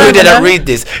knocked people someone who over, didn't no? read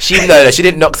this. She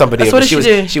didn't knock somebody That's over. what did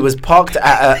she do? She was parked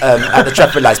at the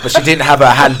traffic lights, but she didn't have her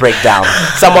handbrake down.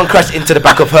 Someone crashed into the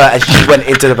back of her, and she went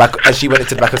into the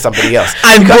back of somebody else.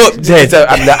 And booked it. So,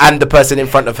 and the person in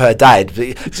front of her died.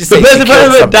 The person in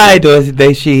front of her died,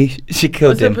 or she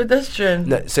killed Was it him? pedestrian?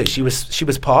 No, so she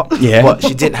was parked, Yeah. but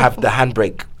she didn't have the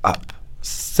handbrake up.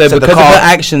 So because of her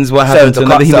actions, what happened to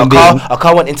another human being? A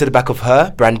car went into the back of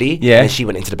her, Brandy, Yeah. and she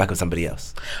went into the back of somebody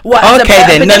else. What, as a Okay,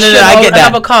 then. No, pedestrian I or get that.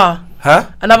 Another car? Huh?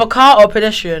 Another car or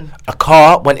pedestrian? A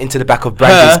car went into the back of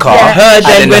Brandy's car. Yeah. Her and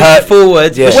then went her-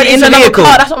 forward. Yeah. Was she in the Another vehicle?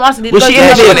 car, that's what I'm asking. Did Was it she go in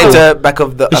to the She went vehicle? into the back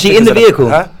of the. Was I she think in the it was vehicle?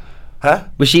 Huh?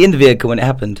 Was she in the vehicle when it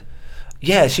happened?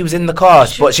 Yeah, she was in the car,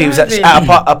 but she was at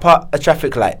a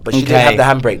traffic light, but she didn't have the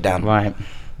handbrake down. Right.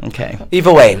 Okay.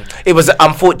 Either way, it was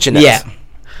unfortunate. Yeah.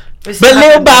 But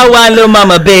Lil Bow Wow and Lil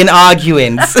Mama been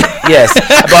arguing. Yes,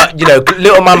 but you know,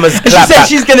 Little Mama's She said clapback.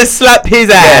 she's gonna slap his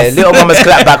Yeah, ass. Little Mama's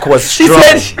clapback was She strong.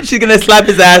 said she's gonna slap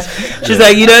his ass. She's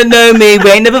like, you don't know me.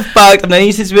 We ain't never fucked. I've known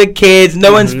you since we were kids.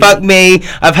 No one's fucked me.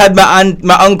 I've had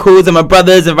my uncles and my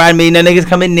brothers around me. No niggas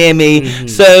coming near me.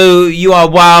 So you are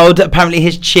wild. Apparently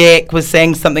his chick was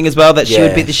saying something as well that she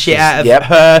would Yeah, beat the shit she's- out of yep.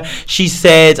 her. She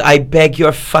said, I beg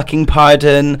your fucking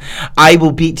pardon. I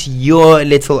will beat your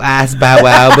little ass, Bow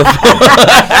Wow. Before.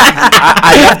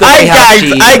 I love the way how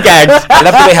she. I gagged. I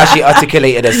love the way how she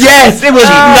articulated herself. Yes, it was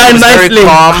done She was very nicely.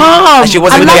 calm. And she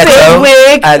wasn't I love ghetto. it.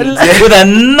 Wig And- with a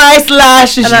nice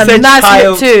lash, and, And she a said nice lip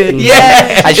child. too.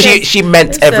 Yeah, And she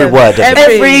meant every Listen, word of it.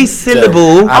 every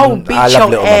syllable. I'll I beat love your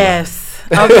Little Mama. ass.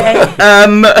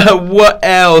 Okay. What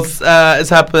else has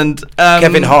happened?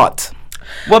 Kevin Hart.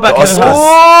 What about The Kevin Oscars.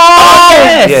 Hart? Oh,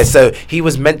 yes. Yeah, so he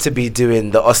was meant to be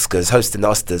doing the Oscars, hosting the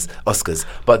Oscars,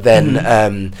 but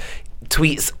then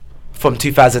tweets from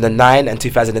 2009 and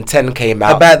 2010 came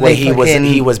out About where the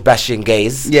he was bashing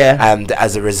gays. Yeah. And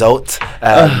as a result,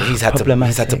 he's had to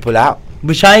problematic. pull out.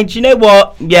 Which do you know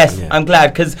what? Yes, Yeah. I'm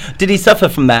glad, because did he suffer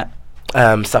from that?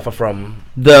 Suffer from.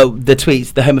 The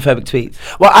tweets, the homophobic tweets.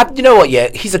 Well, you know what? Yeah,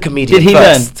 he's a comedian. Did he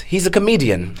first. learn? He's a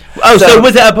comedian. Oh, so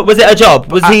was it a job?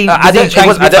 Was he? I don't trying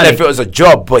to be know funny? if it was a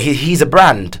job, but he's a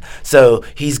brand. So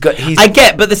he's. I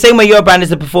get, but the same way you're a brand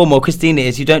as a performer, or Christina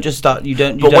is, you don't just start. You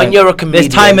don't. But when you're a comedian,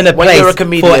 there's time and a when place you're a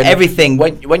comedian, for everything.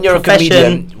 When you're Profession.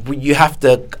 a comedian, you have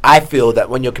to. I feel that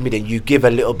when you're a comedian, you give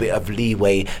a little bit of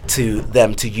leeway to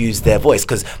them to use their voice,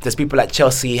 because there's people like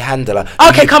Chelsea Handler.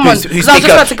 Okay, come on. Because I was just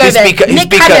about to go there. Nick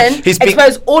Cannon exposed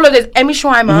all of this. Emmy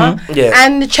Schreimer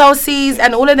and the Chelseas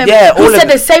and all of them. Yeah, who all of said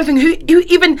them. the same thing. Who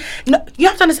even? No, you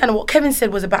have to understand what Kevin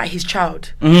said was about his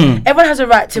child. Everyone has a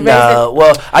right to raise No, it.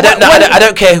 well, I don't know. I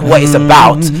don't care what it's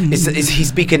about. It's he's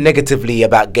speaking negatively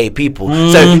about gay people.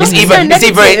 So it's either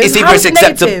acceptable.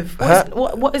 Negative?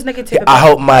 What is negative? I about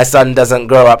hope my son doesn't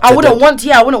grow up. I wouldn't want.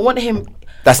 Yeah, I wouldn't want him.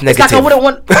 That's negative. It's like I wouldn't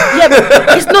want. Yeah,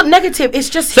 but it's not negative. It's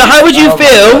just. So how would you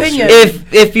feel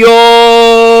if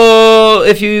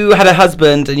you had a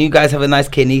husband and you guys have a nice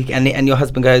kid and your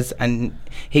husband goes and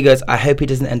he goes, I hope he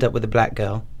doesn't end up with a black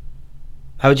girl?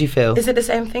 How would you feel? Is it the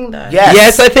same thing though?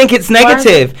 Yes, I think it's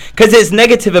negative because it's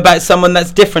negative about someone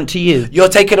that's different to you. You're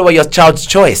taking away your child's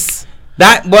choice.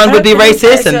 That one would be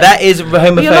racist, and that is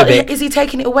homophobic. Is he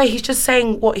taking it away? He's just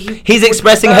saying what he's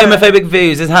expressing homophobic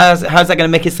views. How's that going to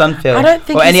make his son feel? I don't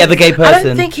think or any other gay person. I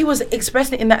don't think he was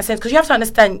expressing it in that sense, because you have to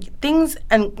understand things,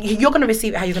 and you're going to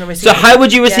receive it how you're going to receive it. So how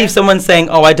would you receive someone saying,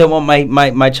 "Oh, I don't want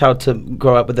my child to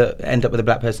grow up end up with a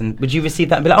black person"? Would you receive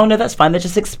that and be like, "Oh no, that's fine. They're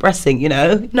just expressing," you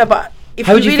know? No, but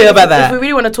how would you feel about that? If we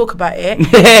really want to talk about it,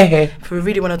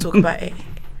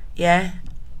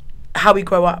 how we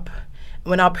grow up.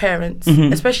 When our parents,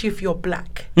 especially if you're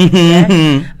black,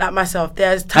 like myself,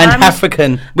 there's times and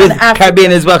African with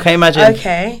Caribbean as well. Can you imagine?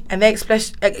 Okay, and they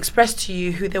express to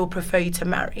you who they will prefer you to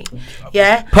marry.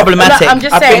 Yeah, problematic. I'm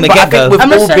just saying. I think we've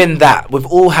all been that. We've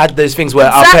all had those things where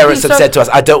our parents have said to us,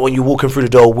 "I don't want you walking through the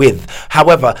door with."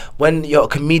 However, when you're a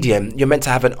comedian, you're meant to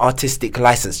have an artistic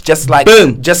license, just like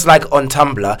on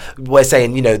Tumblr, we're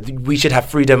saying, you know, we should have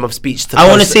freedom of speech. I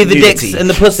want to see the dicks and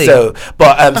the pussy. So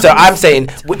I'm saying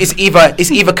it's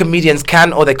either comedians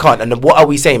can or they can't. And what are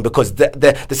we saying? Because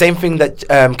the same thing that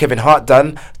Kevin Hart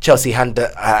done, Chelsea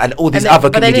Handler, and all these other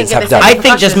comedians have done. I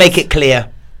think just make it clear.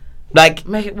 Like,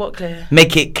 make it what clear?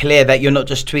 Make it clear that you're not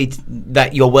just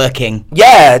that you're working.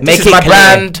 Yeah, make this is my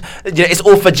brand. You know, it's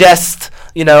all for jest.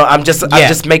 You know, I'm just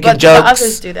making jokes. But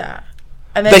others do that.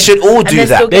 And they should all do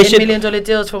that. They should $1 million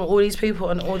deals from all these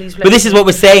people and all these places. But this is what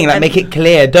we're saying. Like, make it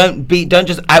clear. Don't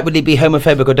just outwardly be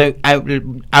homophobic, or don't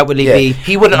outwardly be.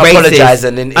 He wouldn't racist apologize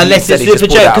unless it's a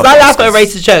joke. Because I laugh at a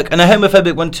racist joke and a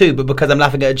homophobic one too, but because I'm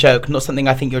laughing at a joke, not something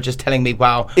I think you're just telling me.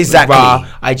 Wow, exactly. Rah,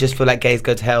 I just feel like gays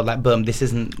go to hell. Like, boom, this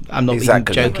isn't. I'm not even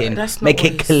joking. Make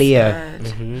it clear.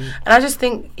 And I just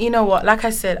think, you know what? Like I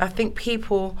said, I think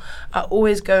people are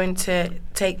always going to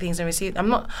take things and receive. I'm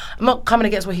not coming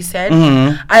against what he said.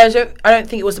 I don't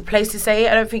think it was the place to say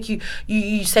it. I don't think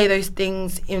you say those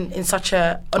things in such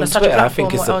a on such a platform. I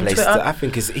think it's a place. I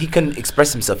think he can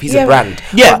express himself. He's a brand.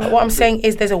 Yeah. But what I'm saying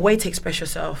is, there's a way to express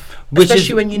yourself,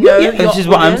 especially when you know. Which is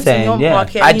what I'm saying. Yeah.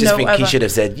 I just think he should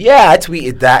have said, "Yeah, I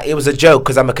tweeted that. It was a joke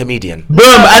because I'm a comedian." Boom,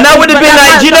 and that would have been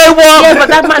like, you know what? Yeah, but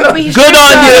that might not be his truth. Good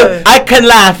on you. I can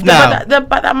laugh now.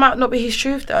 But that might not be his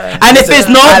truth, though. And if it's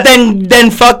not, then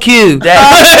fuck you.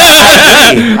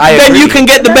 Then you can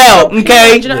get the belt,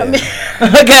 okay? Do you know what I mean?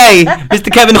 Okay,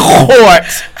 Mr. Kevin Hart.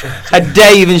 I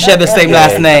dare you even share the same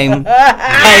last name.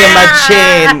 Hang on my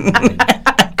chin.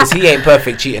 Because he ain't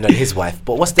perfect cheating on his wife.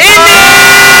 But what's the...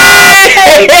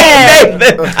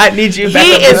 I need you back.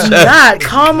 He is not.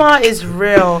 Karma is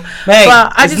real. Mate,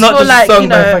 but I just feel like, you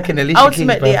know,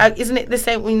 ultimately, isn't it the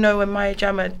same? We know when Maya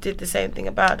Jama did the same thing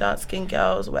about dark skinned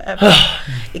girls or whatever.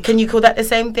 Can you call that the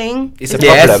same thing? It's a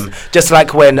problem. Just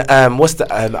like when I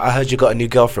heard you got a new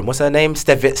girlfriend. What's her name?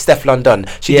 Steph London.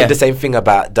 She did the same thing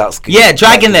about dark skin. Yeah,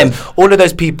 dragging them. All of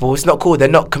those people. It's not cool. They're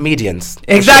not comedians.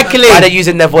 Exactly. Why they're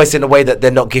using their voice in a way that they're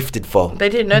not gifted for. They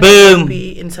didn't know they would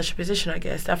be in such a position. I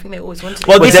guess. I think they always wanted.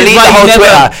 Well, this delete the whole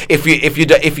Twitter if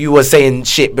you were saying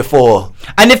shit before.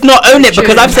 And if not, own it,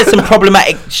 because I've said some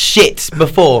problematic shit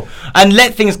before, and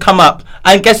let things come up.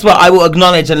 And guess what? I will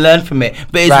acknowledge and learn from it.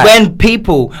 But it's when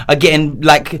people are getting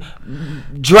like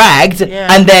dragged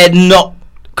and they're not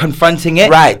confronting it.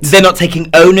 Right. They're not taking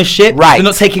ownership. Right. They're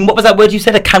not taking, what was that word you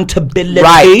said? Accountability.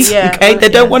 Right. Yeah, okay. They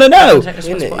don't want to know. I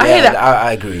hear that.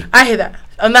 I agree. I hear that.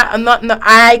 And that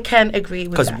I can agree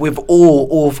with that. Because we've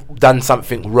all done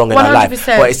something wrong in 100%. Our life,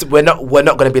 but we're not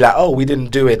going to be like, oh, we didn't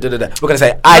do it. Da, da, da. We're going to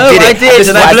say, I did it. This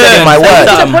is what I said in my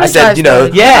words. I said, you know,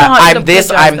 I'm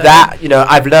this, I'm that. You know,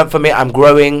 I've learned from it. I'm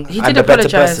growing. I'm a better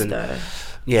person. Though.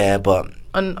 Yeah, but.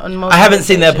 On I haven't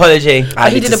seen the apology. I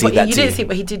need to see that. You didn't see it,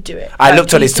 but he did do it. I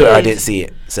looked on his Twitter. I didn't see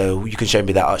it, so you can show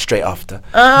me that straight after.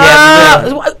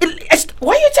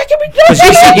 Why are you taking me? You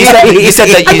said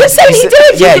that you said he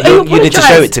did. Yeah, you need to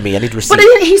show it to me. I need receipt. But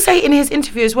didn't he say it in his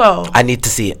interview as well? I need to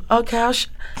see it. Okay,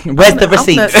 where's the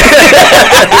receipt?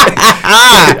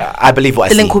 I believe what I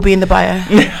see. The link will be in the bio.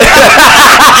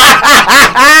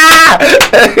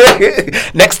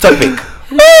 Next topic.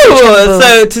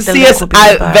 So to see us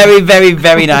out very, very,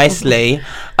 very nicely,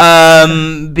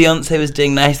 Beyonce was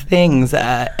doing nice things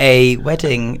at a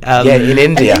wedding. In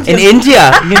India. In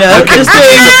India, you know,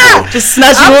 just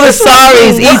snatching all the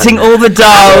saris, eating all the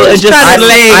dal, and just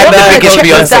slaying. I'm the biggest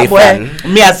Beyonce fan.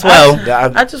 Me as well.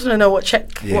 I just want to know what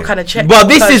kind of check. Well,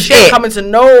 this is it. Coming to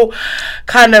know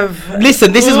kind of.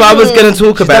 Listen, this is what I was going to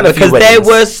talk about, because there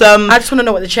were some. I just want to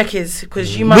know what the check is,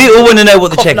 because you might. We all want to know what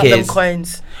the check is. Them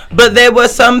coins. But there were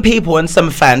some people and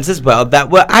some fans as well that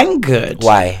were angered.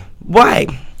 Why?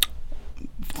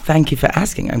 Thank you for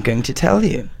asking. I'm going to tell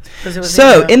you.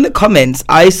 So in the comments,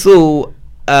 I saw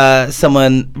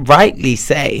someone rightly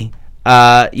say,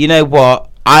 you know what?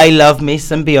 I love me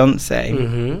some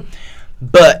Beyonce,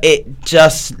 but it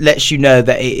just lets you know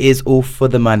that it is all for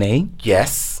the money.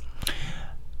 Yes.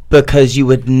 Because you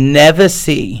would never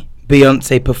see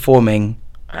Beyonce performing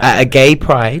at a gay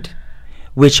pride,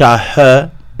 which are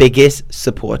her biggest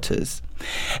supporters.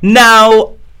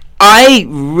 Now, I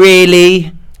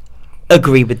really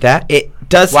agree with that. It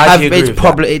does have its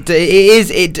problem. It's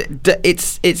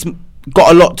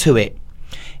got a lot to it,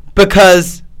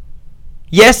 because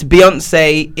yes,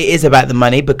 Beyonce, it is about the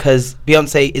money, because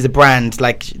Beyonce is a brand,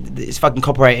 like, it's fucking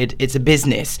copyrighted, it's a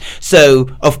business. So,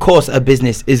 of course, a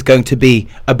business is going to be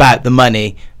about the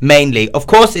money, mainly. Of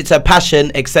course, it's a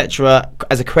passion, etc.,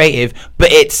 as a creative,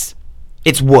 but it's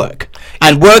work.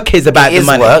 And work is about the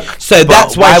money. Work, so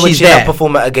that's why she's there. Why would she not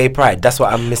perform at a gay pride? That's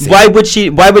what I'm missing. Why would she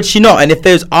not? And if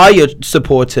those are your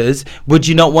supporters, would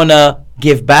you not want to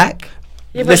give back?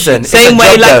 Yeah, listen, same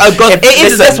way, like,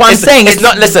 that's what I'm saying. It's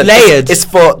not layered. It's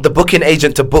for the booking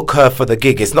agent to book her for the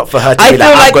gig. It's not for her to be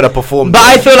like, I'm going to perform. But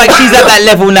I feel like she's at that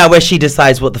level now where she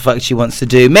decides what the fuck she wants to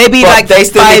do. Maybe like they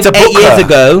still 8 years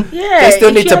ago. Yeah, they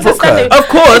still need to book her. Of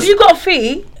course. If you got a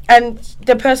fee and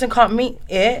the person can't meet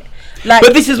it, like.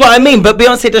 But this is what I mean. But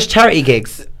Beyonce does charity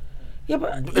gigs. Yeah,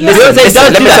 but Beyonce does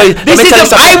do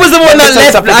that. I was the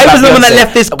one that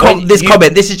left this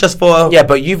comment. This is just for. Yeah,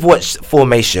 but you've watched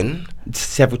Formation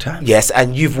several times. Yes,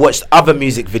 and you've watched other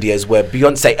music videos where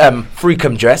Beyonce,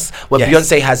 Freakum Dress, where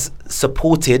Beyonce has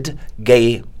supported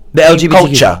gay. The LGBT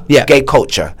culture, gay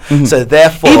culture. So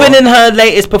therefore, even in her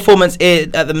latest performance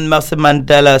at the Nelson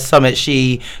Mandela Summit,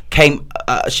 she came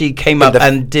up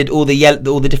and did all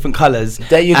the different colours.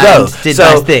 There you go. Did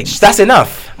nice things. That's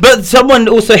enough. But someone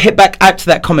also hit back out to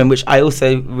that comment, which I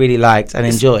also really liked and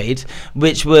enjoyed,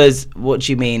 which was, "What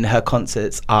do you mean her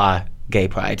concerts are gay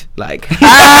pride?" Like, I was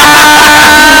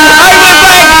like,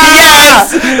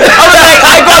 yes. I was like,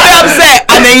 I got a bit upset,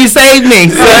 and then you saved me.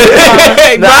 So,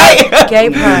 right? Gay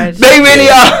pride. They really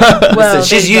are. Well,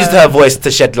 she's used her voice to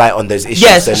shed light on those issues.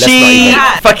 Yes, so she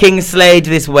fucking slayed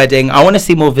this wedding. I want to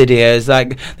see more videos.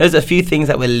 Like, there's a few things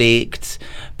that were leaked,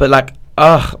 but like,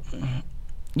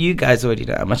 you guys already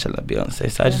know how much I love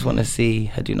Beyonce, so I just want to see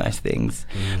her do nice things.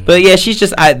 But yeah, she's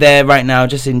just out there right now,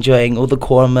 just enjoying all the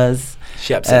kormas.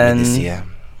 She upset me this year.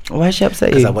 Why is she upset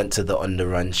you? Because I went to the On The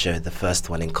Run show, the first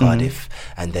one in Cardiff,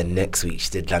 and then next week she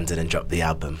did London and dropped the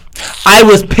album. I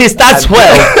was pissed as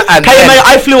well. And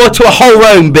I flew her to a whole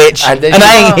Rome, bitch, and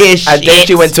I ain't hear shit. And then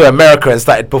she went to America and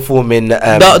started performing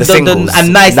the singles.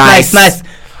 And nice.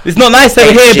 It's not nice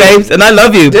over here, babes, and I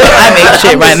love you, but I'm ain't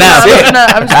shit right now.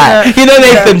 I'm just gonna,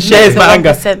 Nathan shares my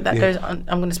anger. That goes on,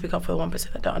 I'm going to speak up for the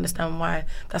 1% that don't understand why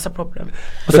that's a problem.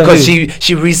 Because she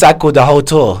recycled the whole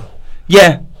tour.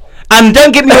 Yeah. And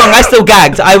don't get me wrong, I still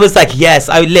gagged. I was like, yes,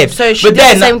 I lived. So she did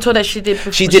the same tour that she did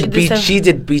before. She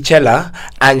did Beachella,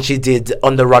 and she did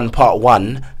On The Run Part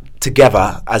 1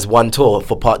 together as one tour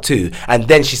for Part 2. And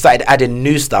then she started adding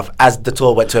new stuff as the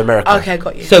tour went to America. Okay,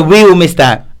 got you. So we all missed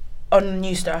that. On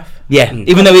new stuff. Yeah,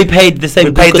 even though we paid the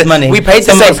same money. We paid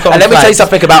the same. And let me tell you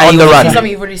something about On The Run.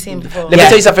 Something you've already seen before. Let me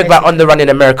tell you something about On The Run in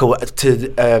America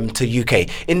to UK.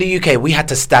 In the UK, we had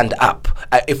to stand up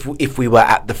if we were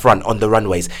at the front on the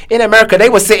runways. In America, they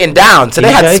were sitting down, so they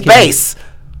had space.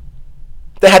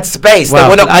 They had space. Well, they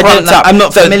were not cramped up. I'm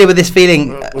not familiar with this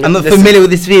feeling. I'm not familiar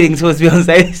with this feeling towards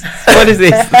Beyonce. What is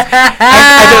this?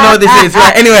 I don't know what this is.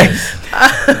 Right, anyway.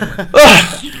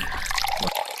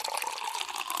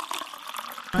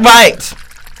 Right.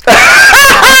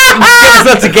 Get us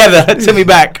up together. Turn me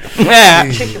back.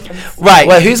 Yeah. Right.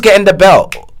 Well, who's getting the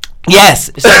belt? Yes.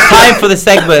 So it's time for the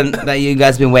segment that you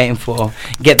guys have been waiting for.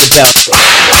 Get the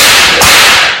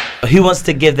belt. Who wants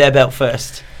to give their belt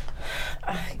first?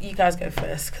 You guys go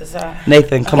first, because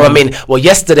Nathan, come on.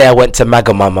 Yesterday I went to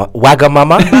Wagamama.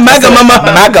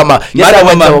 Yesterday I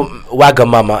went to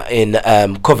Wagamama in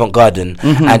Covent Garden,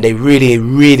 and they really,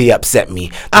 really upset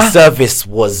me. The service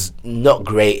was not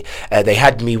great. They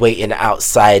had me waiting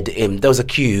outside. There was a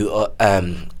queue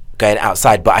going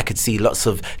outside, but I could see lots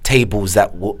of tables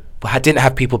that didn't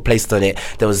have people placed on it.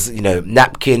 There was,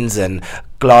 napkins and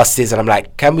glasses, and I'm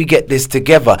like, can we get this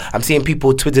together? I'm seeing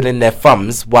people twiddling their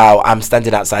thumbs while I'm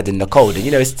standing outside in the cold, and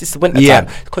it's winter time,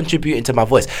 contributing to my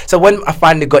voice. So when I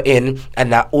finally got in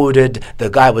and I ordered, the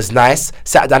guy was nice,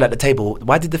 sat down at the table.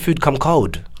 Why did the food come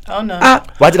cold? Oh no.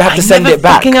 Why did I have to send it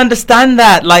back? I fucking understand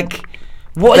that. Like,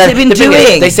 what has it been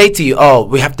doing? They say to you, oh,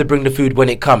 we have to bring the food when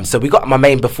it comes. So we got my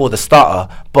main before the starter,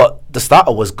 but the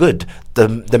starter was good.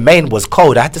 The main was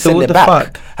cold. I had to send it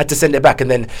back. I had to send it back.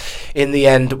 And then in the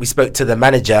end, we spoke to the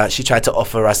manager. She tried to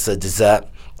offer us a dessert.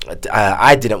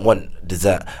 I didn't want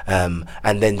dessert.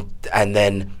 And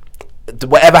then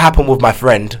whatever happened with my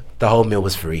friend, the whole meal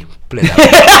was free. What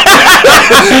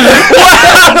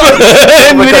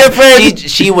happened?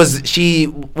 She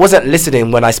wasn't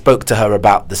listening when I spoke to her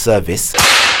about the service,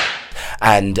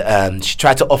 and she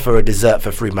tried to offer a dessert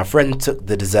for free. My friend took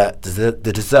the dessert.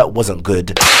 The dessert wasn't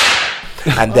good,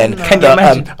 and then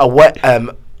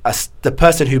the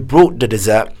person who brought the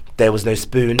dessert, there was no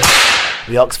spoon.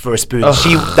 We asked for a spoon.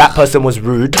 That person was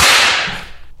rude.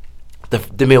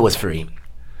 The meal was free.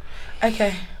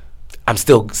 Okay.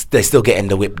 They're still getting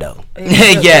the whip though.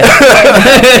 Yeah.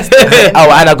 Oh,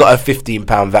 and I got a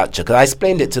 £15 voucher because I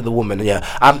explained it to the woman. Yeah,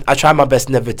 I try my best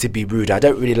never to be rude. I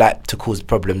don't really like to cause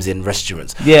problems in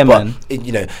restaurants. Yeah, but, man.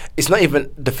 It's not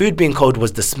even the food being cold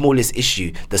was the smallest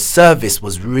issue. The service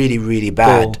was really, really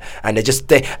bad, and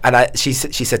she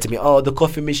said to me, "Oh, the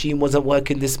coffee machine wasn't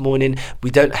working this morning.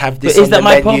 We don't have this on the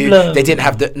menu. Problem? They didn't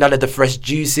have none of the fresh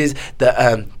juices.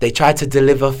 They tried to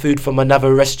deliver food from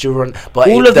another restaurant, but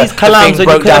all of these kalams that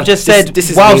you could have just said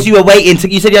whilst you were waiting.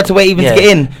 You said you had to wait even to get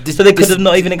in, so they could have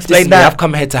not even explained that. I've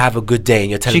come here to have a good day,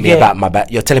 and you're telling me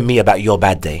about You're telling me about your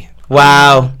bad day.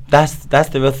 Wow, that's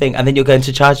the real thing. And then you're going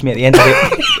to charge me at the end of it.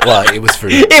 Well, it was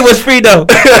free. It was free though.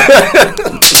 Okay,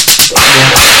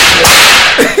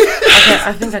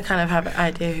 I think I kind of have an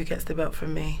idea who gets the belt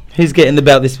from me. Who's getting the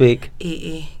belt this week?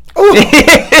 EE.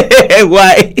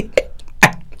 Why?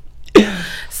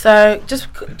 So just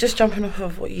jumping off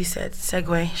of what you said,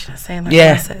 segue, should I say that?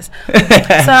 Yeah.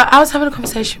 So I was having a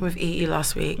conversation with EE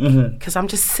last week because I'm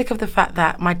just sick of the fact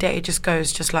that my data just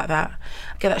goes just like that. I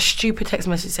get that stupid text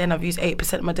message saying I've used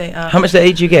 8% of my data. How much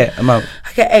data do you get a month?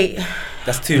 I get 8.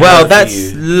 That's too well, low that's for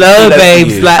you. low,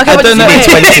 babes. Like, okay, I don't know. Just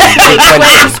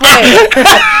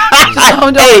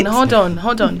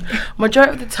hold on.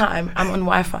 Majority of the time, I'm on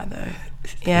Wi-Fi though.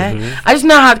 Yeah, I just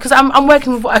know how, because I'm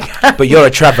working with what I can. But you're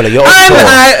a traveller. You're on tour.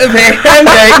 I'm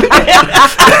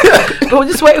Well,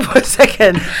 just wait for a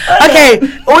second. Okay,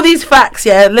 all these facts.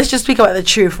 Yeah, let's just speak about the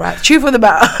truth, right? Truth of the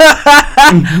matter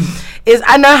is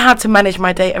I know how to manage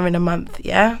my data in a month.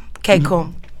 Yeah. Okay.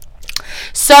 Cool.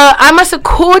 So I must have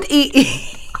called EE.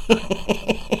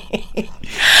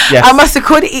 Yes. I must have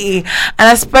called EE, and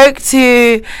I spoke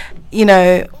to,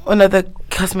 one of the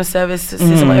customer service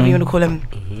assistants, whatever you want to call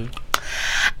him.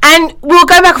 And we were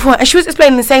going back and forth, and she was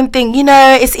explaining the same thing.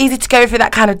 It's easy to go through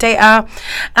that kind of data.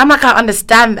 I'm like, I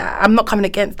understand that. I'm not coming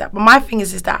against that. But my thing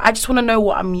is that I just want to know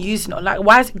what I'm using. Like,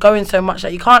 why is it going so much?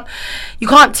 Like, you can't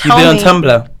tell me. You've been on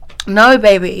Tumblr? No,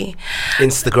 baby.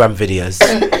 Instagram videos.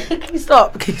 Can you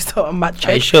stop? I'm mad.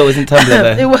 Are you sure it wasn't Tumblr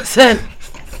though? It wasn't.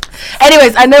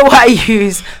 Anyways, I know what I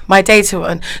use my data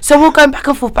on. So we're going back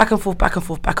and forth.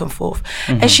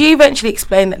 And she eventually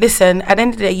explained that, listen, at the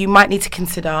end of the day, you might need to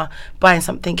consider buying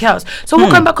something else. So we're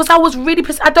going back, because I was really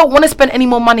pissed. I don't want to spend any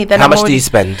more money than How much do you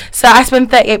spend? So I spend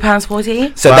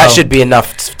 £38.40. So that should be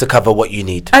enough to cover what you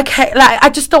need. Okay, like, I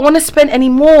just don't want to spend any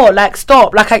more. Like,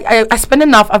 stop. Like, I spend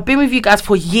enough. I've been with you guys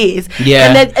for years. Yeah.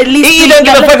 And then at least you don't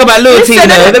give a fuck about loyalty,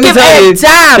 let me tell you.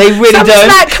 Damn. They really so don't.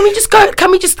 Like, can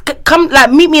we just come,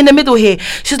 like, meet me in the middle here?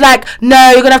 She's like,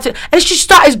 no, you're gonna have to. And she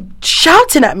started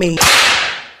shouting at me.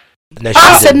 No,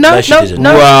 I said no.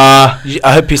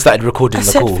 I hope you started recording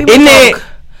the call. In it.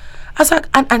 I was like,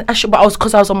 and I should, but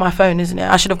because I was on my phone, isn't it?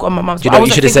 I should have got on my mum's. You know what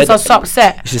you should have said? I was so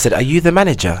upset. You should have said, "Are you the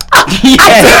manager?"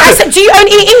 I said, "Do you own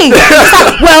EE?"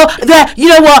 Like, well, you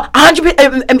know what?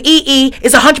 100% EE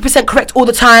is 100% correct all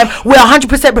the time. We're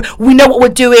 100%. We know what we're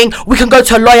doing. We can go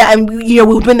to a lawyer and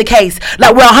we'll win the case.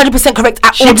 Like, we're 100% correct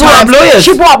at all times.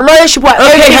 She brought up lawyers. She brought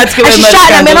up everything. And she's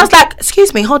shouting at me, and I was like,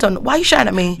 "Excuse me, hold on. Why are you shouting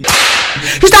at me?"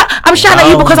 She's like, "I'm shouting at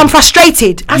you because I'm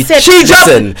frustrated." I said,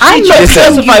 "Listen, I'm not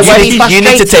you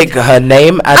need to take her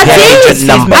name and her agent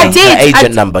number. I did. Her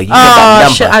agent number. You need that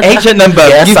number. Agent number.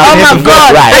 Yes, oh my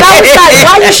God. Right. And I was like,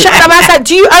 why are you shouting? And I was like,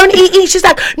 do you own EE? She's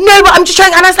like, no, but I'm just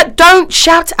trying. And I was like, don't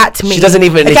shout at me. She doesn't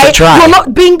even need to try.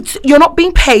 You're not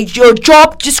being paid. Your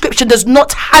job description does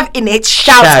not have in it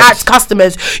shout at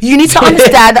customers. You need to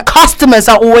understand that customers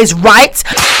are always right,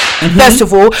 first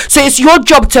of all. So it's your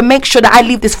job to make sure that I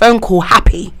leave this phone call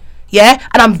happy. Yeah,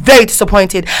 and I'm very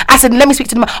disappointed. I said, let me speak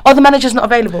to the the manager's not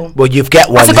available. Well, you've get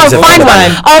one. I said, go and find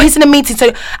one. Oh, he's in a meeting.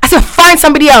 So I said, find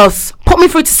somebody else. Put me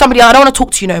through to somebody else. I don't want to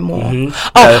talk to you no more. You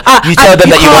tell them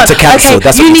that you want to cancel. Okay,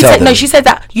 that's what you tell them. No, she said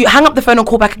that you hang up the phone and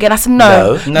call back again. I said,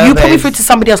 no, you put me through to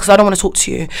somebody else because I don't want to talk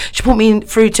to you. She put me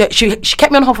through to, she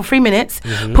kept me on hold for 3 minutes,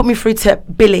 put me through to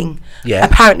billing. Yeah.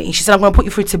 Apparently, she said, I'm going to put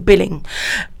you through to billing.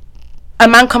 A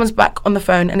man comes back on the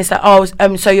phone and it's like,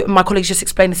 so my colleagues just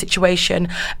explained the situation.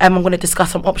 I'm going to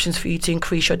discuss some options for you to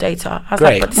increase your data. I was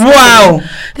Great. Like,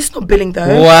 this is not billing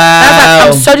though. Wow. I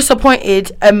was so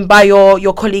disappointed by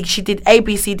your colleague. She did A,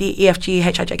 B, C, D, E, F, G,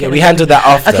 H, I, J, K. Yeah, we handled that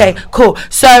after. Okay, cool.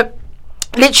 So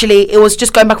literally it was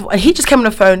just going back and he just came on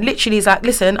the phone. Literally he's like,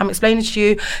 listen, I'm explaining to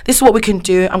you, this is what we can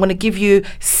do. I'm going to give you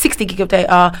 60 gig of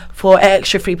data for an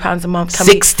extra £3 a month.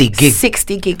 60 gig?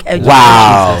 60 gig.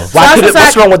 Wow. So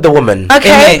What's wrong with the woman?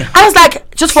 Okay. I was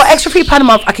like, just for extra £3 a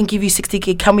month, I can give you 60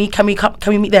 gig. Can we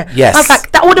meet there? Yes. I was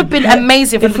like, that would have been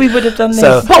amazing if we would have done this.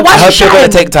 So, but why I hope you're going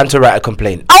to take time to write a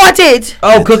complaint. Oh, I did.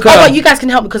 Oh, good girl. Oh, well, you guys can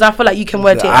help me because I feel like you can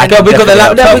word it. We got the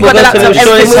laptop. We got the laptop.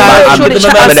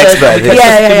 I'm an expert.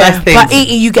 Yeah. But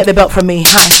E, you get the belt from me.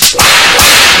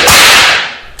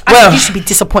 Well, you should be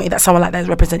disappointed that someone like that is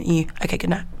representing you. Okay, good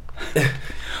night.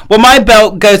 Well, my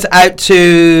belt goes out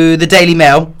to the Daily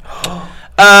Mail.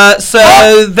 They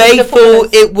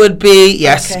thought it would be They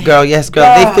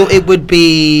thought it would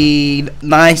be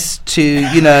nice to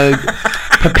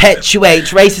perpetuate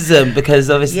racism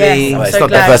because obviously I'm it's so not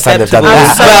glad. the first time they've done I'm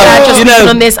that. so glad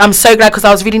on this. I'm so glad because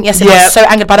I was reading yesterday. I was so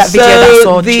angered by that video that I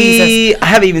saw. Jesus. I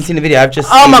haven't even seen the video. I've just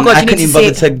my God, I couldn't even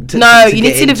bother to No, to you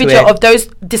need to see the video of those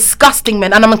disgusting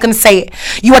men, and I'm going to say it.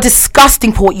 You are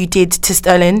disgusting for what you did to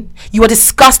Sterling. You are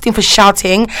disgusting for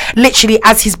shouting. Literally,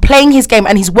 as he's playing his game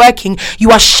and he's working,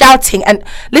 you are shouting. And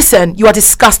listen, you are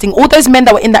disgusting. All those men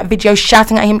that were in that video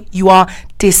shouting at him, you are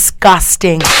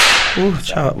disgusting. Oh,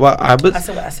 child. Well, I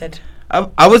said what I said.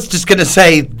 I was just gonna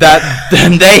say that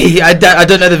I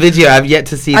don't know the video. I've yet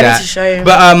to see that. I need to show you.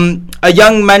 But a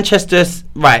young Manchester.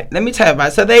 Right. Let me tell you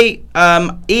about. So they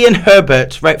Ian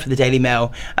Herbert wrote for the Daily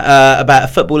Mail about a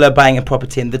footballer buying a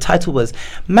property, and the title was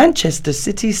Manchester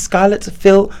City Scarlet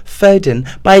Phil Foden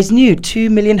buys new £2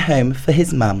 million home for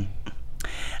his mum.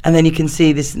 And then you can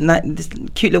see this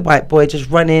cute little white boy just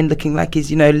running, looking like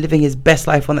he's, living his best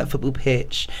life on that football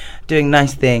pitch, doing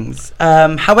nice things.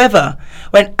 However,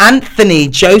 when Anthony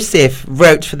Joseph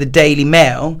wrote for the Daily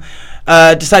Mail,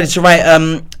 decided to write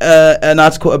an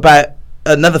article about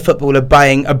another footballer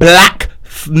buying, a black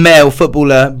male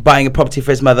footballer buying a property for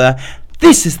his mother,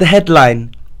 this is the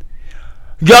headline.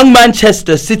 Young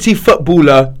Manchester City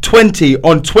footballer 20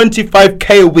 on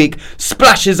 25k a week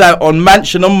splashes out on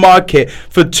mansion on market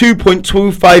for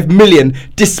 2.25 million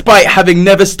despite having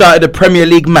never started a Premier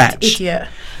League match. Idiot.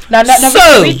 Now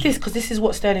read this because this is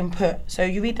what Sterling put. So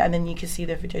you read that and then you can see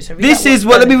the video. So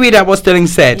let me read out what Sterling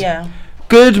said. Yeah.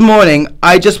 Good morning.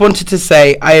 I just wanted to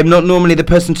say I am not normally the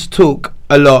person to talk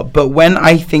a lot, but when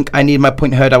I think I need my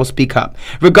point heard, I will speak up.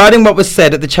 Regarding what was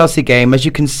said at the Chelsea game, as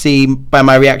you can see by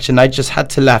my reaction, I just had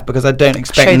to laugh because I don't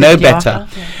expect no better.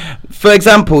 For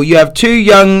example, you have two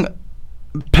young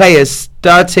players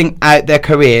starting out their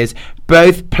careers,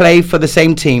 both play for the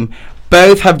same team,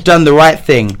 both have done the right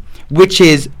thing, which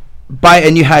is buy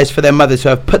a new house for their mothers who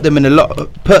have put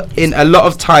in a lot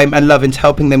of time and love into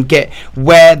helping them get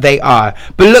where they are.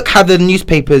 But look how the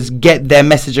newspapers get their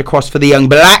message across for the young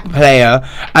black player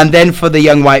and then for the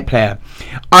young white player.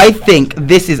 I think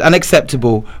this is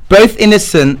unacceptable. Both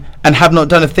innocent and have not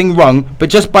done a thing wrong, but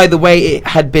just by the way it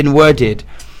had been worded.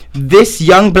 This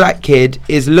young black kid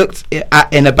is looked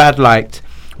at in a bad light,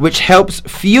 which helps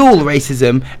fuel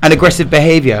racism and aggressive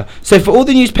behaviour. So for all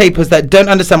the newspapers that don't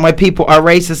understand why people are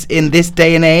racist in this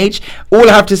day and age, all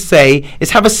I have to say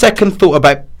is have a second thought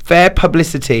about fair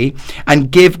publicity and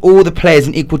give all the players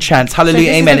an equal chance.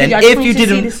 Hallelujah, amen. And if you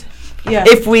didn't... Yeah.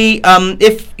 If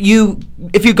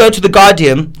you go to The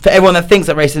Guardian, for everyone that thinks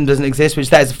that racism doesn't exist,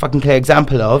 which that is a fucking clear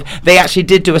example of, they actually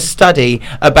did do a study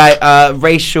about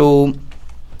racial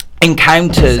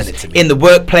encounters in the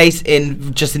workplace,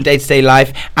 in day-to-day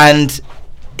life, and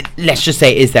let's just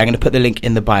say it is there. I'm going to put the link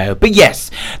in the bio. But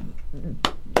yes,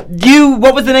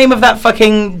 what was the name of that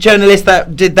fucking journalist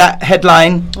that did that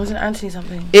headline? Wasn't Anthony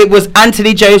something? It was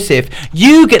Anthony Joseph.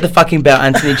 You get the fucking belt,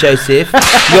 Anthony Joseph.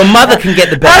 Your mother can get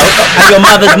the belt, and your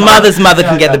mother's mother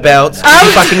can get the belt.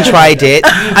 You fucking tried it.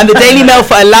 And the Daily Mail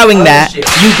for allowing that, you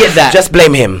get that. Just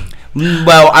blame him.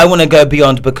 Well, I want to go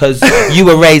beyond because you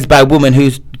were raised by a woman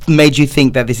who's made you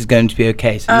think that this is going to be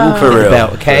okay. So you all get the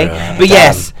belt, okay? But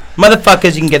yes,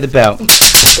 motherfuckers, you can get the belt.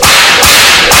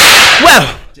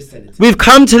 Well, we've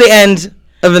come to the end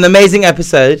of an amazing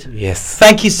episode. Yes.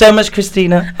 Thank you so much,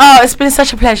 Christina. Oh, it's been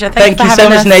such a pleasure. Thank you you for so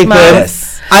having much, us, Nathan.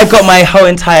 Miles. I got my whole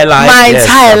entire life. My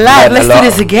entire life. Let's do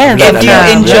this again. If you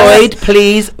enjoyed,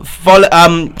 please follow.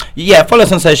 Follow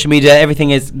us on social media.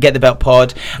 Everything is Get the Belt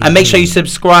Pod, and make sure you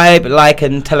subscribe, like,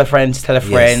 and tell a friend.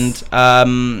 Yes.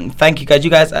 Thank you guys. You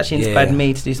guys actually inspired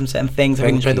me to do some certain things. I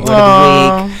really enjoyed the word of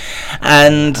the week,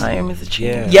 and I am as a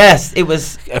cheer. yes, it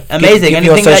was amazing. Give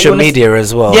your social media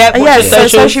as well. Yeah, so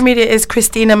social media is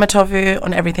Christina Matovu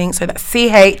on everything. So that's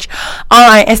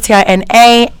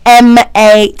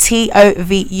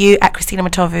CHRISTINAMATOVU at Christina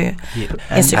Matovu. Instagram,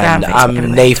 And Facebook, I'm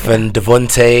everywhere. Nathan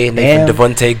Devontae.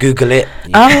 Yeah. Google it.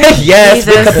 Oh, yes,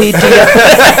 Wikipedia.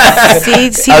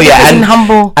 see, and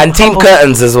humble. And Team humble.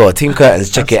 Curtains as well. Team Curtains,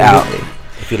 check it out Absolutely.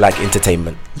 if you like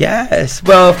entertainment. Yes.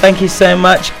 Well, thank you so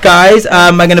much, guys.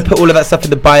 I'm going to put all of that stuff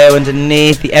in the bio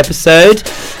underneath the episode.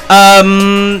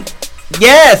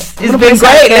 Yes, it's been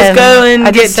great. Let's go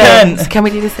and get turned. Can we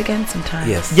do this again sometime?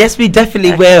 Yes. Yes, we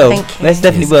definitely will. Thank you. Let's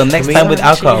definitely will. Next time with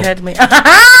alcohol. You heard me.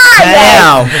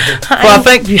 Now, well,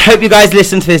 hope you guys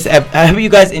listened to this. I hope you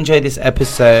guys enjoyed this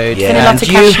episode. Yeah. Sending love to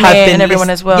Kashmir and everyone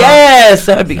as well. Yes,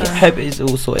 I hope it's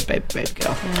all sorted, baby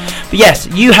girl. But yes,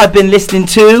 you have been listening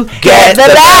to Get the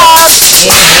Belt.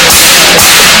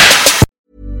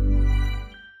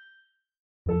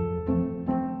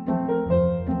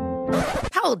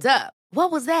 Hold up. What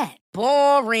was that?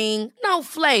 Boring. No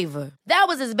flavor. That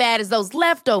was as bad as those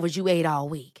leftovers you ate all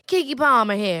week. Keke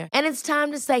Palmer here, and it's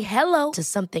time to say hello to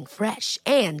something fresh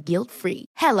and guilt-free.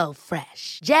 Hello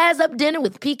Fresh. Jazz up dinner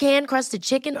with pecan-crusted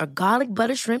chicken or garlic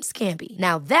butter shrimp scampi.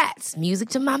 Now that's music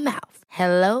to my mouth.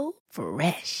 Hello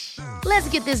Fresh. Let's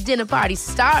get this dinner party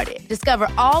started. Discover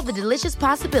all the delicious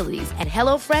possibilities at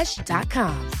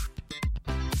HelloFresh.com.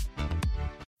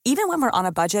 Even when we're on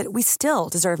a budget, we still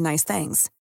deserve nice things.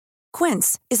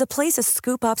 Quince is a place to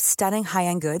scoop up stunning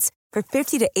high-end goods for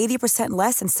 50 to 80%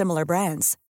 less than similar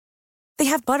brands. They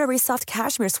have buttery soft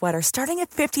cashmere sweaters starting at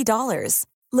 $50,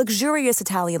 luxurious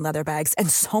Italian leather bags, and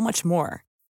so much more.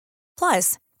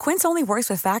 Plus, Quince only works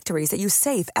with factories that use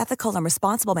safe, ethical, and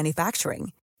responsible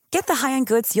manufacturing. Get the high-end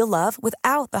goods you'll love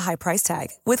without the high price tag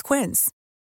with Quince.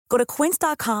 Go to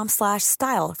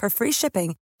quince.com/style for free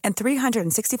shipping and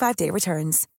 365-day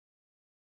returns.